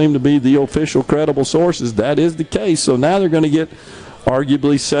 which all seem to be the official credible sources. That is the case. So now they're going to get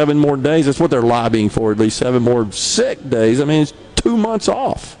arguably 7 more days. That's what they're lobbying for, at least 7 more sick days. I mean, it's 2 months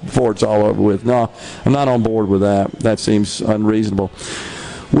off before it's all over with. No, I'm not on board with that. That seems unreasonable.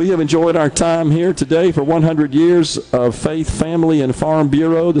 We have enjoyed our time here today for 100 years of Faith, Family, and Farm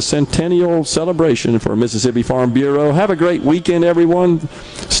Bureau, the centennial celebration for Mississippi Farm Bureau. Have a great weekend, everyone.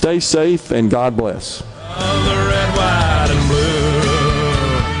 Stay safe, and God bless. The red, white, and blue.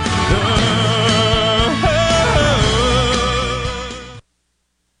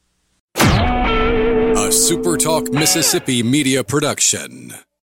 A SuperTalk Mississippi Media production.